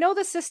 So they know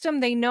the system,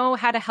 they know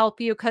how to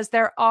help you, because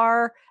there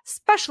are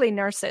especially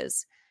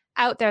nurses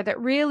out there that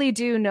really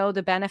do know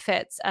the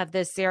benefits of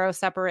this zero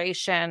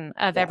separation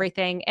of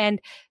everything.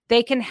 And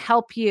they can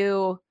help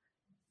you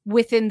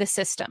within the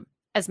system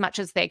as much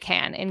as they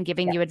can in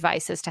giving you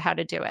advice as to how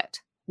to do it.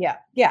 Yeah.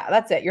 Yeah.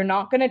 That's it. You're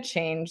not going to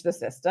change the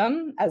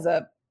system as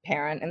a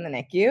parent in the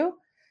NICU,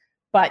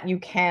 but you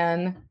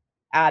can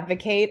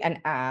advocate and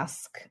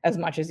ask as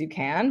much as you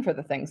can for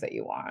the things that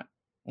you want.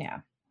 Yeah.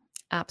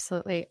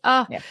 Absolutely.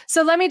 Oh,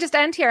 so let me just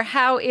end here.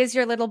 How is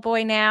your little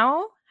boy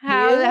now?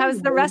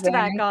 How's the rest of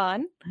that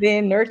gone?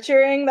 The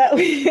nurturing that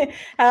we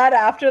had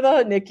after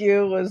the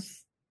NICU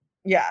was,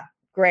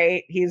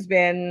 great. He's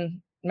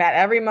been met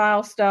every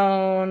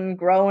milestone,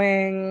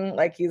 growing.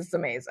 Like, he's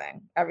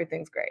amazing.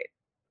 Everything's great.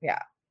 Yeah.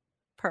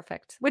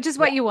 Perfect. Which is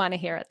what you want to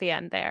hear at the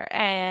end there.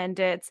 And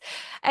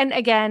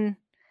again,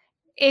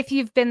 if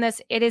you've been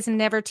this, it is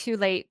never too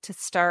late to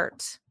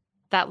start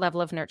that level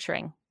of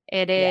nurturing.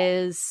 It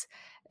is.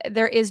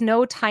 There is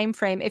no time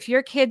frame. If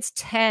your kid's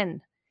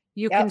 10,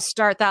 you can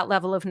start that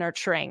level of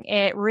nurturing.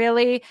 It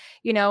really,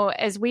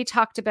 as we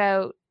talked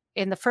about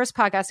in the first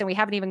podcast, and we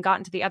haven't even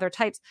gotten to the other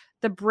types,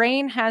 the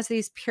brain has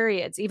these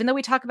periods. Even though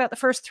we talk about the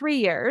first 3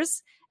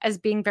 years as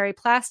being very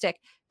plastic,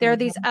 there are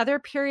these other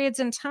periods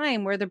in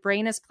time where the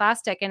brain is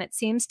plastic, and it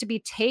seems to be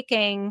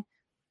taking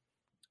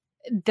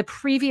the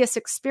previous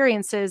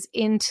experiences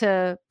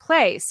into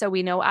play. So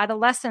we know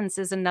adolescence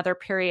is another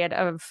period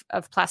of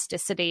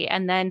plasticity,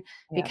 and then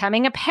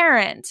becoming a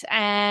parent.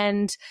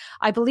 And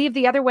I believe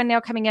the other one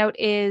now coming out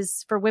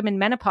is for women,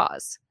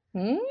 menopause.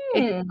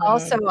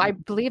 Also, I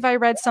believe I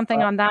read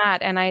something on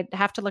that, and I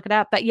have to look it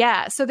up. But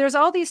so there's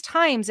all these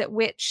times at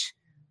which,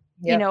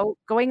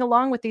 going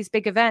along with these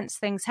big events,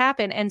 things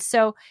happen. And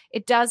so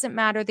it doesn't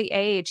matter the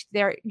age.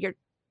 Your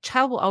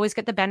child will always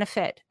get the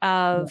benefit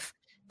of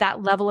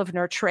that level of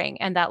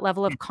nurturing and that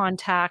level of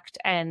contact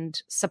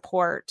and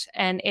support.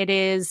 And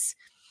it's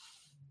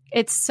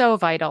so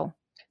vital.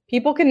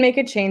 People can make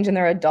a change in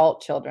their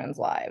adult children's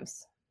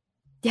lives.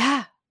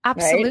 Yeah.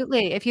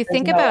 Absolutely. Right? If you There's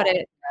think no about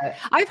it, it.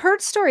 I've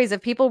heard stories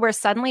of people where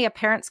suddenly a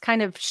parent's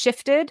kind of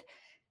shifted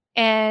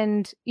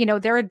and,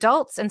 they're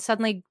adults and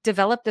suddenly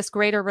develop this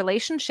greater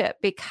relationship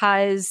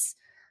because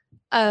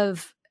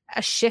of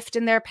a shift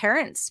in their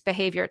parents'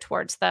 behavior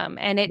towards them.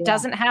 And it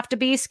doesn't have to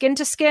be skin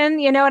to skin.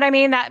 You know what I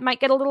mean? That might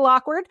get a little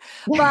awkward,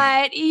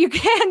 but you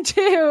can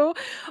do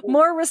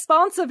more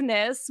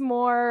responsiveness,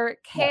 more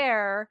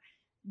care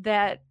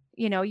that,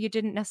 you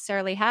didn't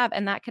necessarily have.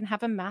 And that can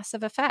have a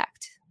massive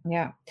effect.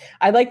 Yeah.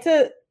 I'd like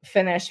to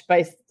finish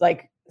by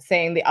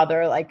saying the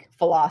other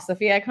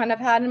philosophy I kind of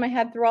had in my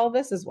head through all of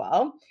this as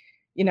well.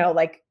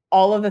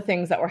 All of the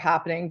things that were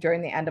happening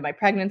during the end of my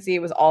pregnancy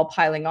was all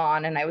piling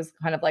on. And I was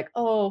kind of like,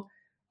 oh,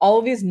 all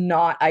of these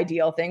not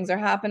ideal things are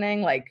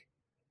happening.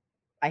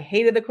 I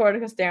hated the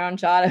corticosteroid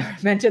shot.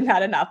 I've mentioned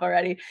that enough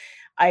already.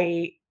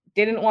 I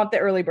didn't want the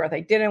early birth.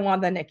 I didn't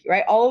want the NICU,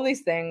 right? All of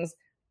these things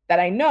that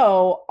I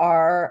know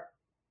are,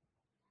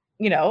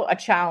 a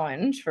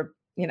challenge for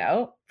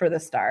the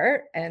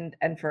start and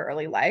for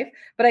early life.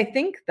 But I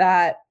think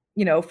that,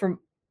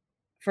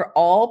 for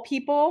all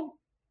people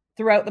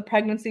throughout the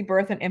pregnancy,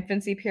 birth, and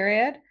infancy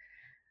period,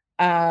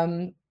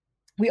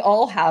 we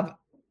all have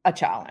a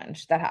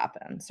challenge that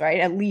happens, right?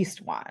 At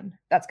least one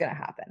that's going to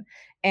happen.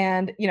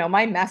 And,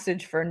 my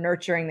message for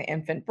nurturing the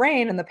infant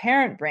brain and the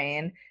parent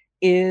brain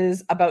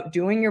is about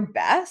doing your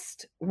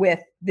best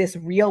with this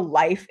real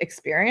life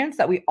experience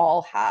that we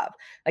all have.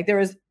 There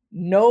is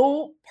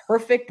no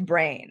perfect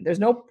brain. There's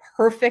no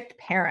perfect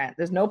parent.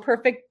 There's no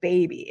perfect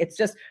baby. It's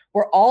just,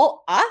 we're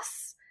all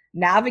us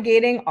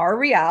navigating our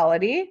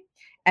reality,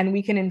 and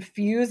we can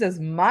infuse as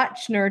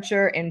much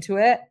nurture into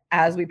it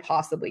as we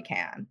possibly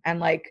can.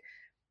 And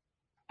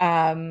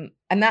and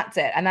that's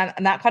it. And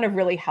that kind of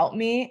really helped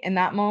me in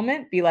that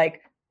moment be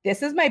like,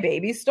 this is my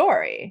baby's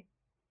story.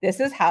 This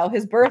is how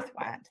his birth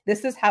went.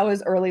 This is how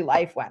his early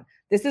life went.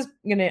 This is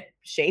going to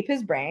shape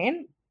his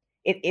brain.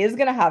 It is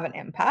going to have an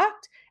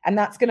impact. And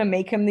that's going to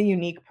make him the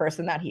unique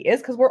person that he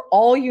is, because we're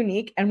all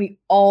unique and we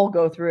all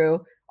go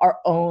through our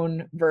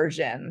own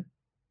version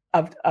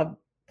of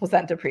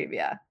placenta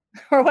previa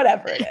or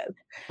whatever it is.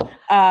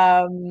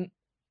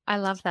 I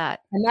love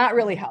that. And that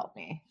really helped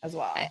me as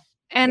well.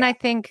 And I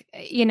think,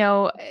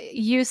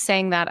 you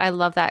saying that, I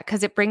love that,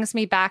 because it brings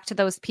me back to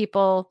those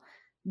people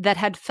that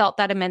had felt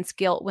that immense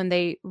guilt when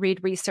they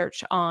read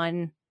research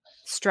on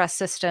stress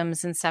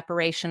systems and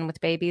separation with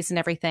babies and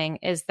everything,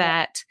 is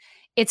that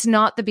it's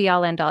not the be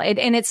all end all.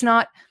 And it's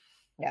not,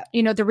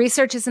 the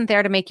research isn't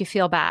there to make you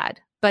feel bad,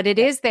 but it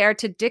is there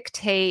to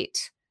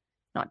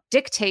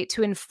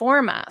to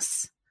inform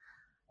us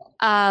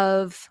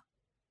of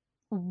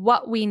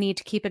what we need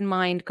to keep in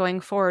mind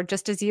going forward,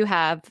 just as you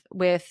have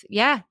with,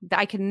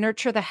 I can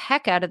nurture the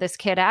heck out of this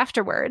kid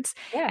afterwards.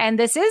 Yeah. And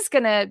this is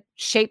going to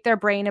shape their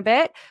brain a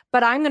bit,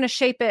 but I'm going to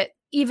shape it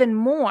even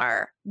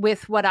more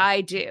with what I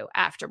do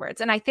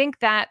afterwards. And I think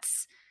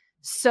that's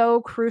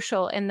so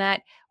crucial in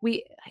that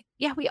we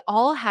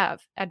all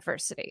have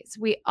adversities.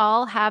 We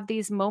all have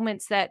these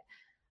moments that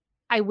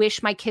I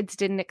wish my kids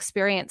didn't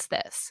experience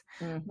this,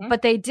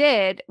 but they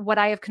did. What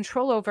I have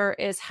control over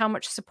is how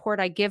much support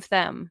I give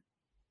them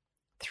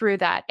through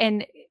that,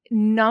 and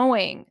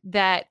knowing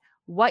that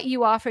what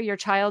you offer your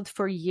child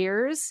for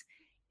years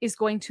is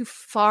going to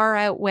far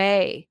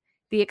outweigh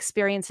the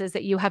experiences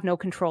that you have no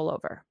control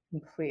over.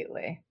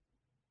 Completely.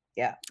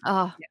 Yeah.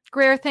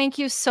 Greer, thank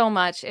you so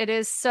much. It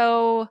is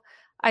so,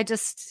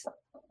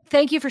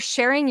 thank you for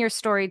sharing your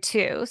story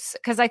too,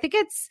 because I think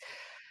it's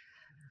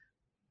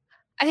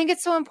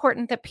so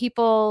important that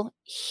people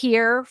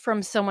hear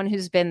from someone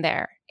who's been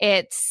there.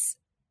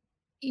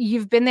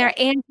 You've been there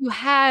and you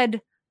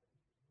had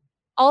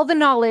all the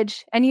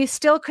knowledge and you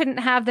still couldn't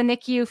have the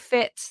NICU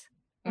fit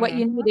what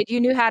you needed.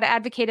 You knew how to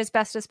advocate as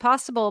best as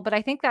possible, but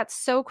I think that's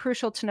so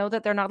crucial to know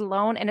that they're not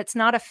alone, and it's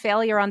not a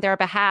failure on their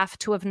behalf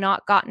to have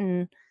not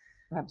gotten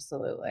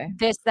absolutely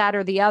this, that,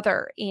 or the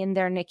other in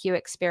their NICU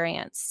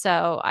experience.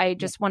 So I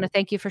just want to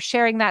thank you for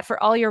sharing that,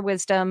 for all your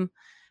wisdom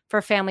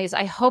for families.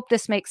 I hope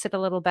this makes it a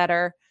little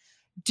better.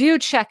 Do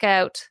check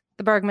out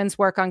the Bergmans'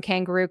 work on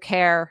kangaroo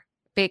care,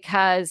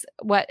 because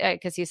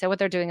you said what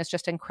they're doing is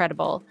just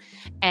incredible.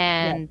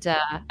 And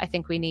I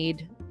think we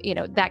need,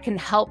 that can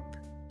help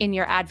in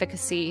your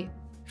advocacy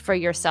for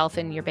yourself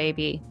and your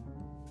baby.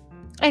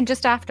 And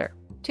just after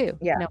too.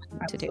 Yeah, know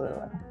what to do.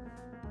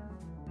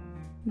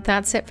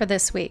 That's it for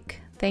this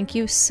week. Thank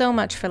you so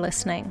much for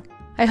listening.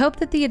 I hope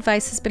that the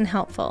advice has been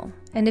helpful.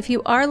 And if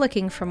you are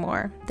looking for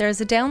more, there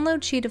is a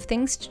download sheet of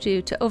things to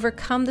do to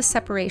overcome the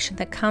separation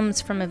that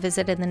comes from a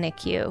visit in the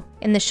NICU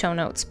in the show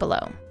notes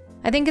below.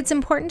 I think it's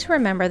important to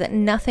remember that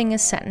nothing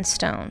is set in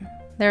stone.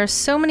 There are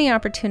so many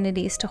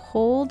opportunities to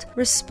hold,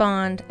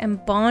 respond,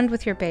 and bond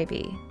with your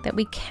baby that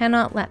we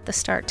cannot let the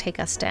start take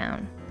us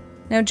down.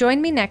 Now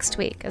join me next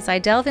week as I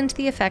delve into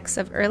the effects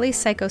of early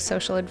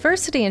psychosocial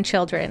adversity in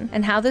children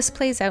and how this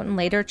plays out in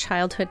later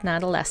childhood and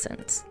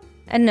adolescence.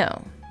 And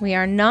no, we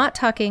are not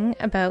talking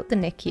about the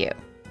NICU.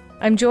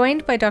 I'm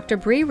joined by Dr.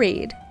 Bree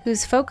Reed,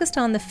 who's focused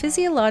on the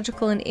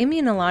physiological and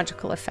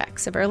immunological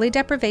effects of early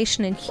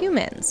deprivation in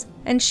humans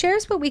and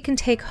shares what we can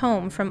take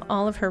home from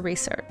all of her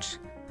research.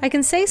 I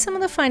can say some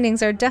of the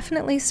findings are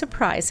definitely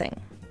surprising.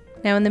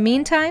 Now, in the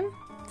meantime,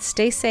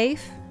 stay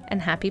safe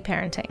and happy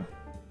parenting.